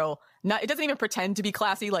bottom barrel. It doesn't even pretend to be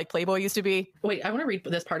classy like Playboy used to be. Wait, I want to read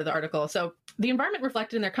this part of the article. So, the environment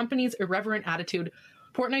reflected in their company's irreverent attitude.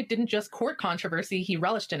 Portnoy didn't just court controversy, he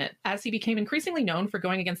relished in it. As he became increasingly known for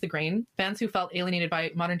going against the grain, fans who felt alienated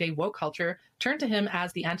by modern-day woke culture turned to him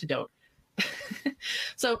as the antidote.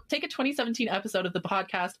 So take a 2017 episode of the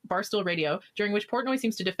podcast Barstool Radio, during which Portnoy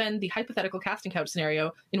seems to defend the hypothetical casting couch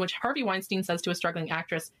scenario in which Harvey Weinstein says to a struggling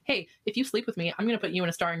actress, "Hey, if you sleep with me, I'm going to put you in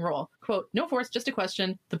a starring role." Quote, "No force, just a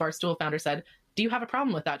question," the Barstool founder said. "Do you have a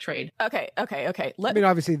problem with that trade?" Okay. I mean,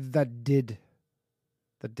 obviously that did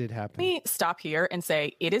happen. Let me stop here and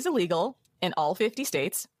say it is illegal in all 50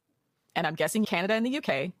 states, and I'm guessing Canada and the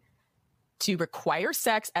UK, to require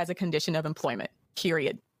sex as a condition of employment.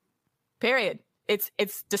 Period.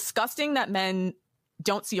 It's disgusting that men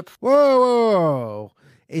don't see a Whoa.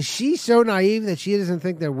 Is she so naive that she doesn't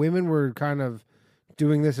think that women were kind of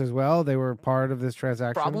doing this as well? They were part of this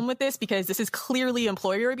transaction? problem with this, because this is clearly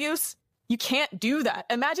employer abuse. You can't do that.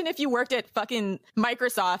 Imagine if you worked at fucking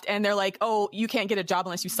Microsoft and they're like, "Oh, you can't get a job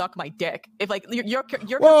unless you suck my dick." If like you're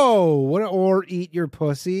whoa, what, or eat your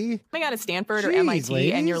pussy coming out of Stanford or Jeez, MIT,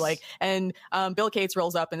 ladies. and you're like, and Bill Gates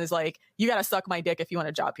rolls up and is like, "You gotta suck my dick if you want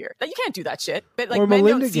a job here." Like, you can't do that shit. But like, Or men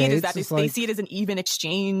Melinda don't see it as Gates that. is They like, see it as an even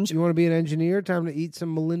exchange. you want to be an engineer? Time to eat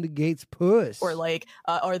some Melinda Gates puss. Or like,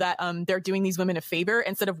 or that they're doing these women a favor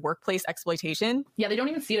instead of workplace exploitation. Yeah, they don't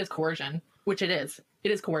even see it as coercion, which it is. It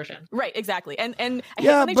is coercion. Right, exactly. And I hate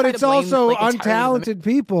yeah, when they but try it's to blame, also like, entirely women untalented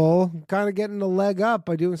people kind of getting a leg up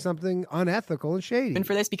by doing something unethical and shady.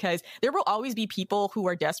 for this, because there will always be people who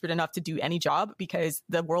are desperate enough to do any job, because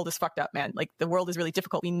the world is fucked up, man. Like, the world is really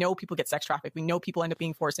difficult. We know people get sex trafficked. We know people end up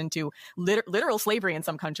being forced into literal slavery in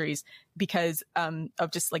some countries because of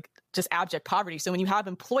just abject poverty. So when you have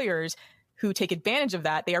employers who take advantage of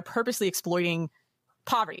that, they are purposely exploiting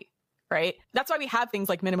poverty. Right? That's why we have things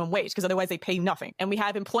like minimum wage, because otherwise they pay nothing. And we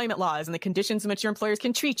have employment laws and the conditions in which your employers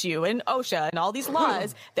can treat you, and OSHA and all these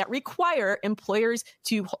laws that require employers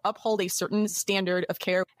to uphold a certain standard of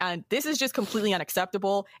care. And this is just completely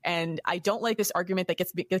unacceptable. And I don't like this argument that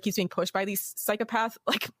keeps being pushed by these psychopath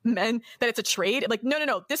like men that it's a trade. Like,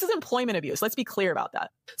 no. This is employment abuse. Let's be clear about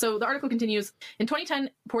that. So the article continues. In 2010,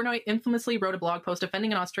 Portnoy infamously wrote a blog post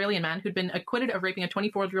defending an Australian man who'd been acquitted of raping a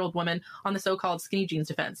 24-year-old woman on the so-called skinny jeans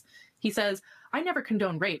defense. He says, "I never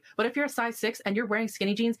condone rape, but if you're a size 6 and you're wearing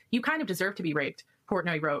skinny jeans, you kind of deserve to be raped,"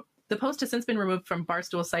 Portnoy wrote. The post has since been removed from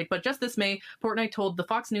Barstool's site, but just this May, Portnoy told the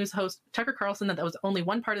Fox News host Tucker Carlson that was only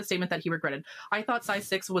one part of the statement that he regretted. "I thought size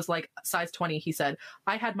 6 was like size 20, he said.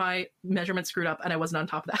 "I had my measurements screwed up and I wasn't on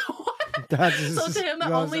top of that." What? So to him,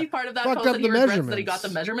 the only part of that post that he regrets that he got the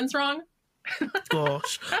measurements wrong.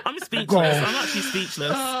 Gosh, I'm speechless. I'm actually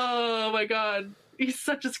speechless. Oh my god. He's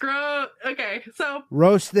such a scrote. Okay, so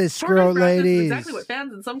roast this scrote, ladies. Exactly what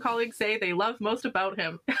fans and some colleagues say they love most about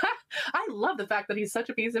him. I love the fact that he's such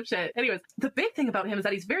a piece of shit. Anyways, the big thing about him is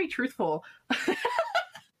that he's very truthful.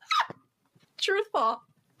 Truthful.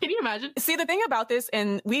 Can you imagine? See, the thing about this,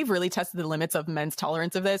 and we've really tested the limits of men's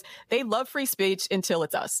tolerance of this, they love free speech until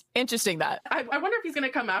it's us. Interesting that. I wonder if he's going to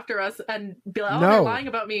come after us and be like, "Oh, No. they're lying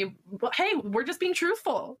about me." Well, hey, we're just being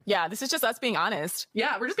truthful. Yeah, this is just us being honest.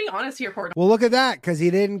 Yeah, we're just being honest here, Portnoy. Well, look at that, because he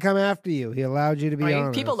didn't come after you. He allowed you to be Right?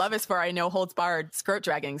 honest. People love us for our no holds barred scrote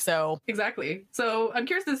dragging. So Exactly. So I'm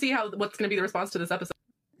curious to see what's going to be the response to this episode.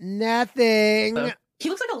 Nothing. So, he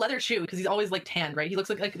looks like a leather shoe because he's always like tanned, right? He looks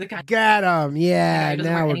like the guy. Got him. Yeah, He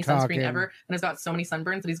doesn't now wear we're any talking. sunscreen ever and has got so many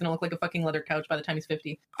sunburns that he's going to look like a fucking leather couch by the time he's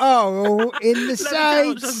 50. Oh, in the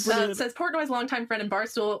sights. Says Portnoy's longtime friend and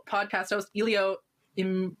Barstool podcast host Elio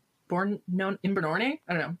Imbernorne.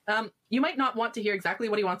 I don't know. You might not want to hear exactly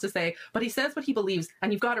what he wants to say, but he says what he believes,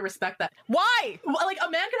 and you've got to respect that. why? Well, like, a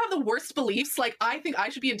man could have the worst beliefs. Like, I think I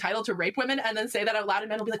should be entitled to rape women, and then say that out loud, and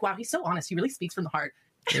men will be like, "Wow, he's so honest. He really speaks from the heart."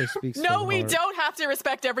 No, we don't have to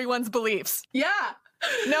respect everyone's beliefs. Yeah.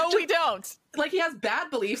 No, we don't. Like, he has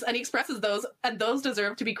bad beliefs, and he expresses those, and those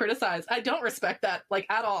deserve to be criticized. I don't respect that, like,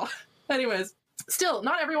 at all. Anyways. Still,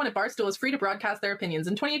 not everyone at Barstool is free to broadcast their opinions.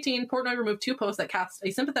 In 2018, Portnoy removed 2 posts that cast a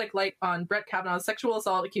sympathetic light on Brett Kavanaugh's sexual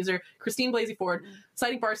assault accuser, Christine Blasey Ford,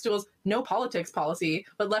 citing Barstool's no politics policy,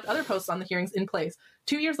 but left other posts on the hearings in place.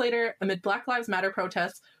 2 years later, amid Black Lives Matter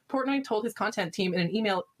protests, Portnoy told his content team in an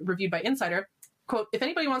email reviewed by Insider, quote, "If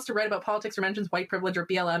anybody wants to write about politics or mentions white privilege or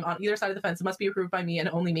BLM on either side of the fence, it must be approved by me and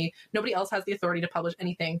only me. Nobody else has the authority to publish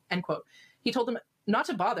anything," end quote. He told them not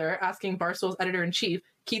to bother asking Barstool's editor-in-chief,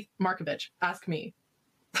 Keith Markovich, "Ask me."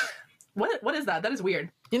 What is that? That is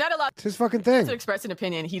weird. You're not allowed It's his fucking thing. to express an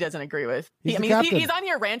opinion he doesn't agree with. He's the captain. He's on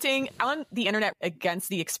here ranting on the internet against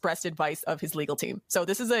the expressed advice of his legal team. So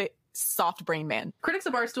this is a soft brain man. Critics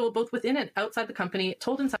of Barstool, both within and outside the company,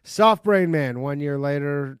 told Insider Soft brain man. 1 year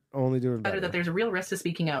later, only doing better. that there's a real risk to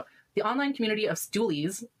speaking out. The online community of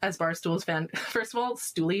Stoolies, as Barstool's fan... First of all,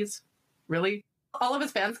 Stoolies? Really? All of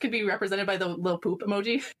his fans could be represented by the little poop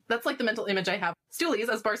emoji. That's like the mental image I have. Stoolies,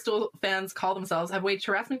 as Barstool fans call themselves, have waged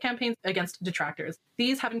harassment campaigns against detractors.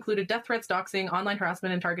 These have included death threats, doxing, online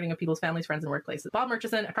harassment, and targeting of people's families, friends, and workplaces. Bob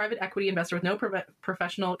Murchison, a private equity investor with no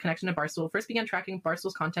professional connection to Barstool, first began tracking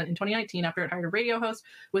Barstool's content in 2019 after it hired a radio host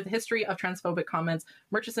with a history of transphobic comments.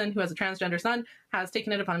 Murchison, who has a transgender son, has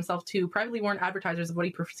taken it upon himself to privately warn advertisers of what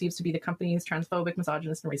he perceives to be the company's transphobic,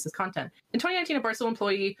 misogynist, and racist content. In 2019, a Barstool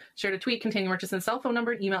employee shared a tweet containing Murchison's cell phone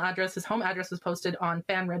number and email address. His home address was posted on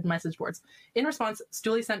fan-read message boards. In response,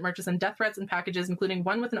 Stooley sent Murchison death threats and packages, including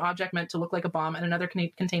one with an object meant to look like a bomb and another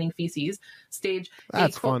containing feces. Staged a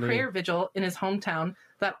quote, prayer vigil in his hometown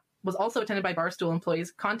that was also attended by Barstool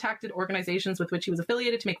employees, contacted organizations with which he was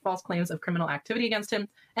affiliated to make false claims of criminal activity against him,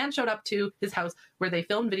 and showed up to his house where they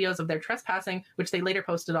filmed videos of their trespassing, which they later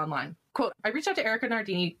posted online. Quote, I reached out to Erica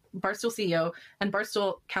Nardini, Barstool CEO, and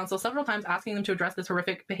Barstool counsel several times asking them to address this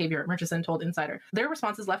horrific behavior, Murchison told Insider. Their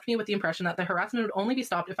responses left me with the impression that the harassment would only be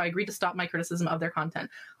stopped if I agreed to stop my criticism of their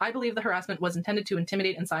content. I believe the harassment was intended to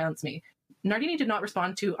intimidate and silence me. Nardini did not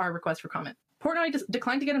respond to our request for comment. Portnoy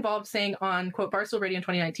declined to get involved, saying on, quote, Barstool Radio in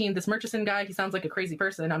 2019, this Murchison guy, he sounds like a crazy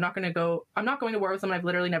person. I'm not going to war with someone I've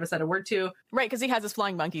literally never said a word to. Right, because he has his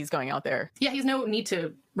flying monkeys going out there. Yeah, he's no need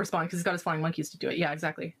to respond because he's got his flying monkeys to do it. Yeah,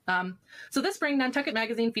 exactly. So this spring, Nantucket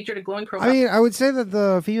Magazine featured a glowing profile. I mean, I would say that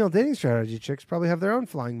the female dating strategy chicks probably have their own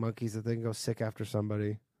flying monkeys that they can go sick after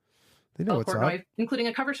somebody. They know what's Portnoy, up. including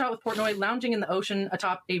a cover shot with Portnoy lounging in the ocean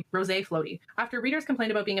atop a rosé floaty. After readers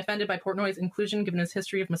complained about being offended by Portnoy's inclusion given his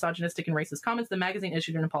history of misogynistic and racist comments, the magazine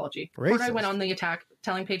issued an apology. Racist. Portnoy went on the attack,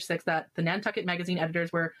 telling Page Six that the Nantucket Magazine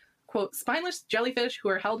editors were, quote, spineless jellyfish who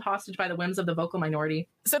are held hostage by the whims of the vocal minority.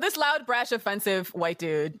 So this loud, brash, offensive white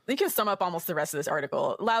dude, you can sum up almost the rest of this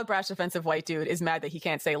article. Loud, brash, offensive white dude is mad that he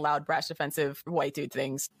can't say loud, brash, offensive white dude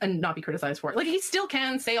things. And not be criticized for it. Like, he still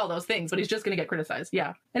can say all those things, but he's just going to get criticized.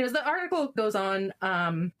 Yeah. And as the article goes on,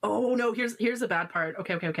 oh no, here's the bad part.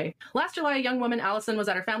 Okay. Last July, a young woman, Allison, was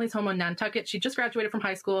at her family's home on Nantucket. She just graduated from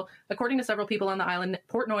high school. According to several people on the island,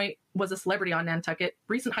 Portnoy was a celebrity on Nantucket.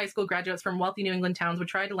 Recent high school graduates from wealthy New England towns would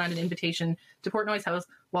try to land an invitation to Portnoy's house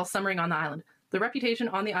while summering on the island. The reputation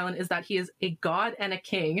on the island is that he is a god and a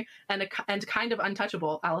king and kind of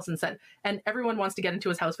untouchable, Allison said, and everyone wants to get into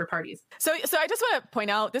his house for parties. So I just want to point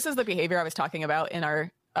out, this is the behavior I was talking about in our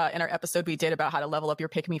episode we did about how to level up your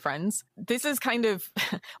pick-me friends. This is kind of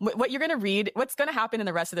what you're going to read. What's going to happen in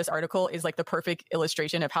the rest of this article is like the perfect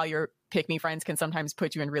illustration of how your pick-me friends can sometimes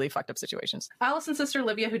put you in really fucked up situations. Allison's sister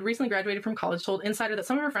Olivia, who'd recently graduated from college, told Insider that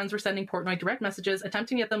some of her friends were sending Portnoy direct messages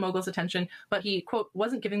attempting to get the mogul's attention, but he, quote,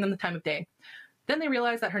 wasn't giving them the time of day. Then they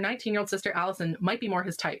realized that her 19-year-old sister Allison might be more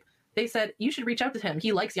his type. They said, you should reach out to him.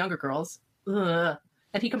 He likes younger girls. Ugh.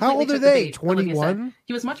 And he completely How old took are the they? bait, Olivia 21? said.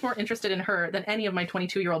 He was much more interested in her than any of my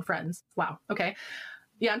 22-year-old friends. Wow. Okay.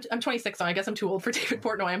 Yeah, I'm 26, so I guess I'm too old for David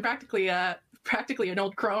Portnoy. I'm practically an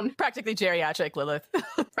old crone. Practically geriatric, Lilith.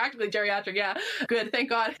 Practically geriatric, yeah. Good, thank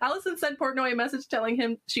God. Allison sent Portnoy a message telling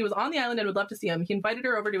him she was on the island and would love to see him. He invited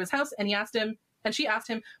her over to his house, and she asked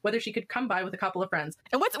him whether she could come by with a couple of friends.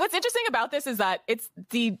 And what's interesting about this is that it's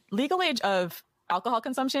the legal age of alcohol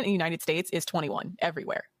consumption in the United States is 21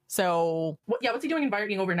 everywhere. So what's he doing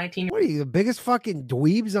inviting over 19? What are you, the biggest fucking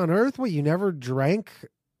dweebs on earth? What, you never drank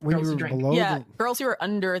when Girls you who were drink. below? yeah, The... girls who are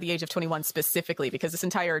under the age of 21 specifically, because this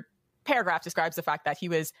entire paragraph describes the fact that he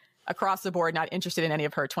was across the board not interested in any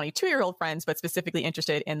of her 22-year-old friends, but specifically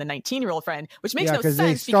interested in the 19-year-old friend, which makes no sense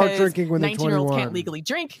they start because drinking when they're 19-year-olds 21. can't legally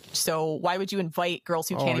drink. So why would you invite girls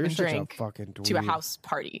who can't you're even such a drink fucking to a dweeb. house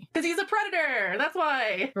party? Because he's a predator. That's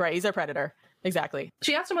why. Right, he's a predator. Exactly.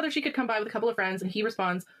 She asked him whether she could come by with a couple of friends, and he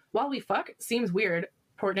responds, while we fuck, seems weird.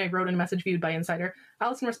 Portnoy wrote in a message viewed by Insider.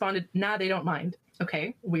 Allison responded, nah, they don't mind.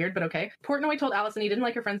 Okay, weird, but okay. Portnoy told Allison he didn't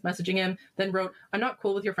like her friends messaging him, then wrote, I'm not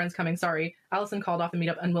cool with your friends coming, sorry. Allison called off the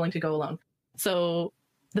meetup, unwilling to go alone. So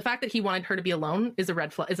the fact that he wanted her to be alone is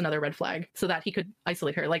another red flag, so that he could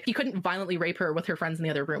isolate her. Like, he couldn't violently rape her with her friends in the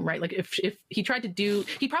other room, right? Like, if he tried to do,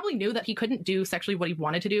 he probably knew that he couldn't do sexually what he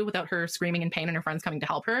wanted to do without her screaming in pain and her friends coming to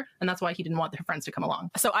help her, and that's why he didn't want her friends to come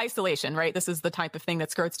along. So isolation, right? This is the type of thing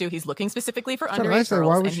that Scrotes do. He's looking specifically for So underage nice, why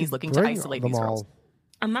girls, would and she he's looking to bring isolate them these all? girls.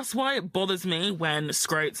 And that's why it bothers me when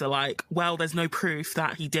Scrotes are like, well, there's no proof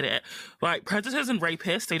that he did it. Like, predators and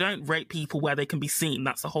rapists, they don't rape people where they can be seen.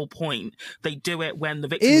 That's the whole point. They do it when the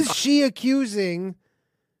victim Is she accusing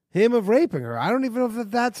him of raping her? I don't even know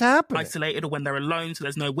if that's happening. isolated or when they're alone, so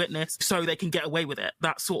there's no witness, so they can get away with it.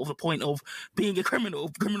 That's sort of the point of being a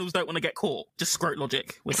criminal. Criminals don't want to get caught. Just Scrote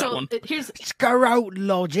logic with that one. Here's Scrote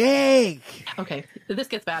logic. okay. This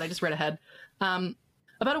gets bad. I just read ahead.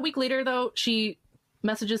 About a week later, though, she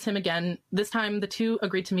messages him again. This time, the two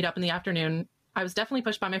agreed to meet up in the afternoon I was definitely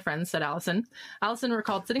pushed by my friends, said Allison. Allison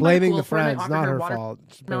recalled sitting Blaming by the the pool. Portnoy friends, offered not her her fault.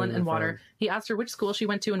 It's blaming watermelon and the water. friends. He asked her which school she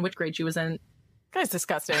went to and which grade she was in. Guy's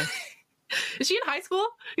disgusting. Is she in high school?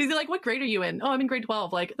 He's like, what grade are you in? Oh, I'm in grade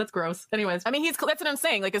 12. Like, that's gross. Anyways, I mean, that's what I'm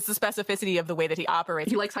saying. Like, it's the specificity of the way that he operates.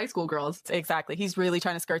 he likes high school girls. Exactly. He's really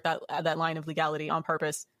trying to skirt that line of legality on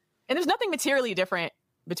purpose. And there's nothing materially different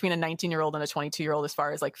between a 19-year-old and a 22-year-old as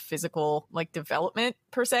far as like physical like development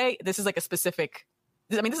per se. This is like a specific.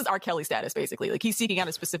 I mean, this is R. Kelly status basically. Like he's seeking out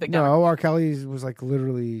a specific No, R. Kelly was like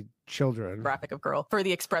literally children. demographic of girl for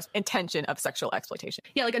the express intention of sexual exploitation.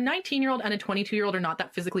 Yeah, like a 19-year-old and a 22-year-old are not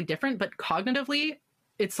that physically different, but cognitively,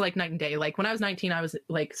 it's like night and day. Like when I was 19, I was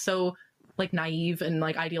like so like naive and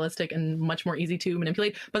like idealistic and much more easy to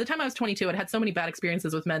manipulate. By the time I was 22, I'd had so many bad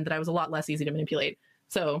experiences with men that I was a lot less easy to manipulate.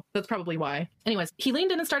 So that's probably why. Anyways, he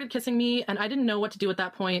leaned in and started kissing me, and I didn't know what to do at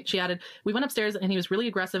that point. She added, we went upstairs and he was really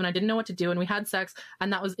aggressive and I didn't know what to do, and we had sex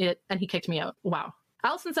and that was it, and he kicked me out. Wow.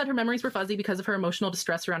 Allison said her memories were fuzzy because of her emotional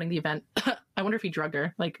distress surrounding the event. I wonder if he drugged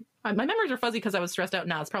her. Like, my memories are fuzzy because I was stressed out.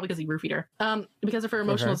 Now it's probably because he roofied her. Because of her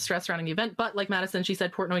emotional distress surrounding the event. But like Madison, she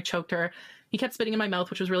said Portnoy choked her. He kept spitting in my mouth,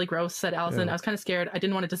 which was really gross, said Allison. I was kind of scared. I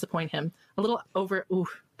didn't want to disappoint him. A little over,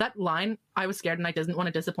 that line, I was scared and I didn't want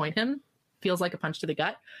to disappoint him, feels like a punch to the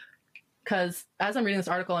gut. Because as I'm reading this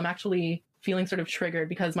article, I'm actually feeling sort of triggered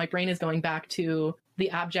because my brain is going back to the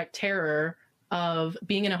abject terror of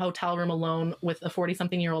being in a hotel room alone with a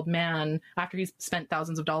 40-something-year-old man after he's spent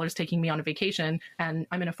thousands of dollars taking me on a vacation, and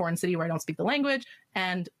I'm in a foreign city where I don't speak the language,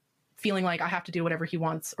 and feeling like I have to do whatever he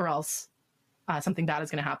wants or else something bad is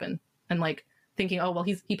going to happen. And like thinking, oh, well,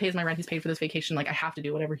 he pays my rent, he's paid for this vacation, like I have to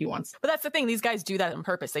do whatever he wants. But that's the thing. These guys do that on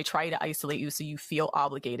purpose. They try to isolate you so you feel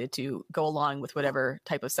obligated to go along with whatever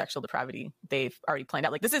type of sexual depravity they've already planned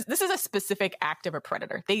out. Like this is a specific act of a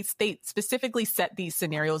predator. They specifically set these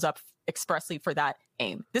scenarios up expressly for that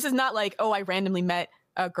aim. This is not like, oh, I randomly met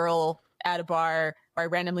a girl at a bar or I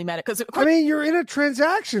randomly met it. Because I mean, you're in a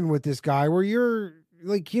transaction with this guy where you're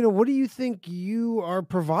like, what do you think you are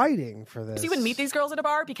providing for this? You wouldn't meet these girls at a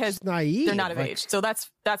bar because it's naive. They're not of age. So that's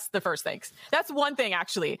the first thing. That's one thing,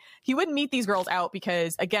 actually. He wouldn't meet these girls out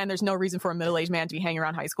because, again, there's no reason for a middle-aged man to be hanging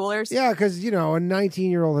around high schoolers. Yeah, because, a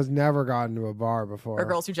 19-year-old has never gotten to a bar before. Or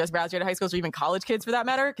girls who just graduated high school, or even college kids for that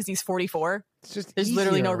matter, because he's 44. It's just There's easier.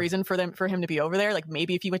 literally no reason for him to be over there. Like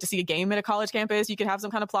maybe if you went to see a game at a college campus, you could have some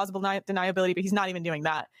kind of plausible deniability, but he's not even doing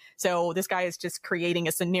that. So this guy is just creating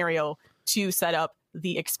a scenario to set up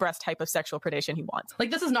the express type of sexual predation he wants.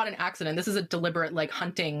 Like this is not an accident. This is a deliberate like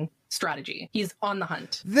hunting strategy. He's on the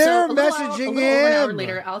hunt. They're so messaging him. Over an hour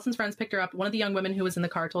later, Allison's friends picked her up. One of the young women who was in the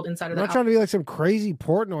car told Insider I'm that not trying to be like some crazy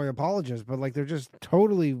Portnoy apologist, but like they're just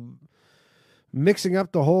totally mixing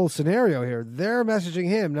up the whole scenario here. They're messaging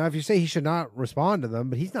him. Now, if you say he should not respond to them,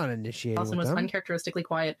 but he's not initiating Allison with was them. uncharacteristically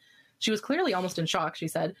quiet. She was clearly almost in shock, she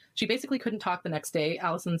said. She basically couldn't talk the next day,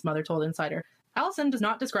 Allison's mother told Insider. Allison does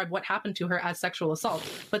not describe what happened to her as sexual assault,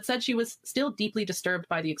 but said she was still deeply disturbed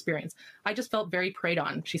by the experience. I just felt very preyed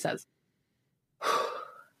on, she says.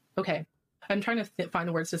 Okay. I'm trying to find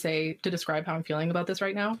the words to describe how I'm feeling about this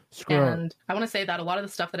right now. And I want to say that a lot of the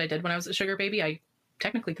stuff that I did when I was a sugar baby, I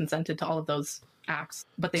technically consented to all of those acts,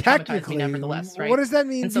 but they traumatized me nevertheless, right? What does that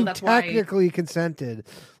mean? And so you that's technically consented.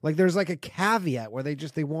 Like there's like a caveat where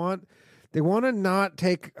they want to not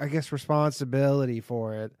take, I guess, responsibility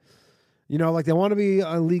for it. Like they want to be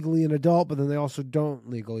legally an adult, but then they also don't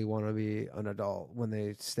legally want to be an adult when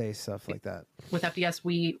they say stuff like that. With FDS,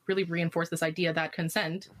 we really reinforce this idea that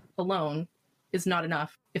consent alone is not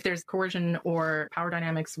enough. If there's coercion or power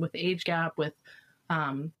dynamics with the age gap, with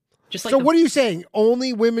just like. So what are you saying?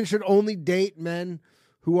 Only women should only date men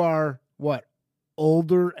who are what?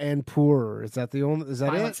 Older and poorer. Is that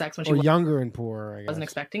it? Sex when she or younger and poorer, I guess. Wasn't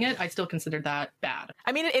expecting it. I still considered that bad.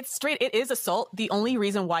 I mean, it is assault. The only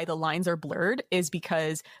reason why the lines are blurred is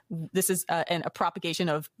because this is a propagation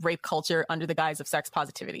of rape culture under the guise of sex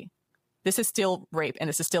positivity. This is still rape and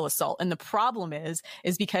this is still assault. And the problem is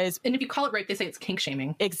because... And if you call it rape, they say it's kink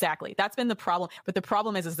shaming. Exactly. That's been the problem. But the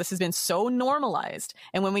problem is this has been so normalized.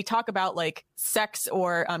 And when we talk about like sex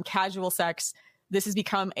or casual sex, this has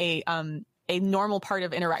become a normal part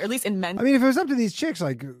of interaction, or at least in men. I mean, if it was up to these chicks,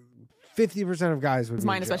 like 50% of guys would be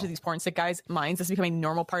mine, especially these porn sick guys' minds, this is becoming a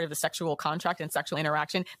normal part of the sexual contract and sexual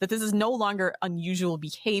interaction, that this is no longer unusual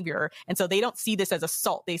behavior. And so they don't see this as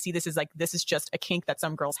assault. They see this as like, this is just a kink that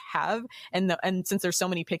some girls have. And since there's so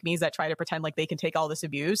many pick-me's that try to pretend like they can take all this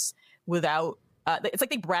abuse without it's like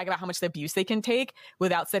they brag about how much abuse they can take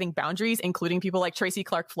without setting boundaries, including people like Tracy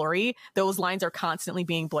Clark Flory. Those lines are constantly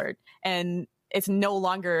being blurred. And it's no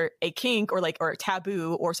longer a kink or a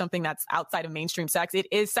taboo or something that's outside of mainstream sex. It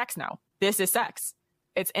is sex now. This is sex.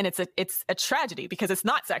 It's a tragedy because it's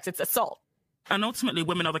not sex, it's assault. And ultimately,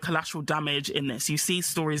 women are the collateral damage in this. You see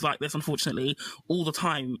stories like this, unfortunately, all the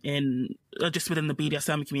time in just within the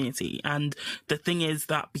BDSM community. And the thing is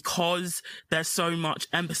that because there's so much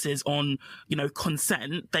emphasis on,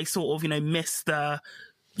 consent, they sort of, miss the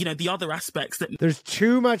other aspects that there's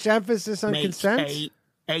too much emphasis on consent.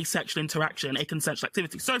 A sexual interaction, a consensual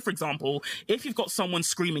activity. So, for example, if you've got someone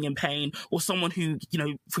screaming in pain or someone who,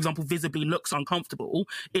 for example, visibly looks uncomfortable,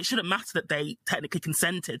 it shouldn't matter that they technically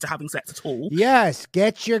consented to having sex at all. Yes,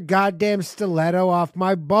 get your goddamn stiletto off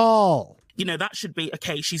my ball. That should be,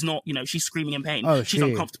 okay, she's not, she's screaming in pain. Oh, she's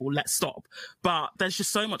uncomfortable. Let's stop. But there's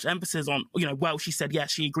just so much emphasis on, well, she said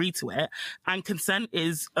yes, she agreed to it. And consent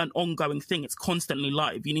is an ongoing thing. It's constantly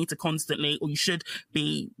live. You need to constantly, or you should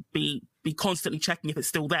be constantly checking if it's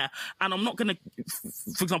still there. And I'm not going to,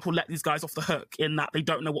 for example, let these guys off the hook in that they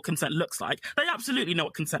don't know what consent looks like. They absolutely know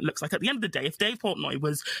what consent looks like. At the end of the day, if Dave Portnoy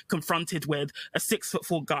was confronted with a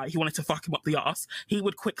 6'4" guy who wanted to fuck him up the arse, he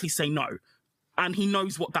would quickly say no. And he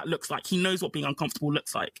knows what that looks like. He knows what being uncomfortable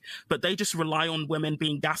looks like. But they just rely on women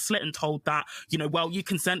being gaslit and told that, well, you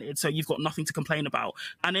consented, so you've got nothing to complain about.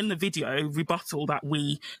 And in the video rebuttal that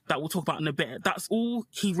we'll talk about in a bit, that's all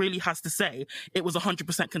he really has to say. It was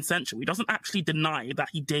 100% consensual. He doesn't actually deny that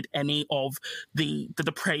he did any of the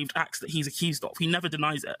depraved acts that he's accused of. He never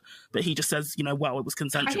denies it. But he just says, well, it was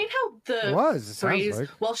consensual. I hate how the phrase,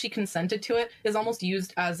 well, she consented to it, is almost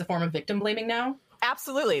used as a form of victim blaming now.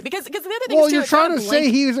 Absolutely, because the other thing well, is, you're trying to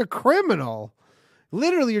say he's a criminal.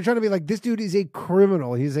 Literally, you're trying to be like, this dude is a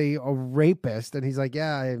criminal. He's a rapist, and he's like,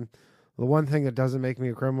 yeah. The one thing that doesn't make me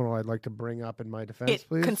a criminal, I'd like to bring up in my defense,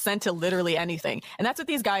 please. Consent to literally anything, and that's what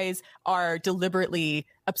these guys are deliberately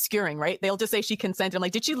obscuring, right? They'll just say she consented. I'm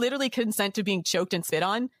like, did she literally consent to being choked and spit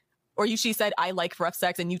on, or she said I like rough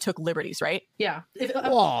sex and you took liberties, right? Yeah.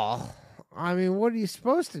 Well, I mean, what are you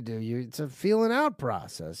supposed to do? It's a feeling out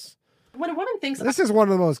process. When a woman thinks this is one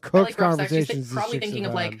of the most cooked conversations, she's probably thinking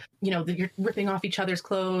of that you're ripping off each other's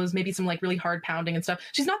clothes, maybe some really hard pounding and stuff.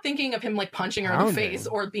 She's not thinking of him punching her in the face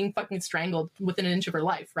or being fucking strangled within an inch of her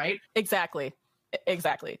life, right? Exactly.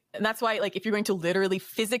 And that's why, if you're going to literally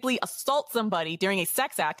physically assault somebody during a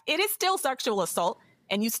sex act, it is still sexual assault,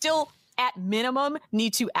 and you still, at minimum,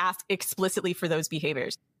 need to ask explicitly for those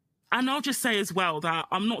behaviors. And I'll just say as well that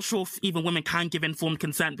I'm not sure if even women can give informed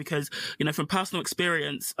consent because, from personal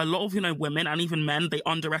experience, a lot of, women and even men, they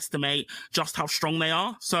underestimate just how strong they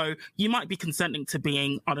are. So you might be consenting to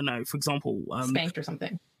being, I don't know, for example, spanked or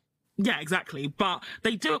something. Yeah, exactly. But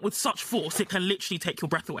they do it with such force, it can literally take your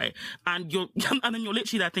breath away. And then you're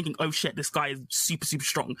literally there thinking, oh shit, this guy is super, super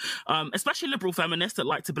strong. Especially liberal feminists that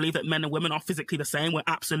like to believe that men and women are physically the same. We're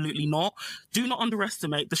absolutely not. Do not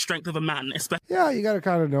underestimate the strength of a man, especially. Yeah, you got to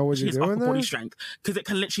kind of know what you're doing upper there. Body strength, because it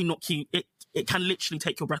can literally knock you. It can literally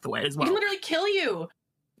take your breath away as well. It can literally kill you.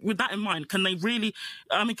 With that in mind, can they really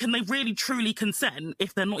truly consent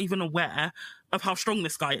if they're not even aware of how strong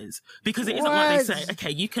this guy is? Because it isn't like they say, okay,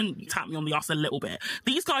 you can tap me on the ass a little bit.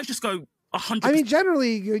 These guys just go 100%. I mean,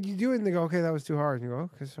 generally, you do it and they go, okay, that was too hard. And you go,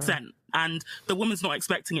 okay, sorry. And the woman's not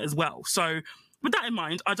expecting it as well. So with that in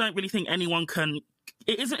mind, I don't really think anyone can...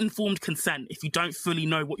 It isn't informed consent if you don't fully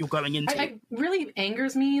know what you're going into. It really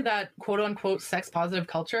angers me that quote-unquote sex-positive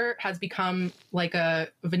culture has become a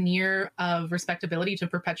veneer of respectability to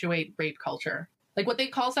perpetuate rape culture. What they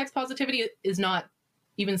call sex positivity is not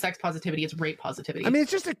even sex positivity, it's rape positivity. I mean,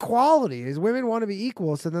 it's just equality. As women want to be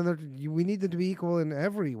equal, so then we need them to be equal in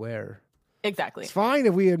everywhere. Exactly. It's fine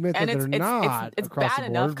if we admit that they're not. It's bad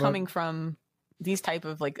enough coming from these type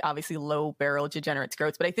of obviously low-barrel degenerate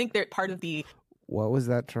scrotes, but I think they're part of the... What was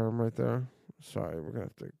that term right there? Sorry, we're going to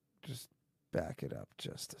have to just back it up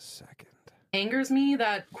just a second. Angers me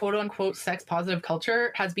that quote-unquote sex-positive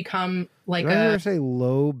culture has become Did I ever say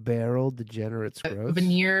low-barrel degenerate scrotes? A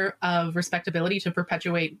veneer of respectability to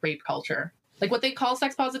perpetuate rape culture. What they call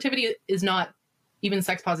sex positivity is not even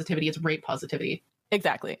sex positivity, it's rape positivity.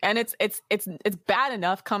 Exactly. And it's bad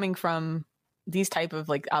enough coming from these type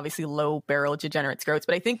of obviously low-barrel degenerate scrotes,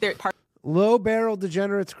 but I think they're part... Low-barrel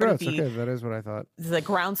degenerate scrotes. Okay, that is what I thought. The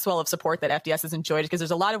groundswell of support that FDS has enjoyed, because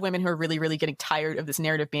there's a lot of women who are really, really getting tired of this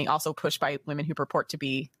narrative being also pushed by women who purport to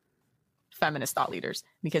be feminist thought leaders,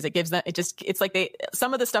 because it gives them,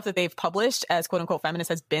 some of the stuff that they've published as quote unquote feminists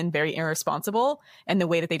has been very irresponsible, and the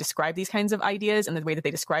way that they describe these kinds of ideas and the way that they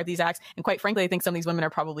describe these acts. And quite frankly, I think some of these women are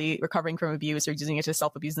probably recovering from abuse or using it to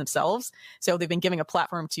self-abuse themselves. So they've been giving a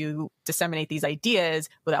platform to disseminate these ideas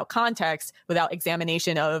without context, without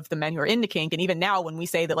examination of the men who are into kink. And even now, when we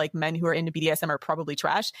say that men who are into BDSM are probably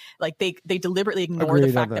trash, they deliberately ignore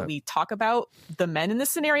the fact that we talk about the men in this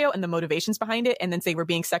scenario and the motivations behind it, and then say we're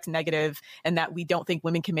being sex negative and that we don't think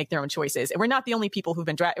women can make their own choices. And we're not the only people who've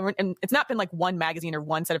been dragged. And it's not been like one magazine or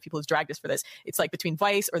one set of people who's dragged us for this. It's like between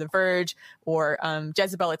Vice or The Verge or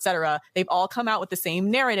Jezebel, etc. They've all come out with the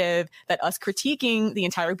same narrative that us critiquing the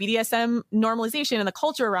entire BDSM normalization and the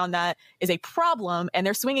culture around that is a problem. And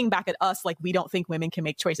they're swinging back at us like we don't think women can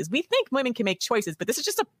make choices. We think women can make choices, but this is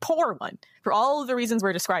just a poor one for all of the reasons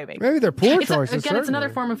we're describing. Maybe they're poor choices. Again, it's another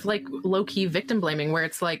form of like low-key victim blaming where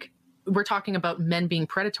it's like we're talking about men being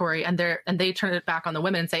predatory and they turn it back on the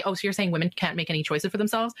women and say, oh, so you're saying women can't make any choices for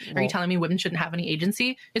themselves? Are you telling me women shouldn't have any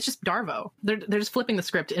agency? It's just Darvo. They're just flipping the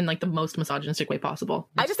script in like the most misogynistic way possible.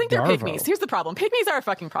 I just think they're pygmies. Here's the problem. Pygmies are a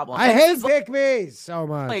fucking problem. I hate pygmies so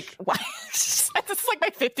much. Like, why? This is like my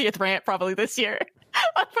 50th rant probably this year.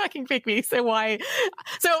 On fucking pygmies and why.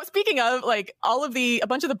 So speaking of like a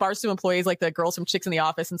bunch of the Barstool employees, like the girls from Chicks in the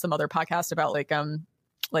Office and some other podcast about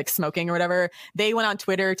like smoking or whatever, they went on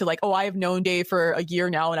Twitter to like, oh, I have known Dave for a year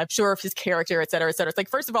now and I'm sure of his character, et cetera, et cetera. It's like,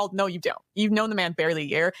 first of all, no, you don't. You've known the man barely a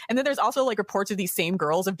year. And then there's also like reports of these same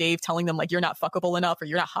girls of Dave telling them like, you're not fuckable enough or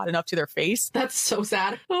you're not hot enough to their face. That's so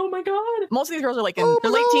sad. Oh my God. Most of these girls are like in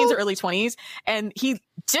their late teens or early 20s. And he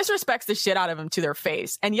disrespects the shit out of them to their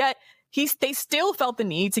face. And yet they still felt the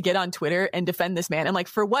need to get on Twitter and defend this man. And like,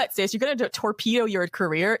 for what, sis? You're going to torpedo your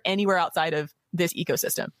career anywhere outside of this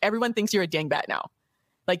ecosystem. Everyone thinks you're a dingbat now.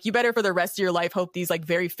 Like, you better for the rest of your life hope these like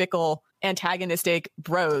very fickle, antagonistic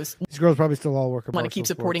bros, these girls probably still all work. Want to keep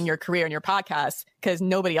supporting your career and your podcast because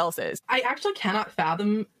nobody else is. I actually cannot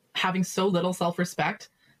fathom having so little self-respect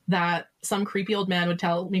that some creepy old man would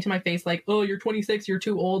tell me to my face like, oh, you're 26, you're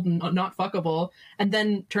too old and not fuckable, and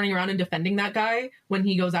then turning around and defending that guy when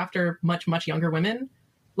he goes after much, much younger women.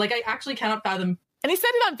 Like, I actually cannot fathom. And he said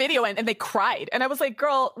it on video and they cried. And I was like,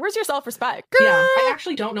 girl, where's your self-respect? Yeah, I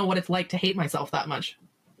actually don't know what it's like to hate myself that much.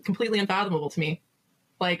 Completely unfathomable to me.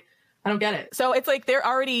 Like, I don't get it. So it's like they're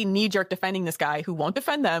already knee-jerk defending this guy who won't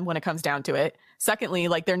defend them when it comes down to it. Secondly,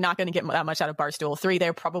 like, they're not going to get that much out of Barstool. 3,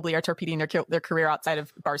 they probably are torpedoing their career outside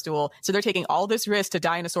of Barstool. So they're taking all this risk to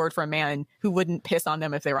die in a sword for a man who wouldn't piss on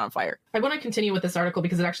them if they were on fire. I want to continue with this article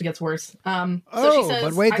because it actually gets worse. So she says,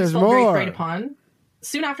 but wait, there's I felt more. very preyed upon.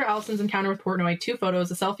 Soon after Allison's encounter with Portnoy, 2 photos,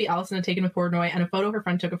 a selfie Allison had taken with Portnoy and a photo her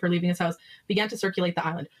friend took of her leaving his house, began to circulate the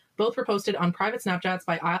island. Both were posted on private Snapchats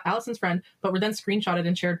by Allison's friend, but were then screenshotted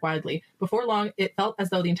and shared widely. Before long, it felt as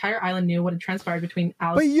though the entire island knew what had transpired between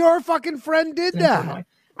Allison. But your fucking friend did that. Portnoy.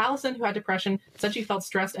 Allison, who had depression, said she felt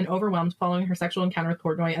stressed and overwhelmed following her sexual encounter with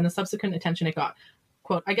Portnoy and the subsequent attention it got.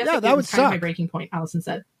 Quote, I guess it was kind of my breaking point, Allison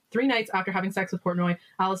said. 3 nights after having sex with Portnoy,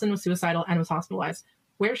 Allison was suicidal and was hospitalized.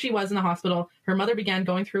 Where she was in the hospital, her mother began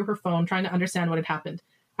going through her phone trying to understand what had happened.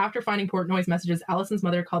 After finding Portnoy's messages, Allison's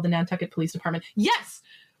mother called the Nantucket Police Department. Yes!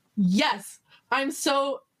 Yes! I'm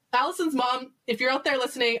so... Allison's mom, if you're out there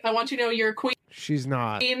listening, I want you to know you're a queen. She's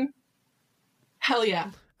not. Hell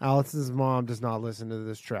yeah. Allison's mom does not listen to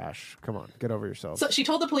this trash. Come on, get over yourself. So she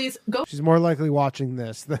told the police, go... She's more likely watching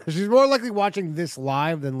this. She's more likely watching this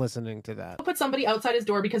live than listening to that. Put somebody outside his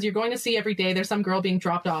door because you're going to see every day there's some girl being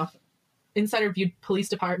dropped off. Insider viewed police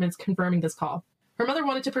departments confirming this call. Her mother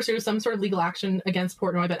wanted to pursue some sort of legal action against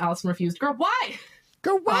Portnoy, but Allison refused. Girl, why?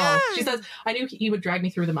 Go why? She says, I knew he would drag me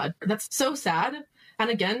through the mud. That's so sad. And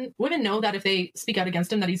again, women know that if they speak out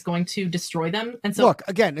against him, that he's going to destroy them. And so, look,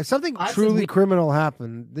 again, if something truly criminal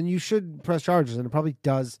happened, then you should press charges, and it probably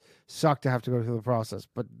does suck to have to go through the process.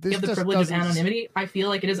 But this have the privilege of anonymity. I feel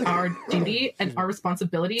like it is our duty and our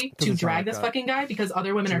responsibility to drag this fucking guy because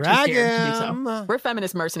other women are too scared to do so. We're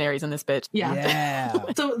feminist mercenaries in this bitch. Yeah.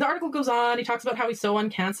 So the article goes on. He talks about how he's so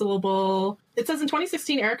uncancelable. It says in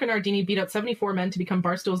 2016, Erica Nardini beat out 74 men to become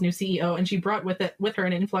Barstool's new CEO, and she brought with her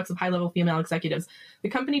an influx of high-level female executives. The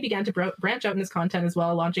company began to branch out in its content as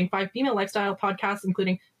well, launching 5 female lifestyle podcasts,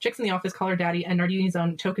 including Chicks in the Office, Call Her Daddy, and Nardini's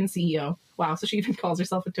own Token CEO. Wow, so she even calls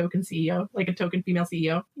herself a token CEO, like a token female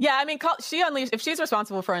CEO. Yeah, I mean, if she's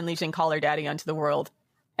responsible for unleashing Call Her Daddy onto the world,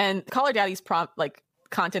 and Call Her Daddy's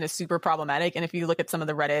content is super problematic. And if you look at some of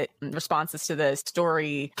the Reddit responses to this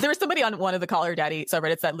story, there was somebody on one of the Call Her Daddy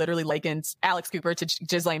subreddits that literally likened Alex Cooper to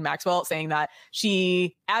Ghislaine Maxwell, saying that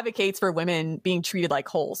she advocates for women being treated like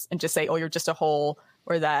holes and just say, oh, you're just a hole,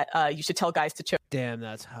 or that you should tell guys to choke. Damn,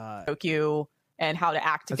 that's hot. Choke you. And how to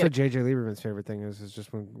act. That's what JJ Lieberman's favorite thing is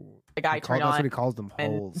just when the guy turned on. That's what he calls them,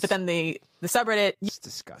 holes. But then the subreddit it's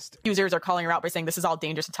disgusting. Users are calling her out by saying this is all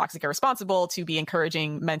dangerous and toxic, irresponsible to be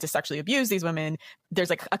encouraging men to sexually abuse these women. There's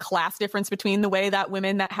like a class difference between the way that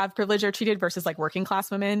women that have privilege are treated versus like working class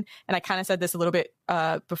women. And I kind of said this a little bit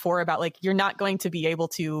before about like, you're not going to be able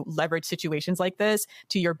to leverage situations like this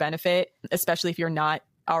to your benefit, especially if you're not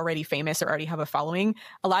already famous or already have a following.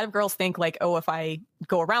 A lot of girls think like, oh, if I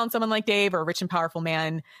go around someone like Dave or a rich and powerful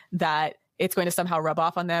man, that it's going to somehow rub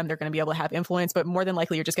off on them. They're going to be able to have influence, but more than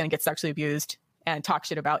likely you're just going to get sexually abused and talk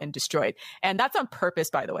shit about and destroyed. And that's on purpose,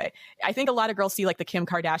 by the way. I think a lot of girls see like the Kim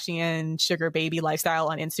Kardashian sugar baby lifestyle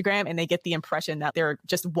on Instagram, and they get the impression that they're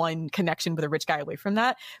just one connection with a rich guy away from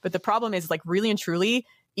that. But the problem is like really and truly,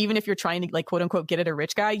 even if you're trying to like quote unquote get at a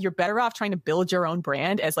rich guy, you're better off trying to build your own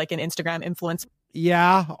brand as like an Instagram influencer.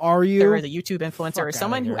 Yeah, are you? Or the YouTube influencer or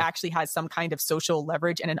someone who actually has some kind of social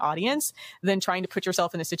leverage and an audience than trying to put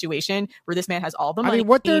yourself in a situation where this man has all the money. I mean,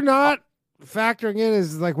 what they're not factoring in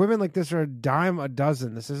is like women like this are a dime a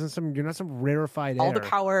dozen. This isn't you're not some rarefied all air. The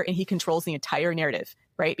power, and he controls the entire narrative,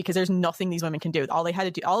 right? Because there's nothing these women can do. All they had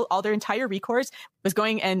to do, all their entire recourse was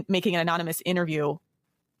going and making an anonymous interview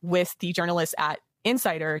with the journalists at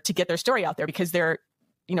Insider to get their story out there, because they're,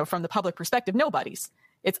 you know, from the public perspective, nobodies.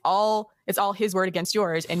 It's all his word against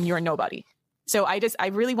yours, and you're nobody. So I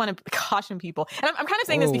really want to caution people. And I'm kind of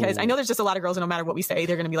saying this because I know there's just a lot of girls, and no matter what we say,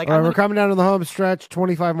 they're going to be like, all right, we're coming down to the home stretch.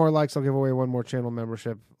 25 more likes. I'll give away one more channel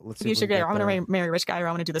membership. Let's see. I want to marry a rich guy, or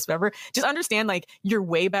I want to do this, whatever. Just understand, like, you're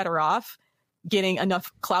way better off getting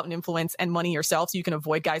enough clout and influence and money yourself so you can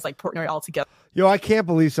avoid guys like Portnoy altogether. Yo, I can't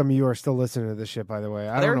believe some of you are still listening to this shit, by the way.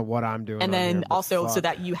 I don't know what I'm doing. And then here, also so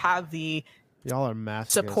that you have the y'all are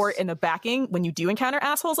massive support and the backing when you do encounter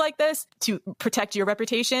assholes like this to protect your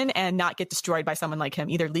reputation and not get destroyed by someone like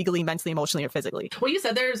him, either legally, mentally, emotionally, or physically. What you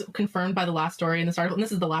said there is confirmed by the last story in this article. And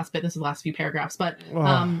this is the last bit. This is the last few paragraphs. But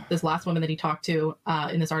this last woman that he talked to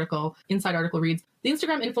in this article, inside article reads, the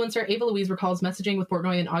Instagram influencer Ava Louise recalls messaging with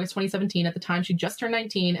Portnoy in August 2017. At the time, she just turned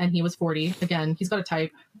 19 and he was 40. Again, he's got a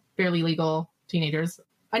type, fairly legal teenagers.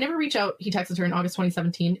 I never reach out, he texted her in August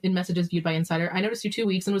 2017 in messages viewed by Insider. I noticed you 2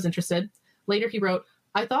 weeks and was interested. Later, he wrote,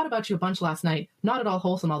 I thought about you a bunch last night, not at all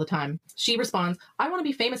wholesome all the time. She responds, I want to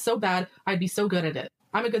be famous so bad, I'd be so good at it.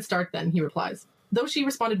 I'm a good start then, he replies. Though she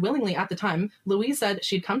responded willingly at the time, Louise said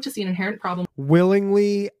she'd come to see an inherent problem.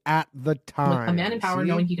 Willingly at the time. With a man in power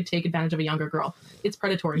knowing he could take advantage of a younger girl. It's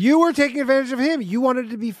predatory. You were taking advantage of him. You wanted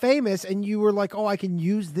to be famous, and you were like, oh, I can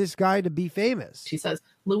use this guy to be famous. She says,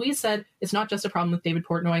 Louise said, it's not just a problem with David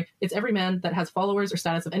Portnoy. It's every man that has followers or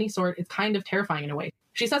status of any sort. It's kind of terrifying in a way.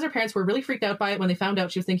 She says her parents were really freaked out by it when they found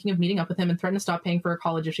out she was thinking of meeting up with him and threatened to stop paying for her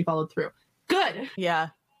college if she followed through. Good. Yeah.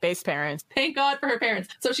 Base parents. Thank God for her parents.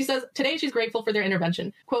 So she says, today she's grateful for their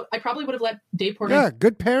intervention. Quote, I probably would have let Dave Portnoy... Yeah,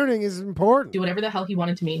 good parenting is important. ...do whatever the hell he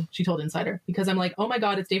wanted to me, she told Insider. Because I'm like, oh my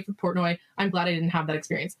God, it's Dave Portnoy. I'm glad I didn't have that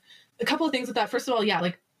experience. A couple of things with that. First of all, yeah,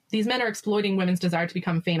 like, these men are exploiting women's desire to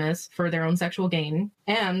become famous for their own sexual gain.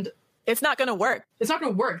 And... it's not going to work. It's not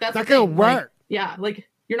going to work. That's not going to work. Like, yeah, like...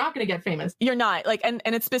 you're not going to get famous. You're not. Like, and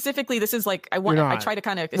it's specifically, this is like, I try to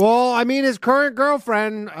kind of... Well, I mean, his current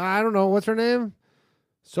girlfriend, I don't know, what's her name?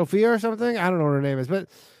 Sophia or something? I don't know what her name is, but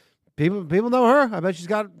people know her. I bet she's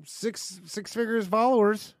got six figures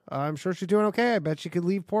followers. I'm sure she's doing okay. I bet she could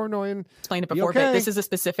leave Portnoy and explained it before, but this is a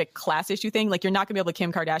specific class issue thing. Like, you're not going to be able to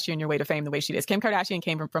Kim Kardashian your way to fame the way she is. Kim Kardashian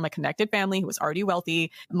came from a connected family who was already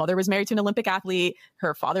wealthy. Mother was married to an Olympic athlete.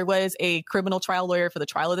 Her father was a criminal trial lawyer for the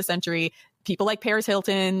trial of the century. People like Paris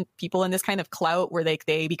Hilton, people in this kind of clout where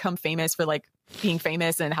they become famous for like being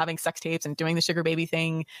famous and having sex tapes and doing the sugar baby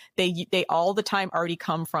thing. They all the time already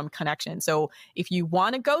come from connection. So if you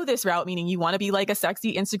want to go this route, meaning you want to be like a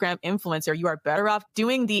sexy Instagram influencer, you are better off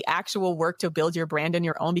doing the actual work to build your brand on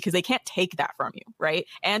your own, because they can't take that from you, right?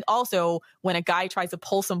 And also, when a guy tries to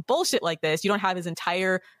pull some bullshit like this, you don't have his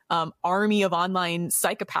entire army of online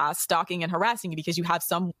psychopaths stalking and harassing you, because you have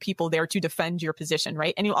some people there to defend your position,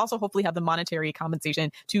 right? And you also hopefully have the monetary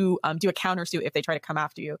compensation to do a countersuit if they try to come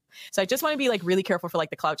after you. So I just want to be like really careful for like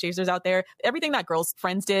the clout chasers out there. Everything that girl's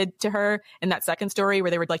friends did to her in that second story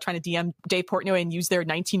where they were like trying to DM Dave Portnoy and use their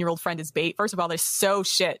 19-year-old friend as bait. First of all, that's so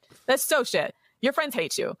shit. That's so shit. Your friends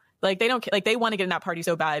hate you. Like, they don't, like, they want to get in that party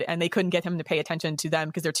so bad, and they couldn't get him to pay attention to them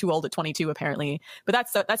because they're too old at 22 apparently. But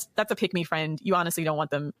that's a pick me friend. You honestly don't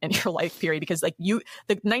want them in your life, period, because like the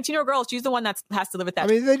 19-year-old girl, she's the one that has to live with that.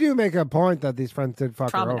 I mean, they do make a point that these friends did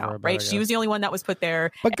fuck her over, now, right? She was the only one that was put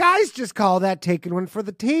there. But guys just call that taking one for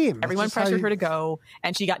the team. Everyone pressured her to go,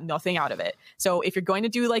 and she got nothing out of it. So if you're going to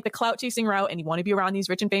do like the clout chasing route and you want to be around these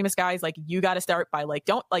rich and famous guys, like, you got to start by like,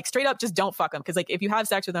 don't, like, straight up just don't fuck them, because like if you have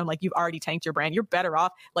sex with them, like, you've already tanked your brand. You're better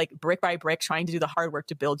off like brick by brick trying to do the hard work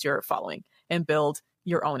to build your following and build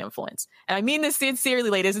your own influence. And I mean this sincerely,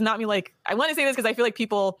 ladies. It's not me like, I want to say this because I feel like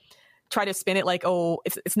people try to spin it like, oh,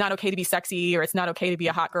 it's not okay to be sexy, or it's not okay to be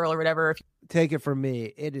a hot girl or whatever. Take it from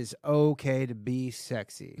me, it is okay to be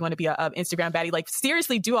sexy. You want to be a Instagram baddie, like,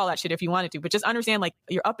 seriously do all that shit if you wanted to, but just understand, like,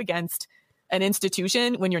 you're up against an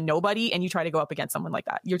institution when you're nobody and you try to go up against someone like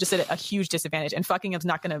that. You're just at a huge disadvantage, and fucking is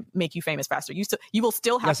not going to make you famous faster. You will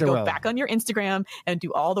still have to go back on your Instagram and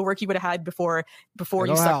do all the work you would have had before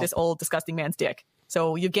you suck this old disgusting man's dick.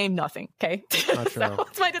 So you gained nothing. Okay.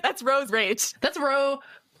 That's Rose Rage. That's Ro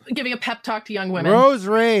giving a pep talk to young women. Rose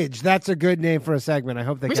Rage. That's a good name for a segment. I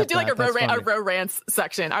hope they. We should do like a Ro Rants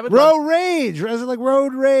section. I would Rage. Is it like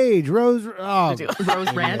Road Rage? Rose. Oh,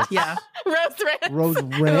 Rose Rant. Yeah. Rose Rant. Rose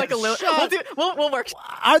Rant. Like a little. We'll work.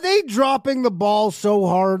 Are they dropping the ball so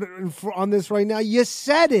hard on this right now? You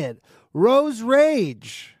said it. Rose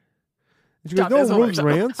Rage. She goes, no, Rose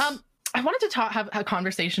Rants. I wanted to have a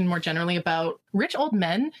conversation more generally about rich old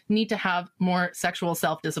men need to have more sexual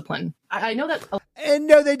self-discipline. I know that... And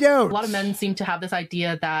no, they don't. A lot of men seem to have this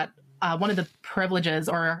idea that one of the privileges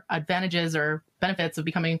or advantages or benefits of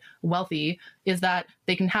becoming wealthy is that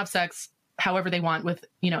they can have sex however they want with,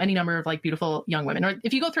 any number of like beautiful young women. Or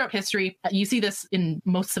if you go throughout history, you see this in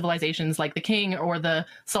most civilizations, like the king or the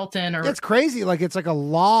sultan. Or it's crazy. Like it's like a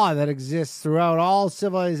law that exists throughout all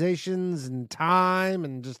civilizations and time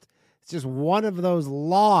and just... It's just one of those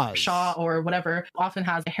laws. Shah or whatever often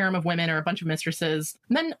has a harem of women or a bunch of mistresses.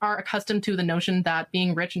 Men are accustomed to the notion that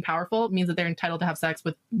being rich and powerful means that they're entitled to have sex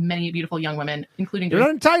with many beautiful young women, including they're not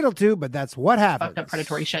entitled to, but that's what happens. Fucked up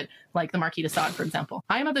predatory shit, like the Marquis de Sade, for example.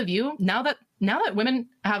 I am of the view now that women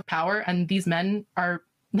have power and these men are.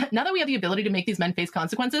 Now that we have the ability to make these men face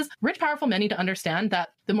consequences, rich, powerful men need to understand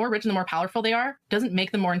that the more rich and the more powerful they are doesn't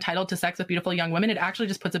make them more entitled to sex with beautiful young women. It actually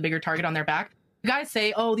just puts a bigger target on their back. Guys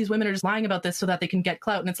say, oh, these women are just lying about this so that they can get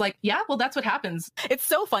clout. And it's like, yeah, well, that's what happens. It's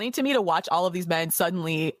so funny to me to watch all of these men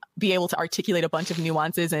suddenly be able to articulate a bunch of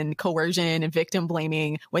nuances and coercion and victim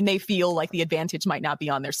blaming when they feel like the advantage might not be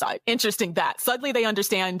on their side. Interesting that suddenly they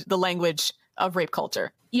understand the language of rape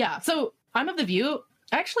culture. Yeah. So I'm of the view,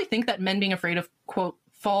 I actually think that men being afraid of, quote,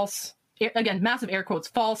 false, again, massive air quotes,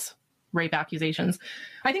 false rape accusations.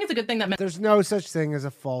 I think it's a good thing that men... There's no such thing as a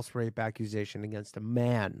false rape accusation against a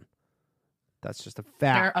man. That's just a fact.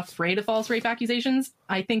 They're afraid of false rape accusations.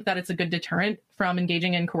 I think that it's a good deterrent from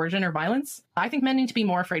engaging in coercion or violence. I think men need to be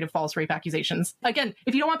more afraid of false rape accusations. Again,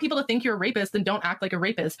 if you don't want people to think you're a rapist, then don't act like a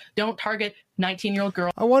rapist. Don't target 19-year-old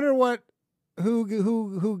girls. I wonder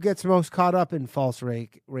who gets most caught up in false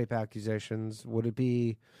rape accusations. Would it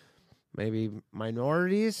be maybe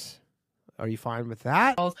minorities? Are you fine with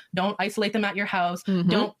that? Don't isolate them at your house. Mm-hmm.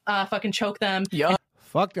 Don't fucking choke them. Yeah.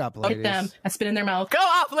 Fucked up, ladies. Them and spit in their mouth. Go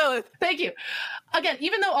off, Lilith. Thank you. Again,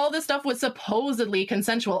 even though all this stuff was supposedly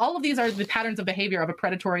consensual, all of these are the patterns of behavior of a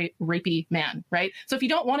predatory, rapey man, right? So if you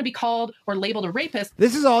don't want to be called or labeled a rapist...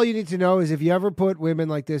 This is all you need to know is if you ever put women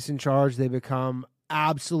like this in charge, they become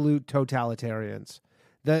absolute totalitarians.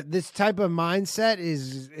 This type of mindset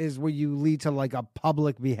is where you lead to like a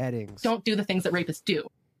public beheadings. Don't do the things that rapists do.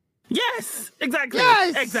 Yes, exactly.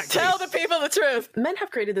 Yes! Exactly. Tell the people the truth. Men have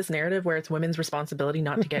created this narrative where it's women's responsibility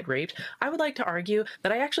not to get raped. I would like to argue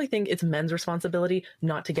that I actually think it's men's responsibility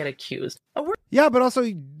not to get accused. Yeah, but also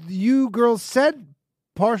you girls said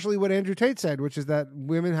partially what Andrew Tate said, which is that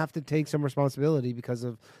women have to take some responsibility because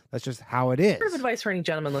of that's just how it is. Of advice for any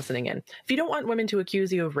gentleman listening in. If you don't want women to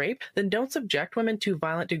accuse you of rape, then don't subject women to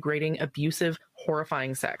violent, degrading, abusive,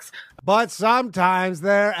 horrifying sex. But sometimes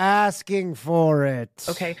they're asking for it.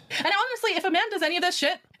 Okay. And honestly, if a man does any of this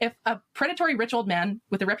shit, if a predatory rich old man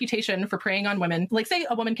with a reputation for preying on women, like say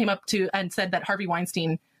a woman came up to and said that Harvey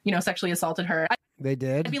Weinstein, sexually assaulted her. They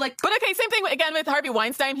did. I'd be like, but okay, same thing again with Harvey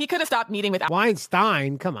Weinstein. He could have stopped meeting with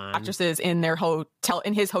Weinstein. Come on, actresses in their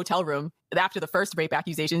his hotel room after the first rape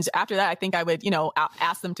accusations. After that, I think I would,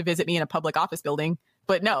 ask them to visit me in a public office building.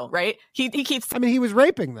 But no, right? He keeps. I mean, he was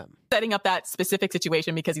raping them, setting up that specific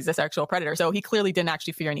situation because he's a sexual predator. So he clearly didn't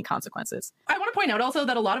actually fear any consequences. I want to point out also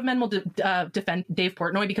that a lot of men will defend Dave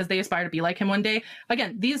Portnoy because they aspire to be like him one day.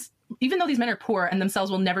 Again, even though these men are poor and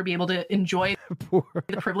themselves will never be able to enjoy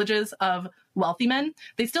the privileges of wealthy men,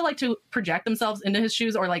 they still like to project themselves into his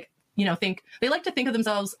shoes or they like to think of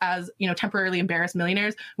themselves as, temporarily embarrassed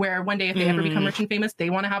millionaires, where one day if they ever become rich and famous, they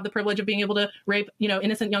want to have the privilege of being able to rape,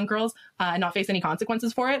 innocent young girls and not face any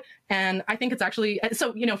consequences for it. And I think it's actually,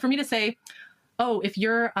 so, for me to say, oh, if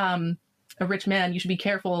you're a rich man, you should be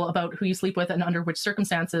careful about who you sleep with and under which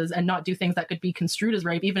circumstances and not do things that could be construed as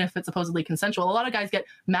rape, even if it's supposedly consensual. A lot of guys get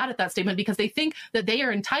mad at that statement because they think that they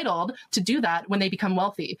are entitled to do that when they become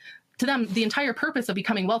wealthy. To them, the entire purpose of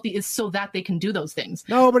becoming wealthy is so that they can do those things.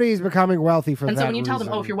 Nobody's becoming wealthy for that. And so when you tell them,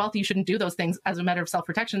 reason. oh, if you're wealthy, you shouldn't do those things as a matter of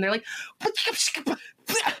self-protection, they're like,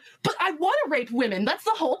 but I want to rape women. That's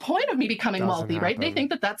the whole point of me becoming wealthy, right? They think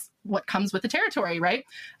that that's what comes with the territory, right?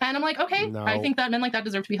 And I'm like, okay, no. I think that men like that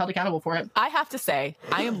deserve to be held accountable for it. I have to say,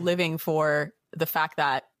 I am living for the fact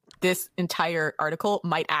that this entire article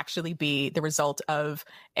might actually be the result of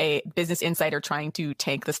a business insider trying to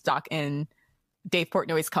tank the stock in Dave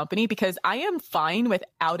Portnoy's company, because I am fine with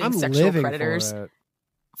outing sexual predators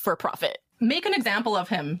for profit. Make an example of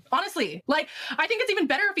him. Honestly, like, I think it's even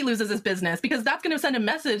better if he loses his business, because that's going to send a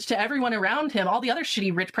message to everyone around him, all the other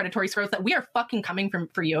shitty, rich, predatory Scrotes, that we are fucking coming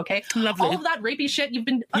for you, okay? Lovely. All of that rapey shit you've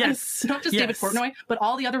been, not just David Portnoy, but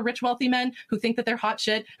all the other rich, wealthy men who think that they're hot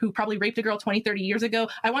shit, who probably raped a girl 20, 30 years ago.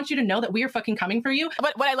 I want you to know that we are fucking coming for you.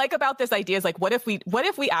 But what I like about this idea is, like, what if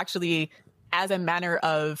we actually, as a manner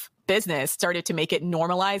of business, started to make it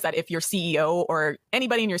normalized that if your CEO or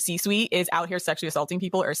anybody in your C-suite is out here sexually assaulting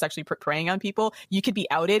people or sexually preying on people, you could be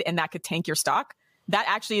outed and that could tank your stock. That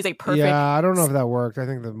actually is a perfect... Yeah, I don't know if that worked. I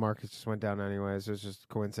think the market just went down anyways. It was just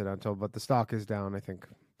coincidental, but the stock is down, I think.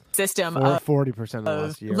 System of 40% in the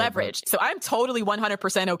last year, leverage. So I'm totally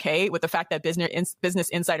 100% okay with the fact that Business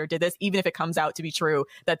Insider did this, even if it comes out to be true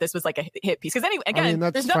that this was like a hit piece. Because anyway, again,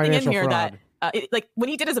 there's nothing in here fraud. that, like when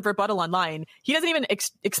he did his rebuttal online, he doesn't even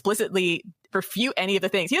explicitly refute any of the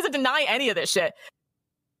things. He doesn't deny any of this shit.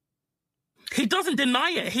 He doesn't deny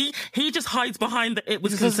it. He just hides behind that it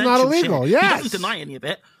was consensual. It's not illegal. Shit. Yes. He doesn't deny any of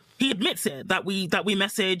it. He admits it, that we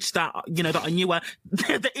messaged, that, you know, that I knew her.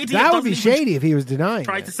 The idiot that would be shady if he was denying.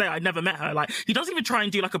 Tried to say I never met her. Like, he doesn't even try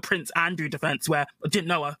and do like a Prince Andrew defense where I didn't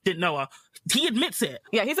know her. He admits it.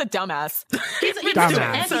 Yeah, he's a dumbass. He's dumbass.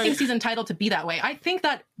 And he thinks he's entitled to be that way. I think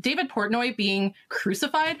that David Portnoy being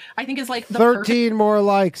crucified, I think, is like the 13 more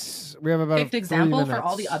likes. We have about perfect example for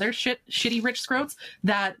all the other shitty rich Scrotes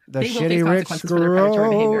that they will face consequences for their predatory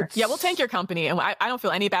behavior. Yeah, we'll tank your company, and I don't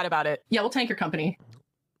feel any bad about it. Yeah, we'll tank your company.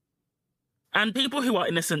 And people who are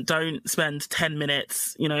innocent don't spend 10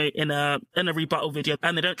 minutes, you know, in a rebuttal video,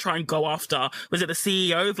 and they don't try and go after, was it the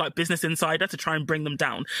CEO of like Business Insider, to try and bring them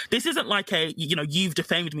down. This isn't like a, you know, you've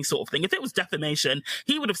defamed me sort of thing. If it was defamation,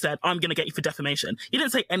 he would have said, I'm going to get you for defamation. He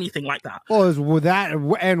didn't say anything like that. Well, it was with that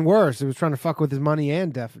and worse. It was trying to fuck with his money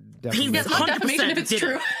and defamation. It's not defamation if it's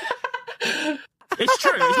true. It's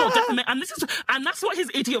true. It's not defamation, and that's what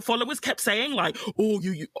his idiot followers kept saying. Like,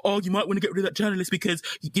 you might want to get rid of that journalist because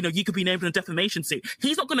you know you could be named in a defamation suit.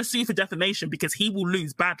 He's not going to sue for defamation because he will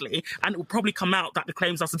lose badly, and it will probably come out that the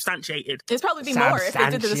claims are substantiated. It's probably be more if they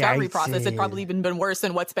did the discovery process. It'd probably even been worse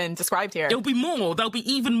than what's been described here. It'll be more. There'll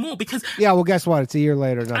be even more because well, guess what? It's a year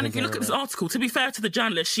later. And if you look at this article, to be fair to the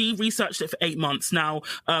journalist, she researched it for 8 months. Now,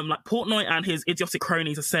 like Portnoy and his idiotic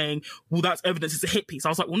cronies are saying, well, that's evidence it's a hit piece. I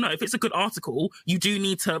was like, well, no, if it's a good article, you do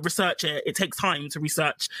need to research it. It takes time to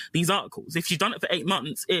research these articles. If she's done it for 8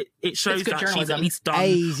 months, it shows that she's at least done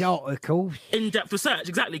in-depth research.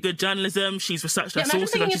 Exactly. Good journalism. She's researched her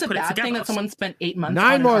sources and she's put it together. It's a bad thing that someone spent 8 months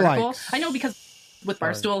 9 on more an article. likes. I know, because with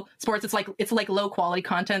Barstool Sports, it's like low quality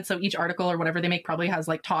content. So each article or whatever they make probably has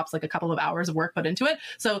like tops like a couple of hours of work put into it.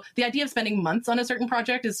 So the idea of spending months on a certain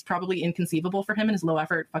project is probably inconceivable for him and his low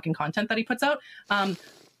effort fucking content that he puts out.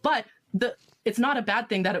 But it's not a bad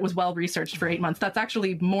thing that it was well researched for 8 months. That's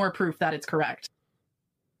actually more proof that it's correct.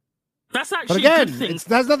 That's actually but again, a good thing.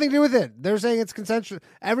 That has nothing to do with it. They're saying it's consensual.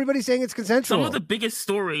 Everybody's saying it's consensual. Some of the biggest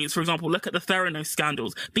stories, for example, look at the Theranos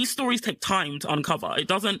scandals. These stories take time to uncover. It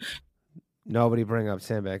doesn't... Nobody bring up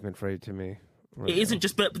Sam Bankman-Fried to me. It isn't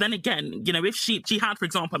just, but then again, you know, if she had, for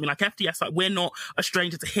example, I mean, like FDS, like we're not a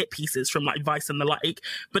stranger to hit pieces from like Vice and the like,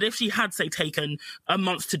 but if she had, say, taken a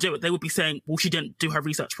month to do it, they would be saying, well, she didn't do her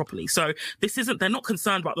research properly. So they're not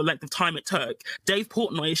concerned about the length of time it took. Dave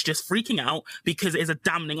Portnoy is just freaking out because it is a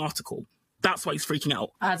damning article. That's why he's freaking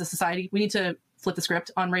out. As a society, we need to flip the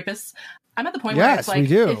script on rapists. I'm at the point where it's like, we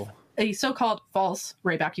do. If a so-called false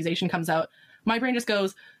rape accusation comes out, my brain just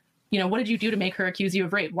goes, you know, what did you do to make her accuse you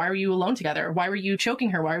of rape? Why were you alone together? Why were you choking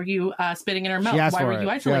her? Why were you spitting in her mouth? Why were you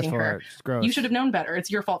isolating her? You should have known better. It's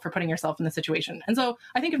your fault for putting yourself in this situation. And so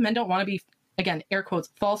I think if men don't want to be, again, air quotes,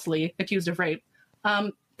 falsely accused of rape,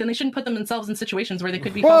 then they shouldn't put themselves in situations where they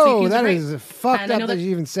could be falsely accused of rape. That is fucked up that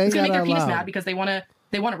you even say that out loud. It's going to make their penis mad because they want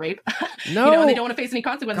to rape. No. You know, and they don't want to face any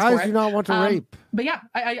consequences for it. Guys do not want to rape. But yeah,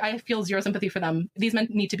 I feel zero sympathy for them. These men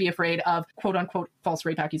need to be afraid of quote unquote false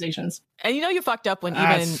rape accusations. And you know you fucked up when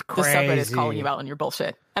even the subreddit is calling you out on your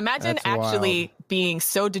bullshit. Imagine actually being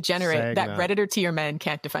so degenerate that Redditor tier men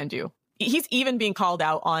can't defend you. He's even being called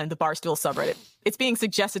out on the Barstool subreddit. It's being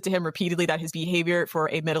suggested to him repeatedly that his behavior for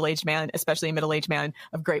a middle-aged man, especially a middle-aged man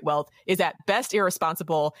of great wealth, is at best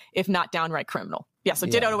irresponsible, if not downright criminal. Yeah, so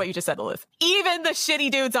ditto to what you just said, Lilith. Even the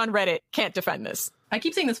shitty dudes on Reddit can't defend this. I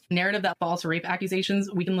keep seeing this narrative that false rape accusations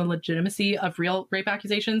weaken the legitimacy of real rape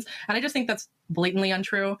accusations, and I just think that's blatantly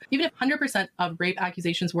untrue. Even if 100% of rape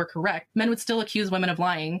accusations were correct, men would still accuse women of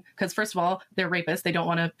lying because, first of all, they're rapists. They don't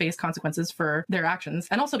want to face consequences for their actions,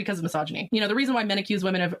 and also because of misogyny. You know, the reason why men accuse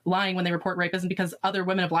women of lying when they report rape isn't because other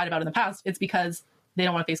women have lied about it in the past. It's because they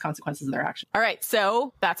don't want to face consequences of their actions. All right,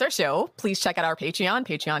 so that's our show. Please check out our Patreon,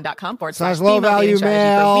 patreon.com/low value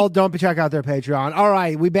mail. Don't check out their Patreon. All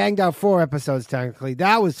right, we banged out 4 episodes technically.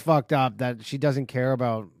 That was fucked up that she doesn't care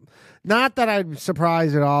about. Not that I'm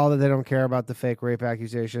surprised at all that they don't care about the fake rape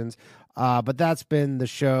accusations, but that's been the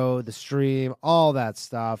show, the stream, all that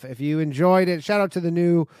stuff. If you enjoyed it, shout out to the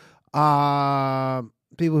new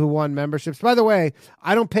people who won memberships. By the way,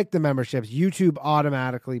 I don't pick the memberships. YouTube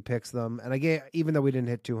automatically picks them. And even though we didn't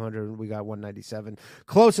hit 200, we got 197.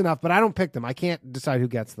 Close enough, but I don't pick them. I can't decide who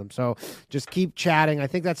gets them. So just keep chatting. I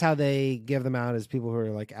think that's how they give them out, as people who are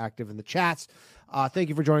like active in the chats. Thank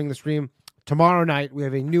you for joining the stream. Tomorrow night, we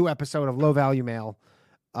have a new episode of Low Value Mail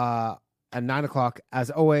at 9 o'clock,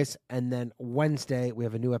 as always. And then Wednesday, we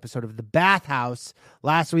have a new episode of The Bathhouse.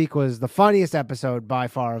 Last week was the funniest episode by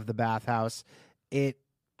far of The Bathhouse. It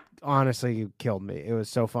honestly killed me. It was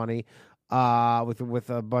so funny with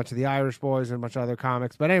a bunch of the Irish boys and a bunch of other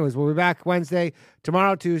comics. But anyways, we'll be back Wednesday,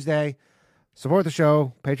 tomorrow, Tuesday. Support the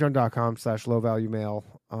show, patreon.com/lowvaluemail.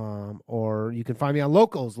 Or you can find me on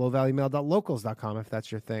Locals, lowvaluemail.locals.com if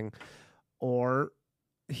that's your thing. Or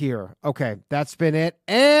here. Okay, that's been it.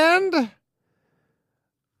 And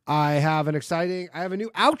I have a new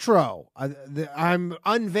outro. I'm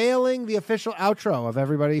unveiling the official outro of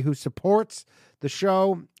everybody who supports the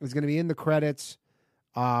show. Is going to be in the credits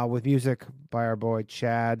with music by our boy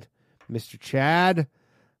Chad, Mr. Chad.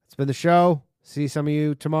 It's been the show. See some of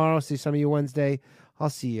you tomorrow. See some of you Wednesday. I'll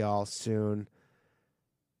see y'all soon.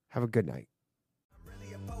 Have a good night.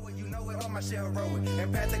 My shit heroic.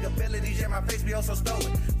 Empathic abilities, yeah, my face be also stoic.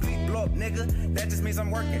 Bleep, blow up, nigga, that just means I'm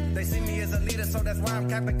working. They see me as a leader, so that's why I'm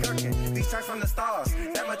Captain Kirkin. These tracks from the stars,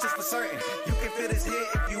 that much is for certain. You can feel this hit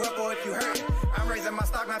if you up or if you hurt. I'm raising my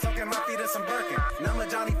stock, not talking my feet in some Birkin. Number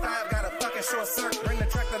Johnny 5, got a fucking short circuit. Bring the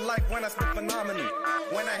track to life when I spit phenomenal.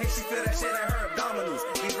 When I hit, she feel that shit in her abdominals.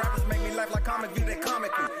 These rappers make me laugh like comic view, they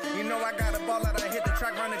comical. You know I got a ball out, I hit the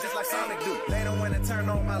track running just like Sonic do. They don't want to turn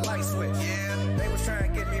on my light switch. Yeah, they was trying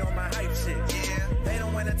to get me on my hype shit. Yeah, they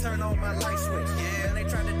don't want to turn on my light switch. Yeah, and they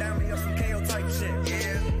tried to down me up some KO type shit.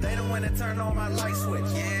 Yeah, they don't want to turn on my light switch.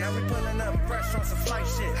 Yeah, now we pulling up fresh on some flight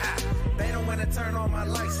shit. They don't want to turn on my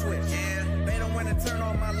light switch. Yeah, they don't want to turn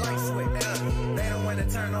on my light switch. They don't want to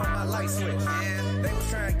turn on my light switch. Yeah, they was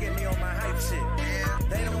trying to get me on my hype shit. Yeah,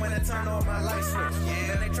 they don't want to turn on my light switch. Yeah,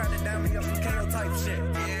 then they tried to down me up some KO type shit.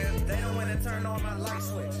 Yeah, they don't want to turn on my light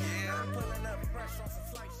switch. Yeah, I'm pulling up fresh on some